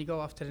nonstop, and then you go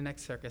off to the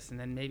next circus, and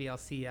then maybe I'll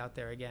see you out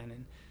there again.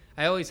 And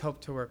I always hope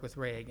to work with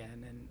Ray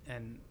again,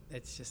 and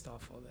it's just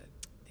awful that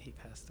he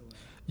passed away.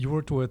 You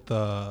worked with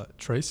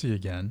Tracy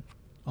again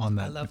on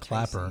that the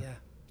Clapper.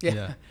 Tracy,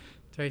 yeah.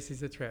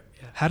 Tracy's a trip.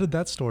 Yeah. How did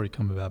that story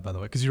come about, by the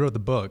way? Because you wrote the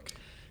book.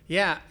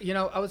 Yeah, you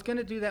know, I was going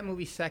to do that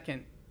movie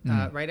second,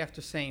 right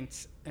after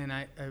Saints, and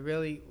I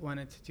really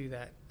wanted to do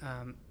that.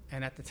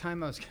 And at the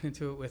time, I was going to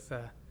do it with,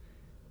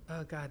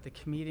 the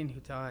comedian who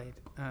died.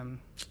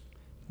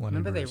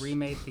 Remember they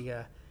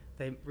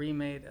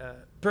remade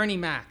Bernie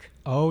Mac.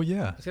 Oh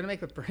yeah. I was going to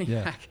make it with Bernie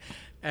Mac,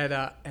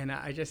 and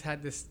I just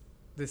had this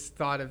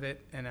thought of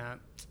it, and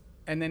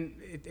then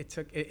it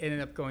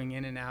ended up going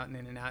in and out and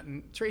in and out.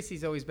 And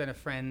Tracy's always been a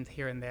friend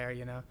here and there,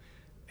 you know.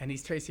 And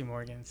he's Tracy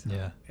Morgan, so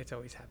it's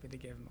always happy to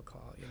give him a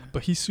call, you know.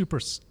 But he's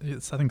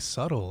I think,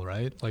 subtle,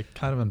 right? Like,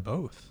 kind of in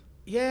both.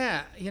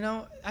 Yeah, you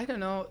know, I don't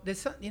know.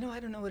 I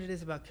don't know what it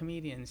is about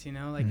comedians, you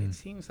know. Like, it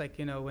seems like,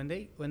 you know, when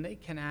they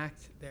can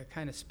act, they're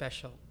kind of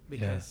special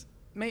because,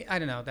 I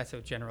don't know, that's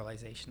a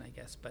generalization, I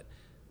guess. But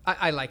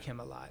I like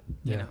him a lot,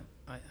 you know.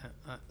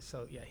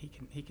 So, yeah,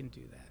 he can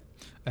do that.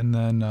 And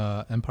then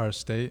Empire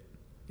State.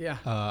 Yeah.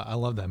 I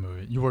love that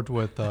movie. You worked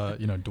with,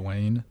 you know,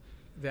 Dwayne.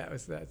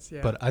 That's.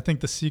 But I think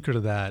the secret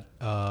of that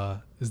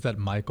is that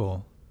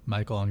Michael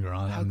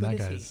Ungarn. How good that is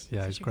guy's he?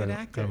 he's a good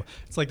actor. incredible.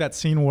 It's like that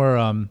scene where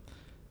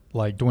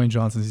like Dwayne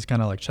Johnson, he's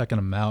kind of like checking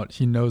him out.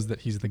 He knows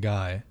that he's the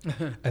guy,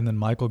 and then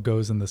Michael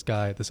goes in this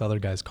other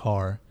guy's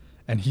car,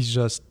 and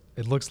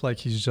it looks like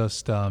he's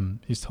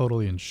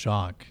totally in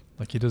shock.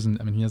 Like he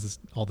has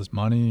all this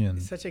money, and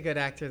he's such a good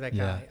actor, that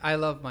guy. I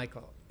love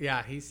Michael.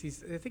 Yeah,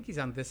 he's I think he's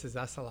on This Is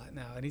Us a lot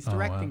now, and he's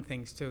directing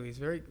things too. He's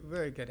very,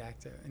 very good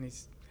actor,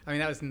 and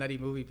that was a nutty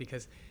movie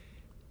because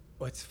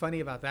what's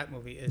funny about that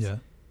movie is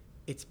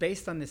it's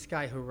based on this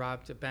guy who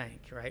robbed a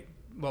bank, right?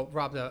 Well,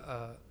 robbed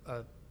a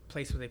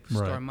place where they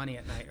store money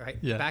at night, right?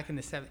 Yeah. Back in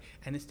the 70s,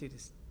 and this dude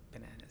is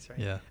bananas, right?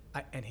 Yeah.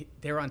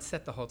 They were on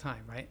set the whole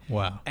time, right?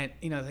 Wow. And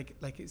you know,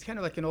 like he's kind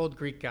of like an old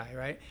Greek guy,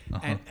 right?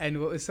 And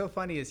what was so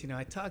funny is, you know,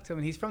 I talked to him,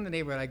 and he's from the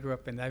neighborhood I grew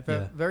up in. I'm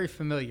very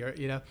familiar,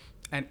 you know,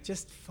 and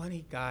just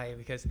funny guy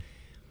because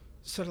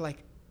sort of like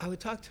I would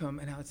talk to him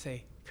and I would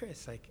say,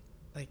 Chris, like.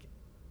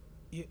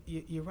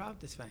 You robbed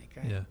this bank,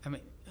 right? Yeah. I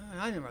mean,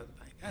 I didn't rob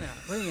the bank. I know.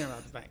 What do you mean I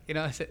robbed the bank? You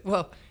know, I said,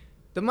 well,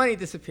 the money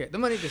disappeared.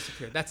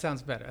 That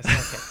sounds better. I said,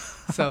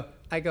 okay. So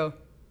I go,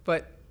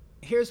 but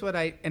here's what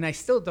I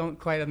still don't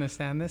quite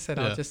understand this, and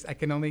I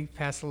can only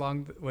pass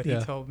along what he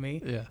told me.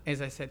 Yeah.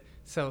 Is I said,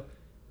 so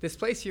this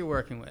place you're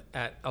working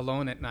at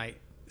alone at night,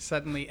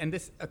 suddenly, and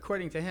this,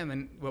 according to him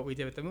and what we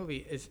did with the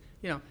movie, is,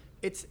 you know,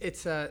 it's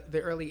the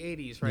early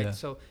 80s, right? Yeah.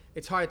 So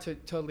it's hard to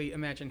totally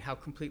imagine how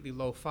completely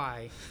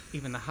lo-fi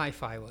even the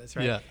hi-fi was,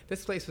 right? Yeah.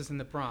 This place was in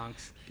the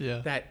Bronx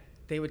that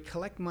they would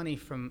collect money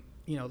from,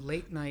 you know,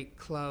 late night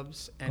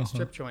clubs and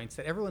strip joints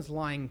that everyone's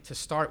lying to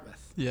start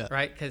with,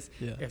 right? Because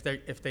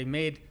if they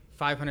made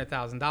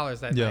 $500,000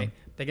 that night,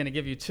 they're going to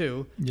give you $2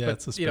 million. Yeah, but,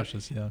 it's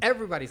suspicious, you know,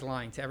 everybody's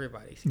lying to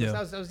everybody. So I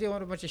was dealing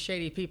with a bunch of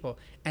shady people.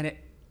 And at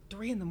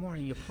 3 a.m,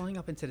 you're pulling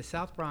up into the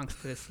South Bronx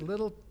to this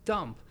little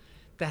dump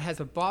that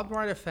has a barbed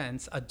wire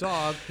fence, a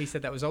dog, he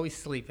said, that was always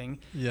sleeping,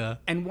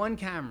 and one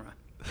camera.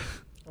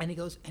 And he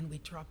goes, and we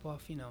drop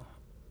off, you know,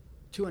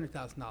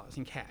 $200,000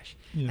 in cash.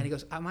 Yeah. And he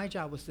goes, my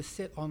job was to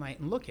sit all night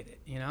and look at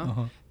it, you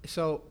know?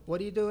 So what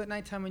do you do at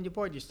nighttime when you're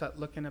bored? You start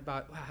looking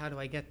about, well, how do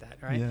I get that,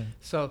 right? Yeah.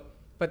 So,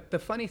 but the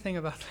funny thing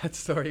about that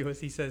story was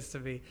he says to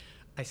me,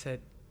 I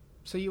said,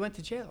 so you went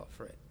to jail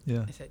for it?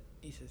 Yeah.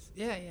 He says,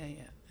 yeah.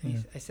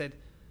 And I said,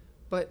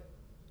 but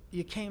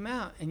you came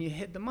out and you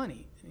hid the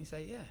money. And he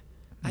said, yeah.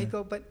 I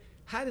go, but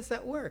how does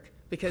that work?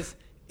 Because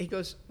he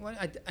goes, well,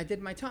 I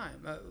did my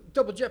time.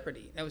 Double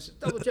jeopardy. That was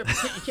double jeopardy.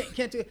 You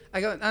can't do it. I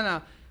go,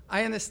 no,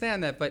 I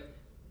understand that, but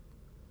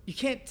you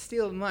can't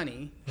steal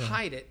money,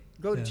 hide it,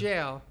 go to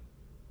jail,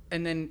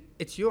 and then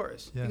it's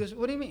yours. He goes,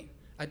 what do you mean?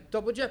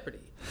 Double jeopardy.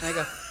 And I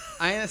go,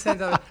 I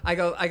understand. I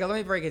go, let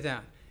me break it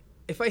down.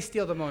 If I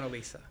steal the Mona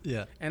Lisa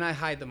and I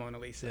hide the Mona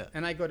Lisa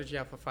and I go to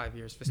jail for 5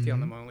 years for stealing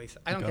the Mona Lisa,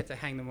 I don't get to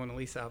hang the Mona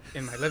Lisa up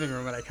in my living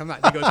room when I come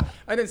out. He goes,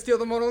 I didn't steal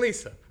the Mona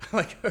Lisa. I'm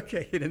like,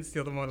 okay, you didn't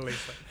steal the Mona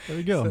Lisa. There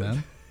we go,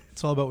 man.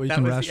 It's all about what you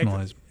can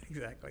rationalize.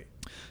 Exactly.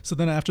 So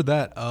then after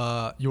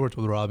that, you worked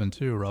with Robin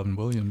too, Robin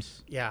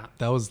Williams. Yeah.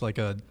 That was like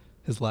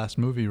his last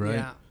movie, right?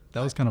 Yeah.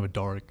 That was kind of a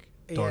dark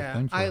thing for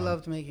him. I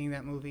loved making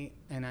that movie,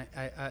 and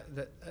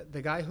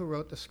the guy who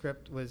wrote the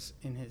script was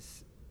he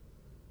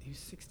was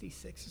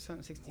 66 or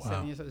something,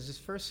 67 years old. It was his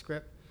first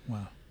script.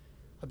 Wow.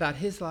 About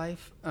his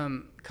life,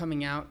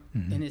 coming out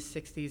in his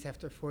 60s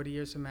after 40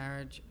 years of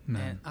marriage.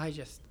 Man.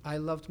 And I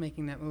loved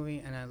making that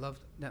movie, and I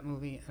loved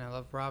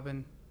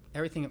Robin.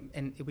 Everything,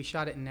 and we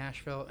shot it in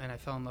Nashville, and I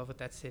fell in love with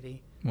that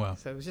city. Wow.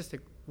 So it was just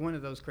one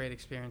of those great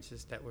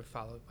experiences that were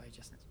followed by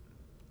just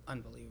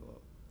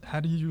unbelievable. How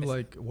do you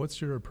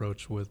what's your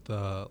approach with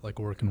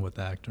working with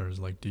actors?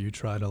 Like, do you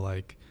try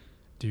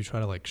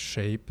to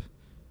shape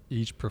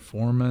each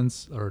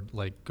performance, or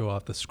like go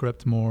off the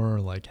script more? Or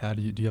like,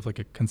 do you have like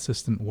a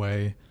consistent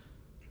way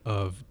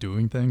of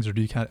doing things, or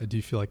do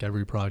you feel like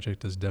every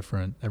project is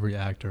different, every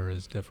actor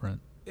is different?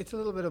 It's a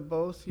little bit of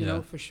both, you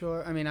know, for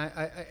sure. I mean,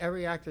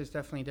 every actor is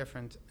definitely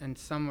different, and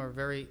some are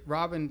very.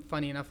 Robin,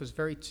 funny enough, was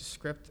very to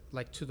script,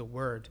 like to the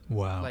word.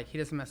 Wow. Like he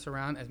doesn't mess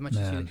around as much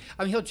as you.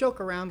 I mean, he'll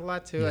joke around a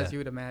lot too, as you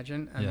would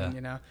imagine. I mean,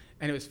 you know,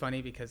 and it was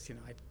funny because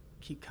I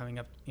keep coming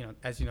up,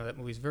 as you know, that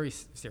movie's very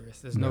serious.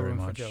 There's no room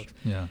for jokes.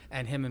 Yeah.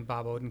 And him and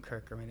Bob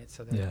Odenkirk are in it,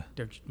 so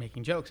they're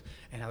making jokes.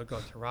 And I would go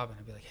up to Robin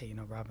and be like, hey,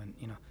 Robin,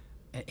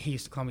 and he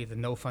used to call me the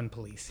no fun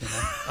police,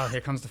 oh,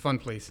 here comes the fun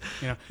police,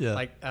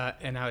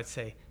 and I would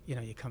say,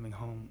 you're coming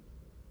home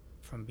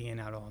from being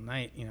out all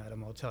night, at a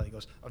motel. He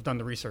goes, I've done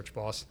the research,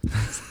 boss.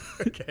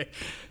 Okay.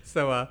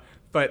 So,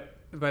 but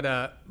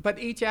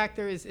each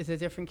actor is a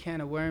different can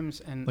of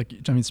worms. And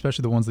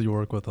especially the ones that you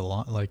work with a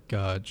lot, like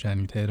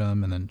Channing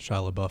Tatum and then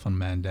Shia LaBeouf on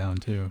Man Down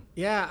too.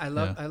 Yeah. I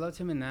loved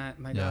him in that.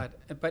 My God.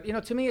 But,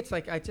 to me, it's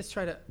like, I just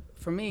try to,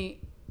 for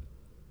me,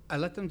 I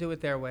let them do it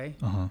their way.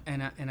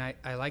 And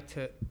I like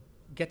to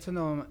get to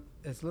know them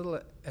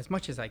as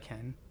much as I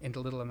can in the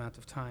little amount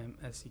of time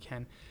as you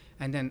can,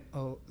 and then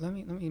let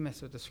me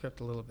mess with the script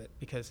a little bit,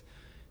 because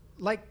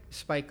like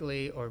Spike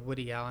Lee or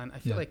Woody Allen, I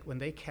feel like when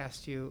they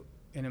cast you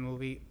in a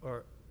movie,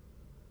 or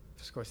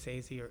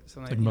Scorsese or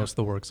something, like most of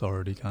the work's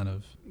already kind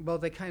of, well,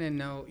 they kind of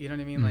know, you know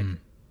what I mean, like.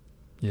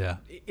 Yeah.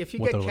 If you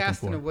get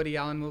cast in a Woody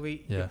Allen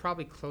movie, you're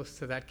probably close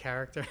to that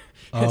character.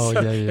 Oh,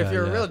 so if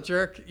you're a real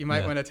jerk, you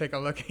might want to take a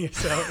look at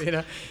yourself,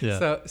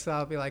 So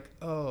I'll be like,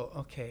 oh,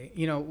 okay.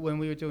 When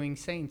we were doing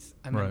Saints,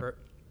 I remember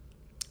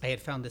I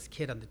had found this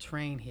kid on the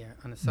train here,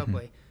 on the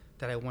subway,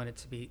 that I wanted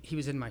to be. He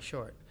was in my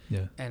short.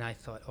 Yeah. And I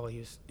thought, he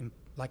was,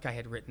 like I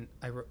had written,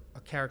 I wrote a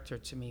character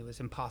to me was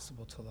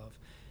impossible to love,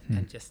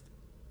 and just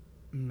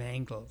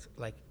mangled,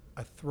 like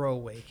a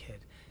throwaway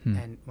kid.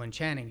 And when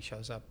Channing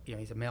shows up,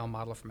 he's a male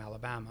model from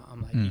Alabama.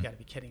 I'm like, you got to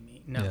be kidding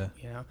me. No,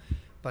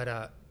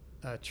 But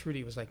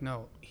Trudy was like,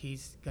 no,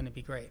 he's going to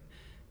be great.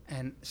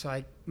 And so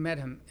I met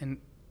him, and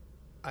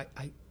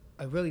I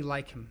really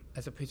like him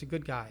he's a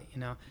good guy,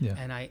 Yeah.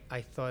 And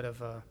I thought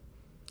of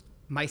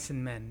Mice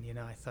and Men,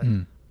 I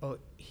thought,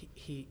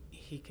 he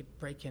could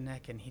break your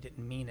neck and he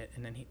didn't mean it,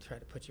 and then he'd try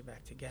to put you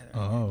back together.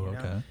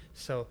 Okay.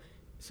 So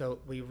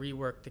we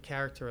reworked the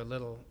character a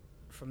little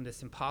from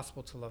this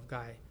impossible to love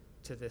guy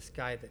to this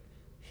guy that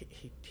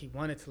he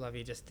wanted to love,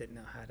 he just didn't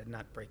know how to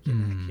not break your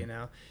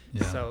neck,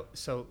 Yeah.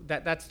 So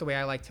that's the way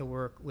I like to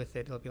work with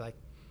it. It'll be like,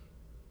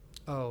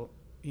 but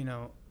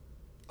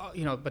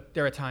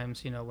there are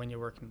times, when you're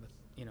working with,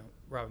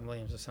 Robin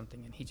Williams or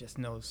something, and he just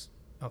knows,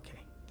 okay,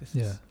 this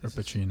is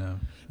Pacino.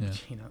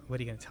 Pacino, what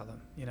are you going to tell them,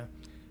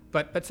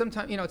 But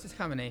sometimes, it's a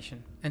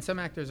combination. And some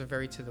actors are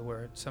very to the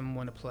word. Some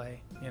want to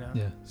play,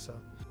 Yeah. So.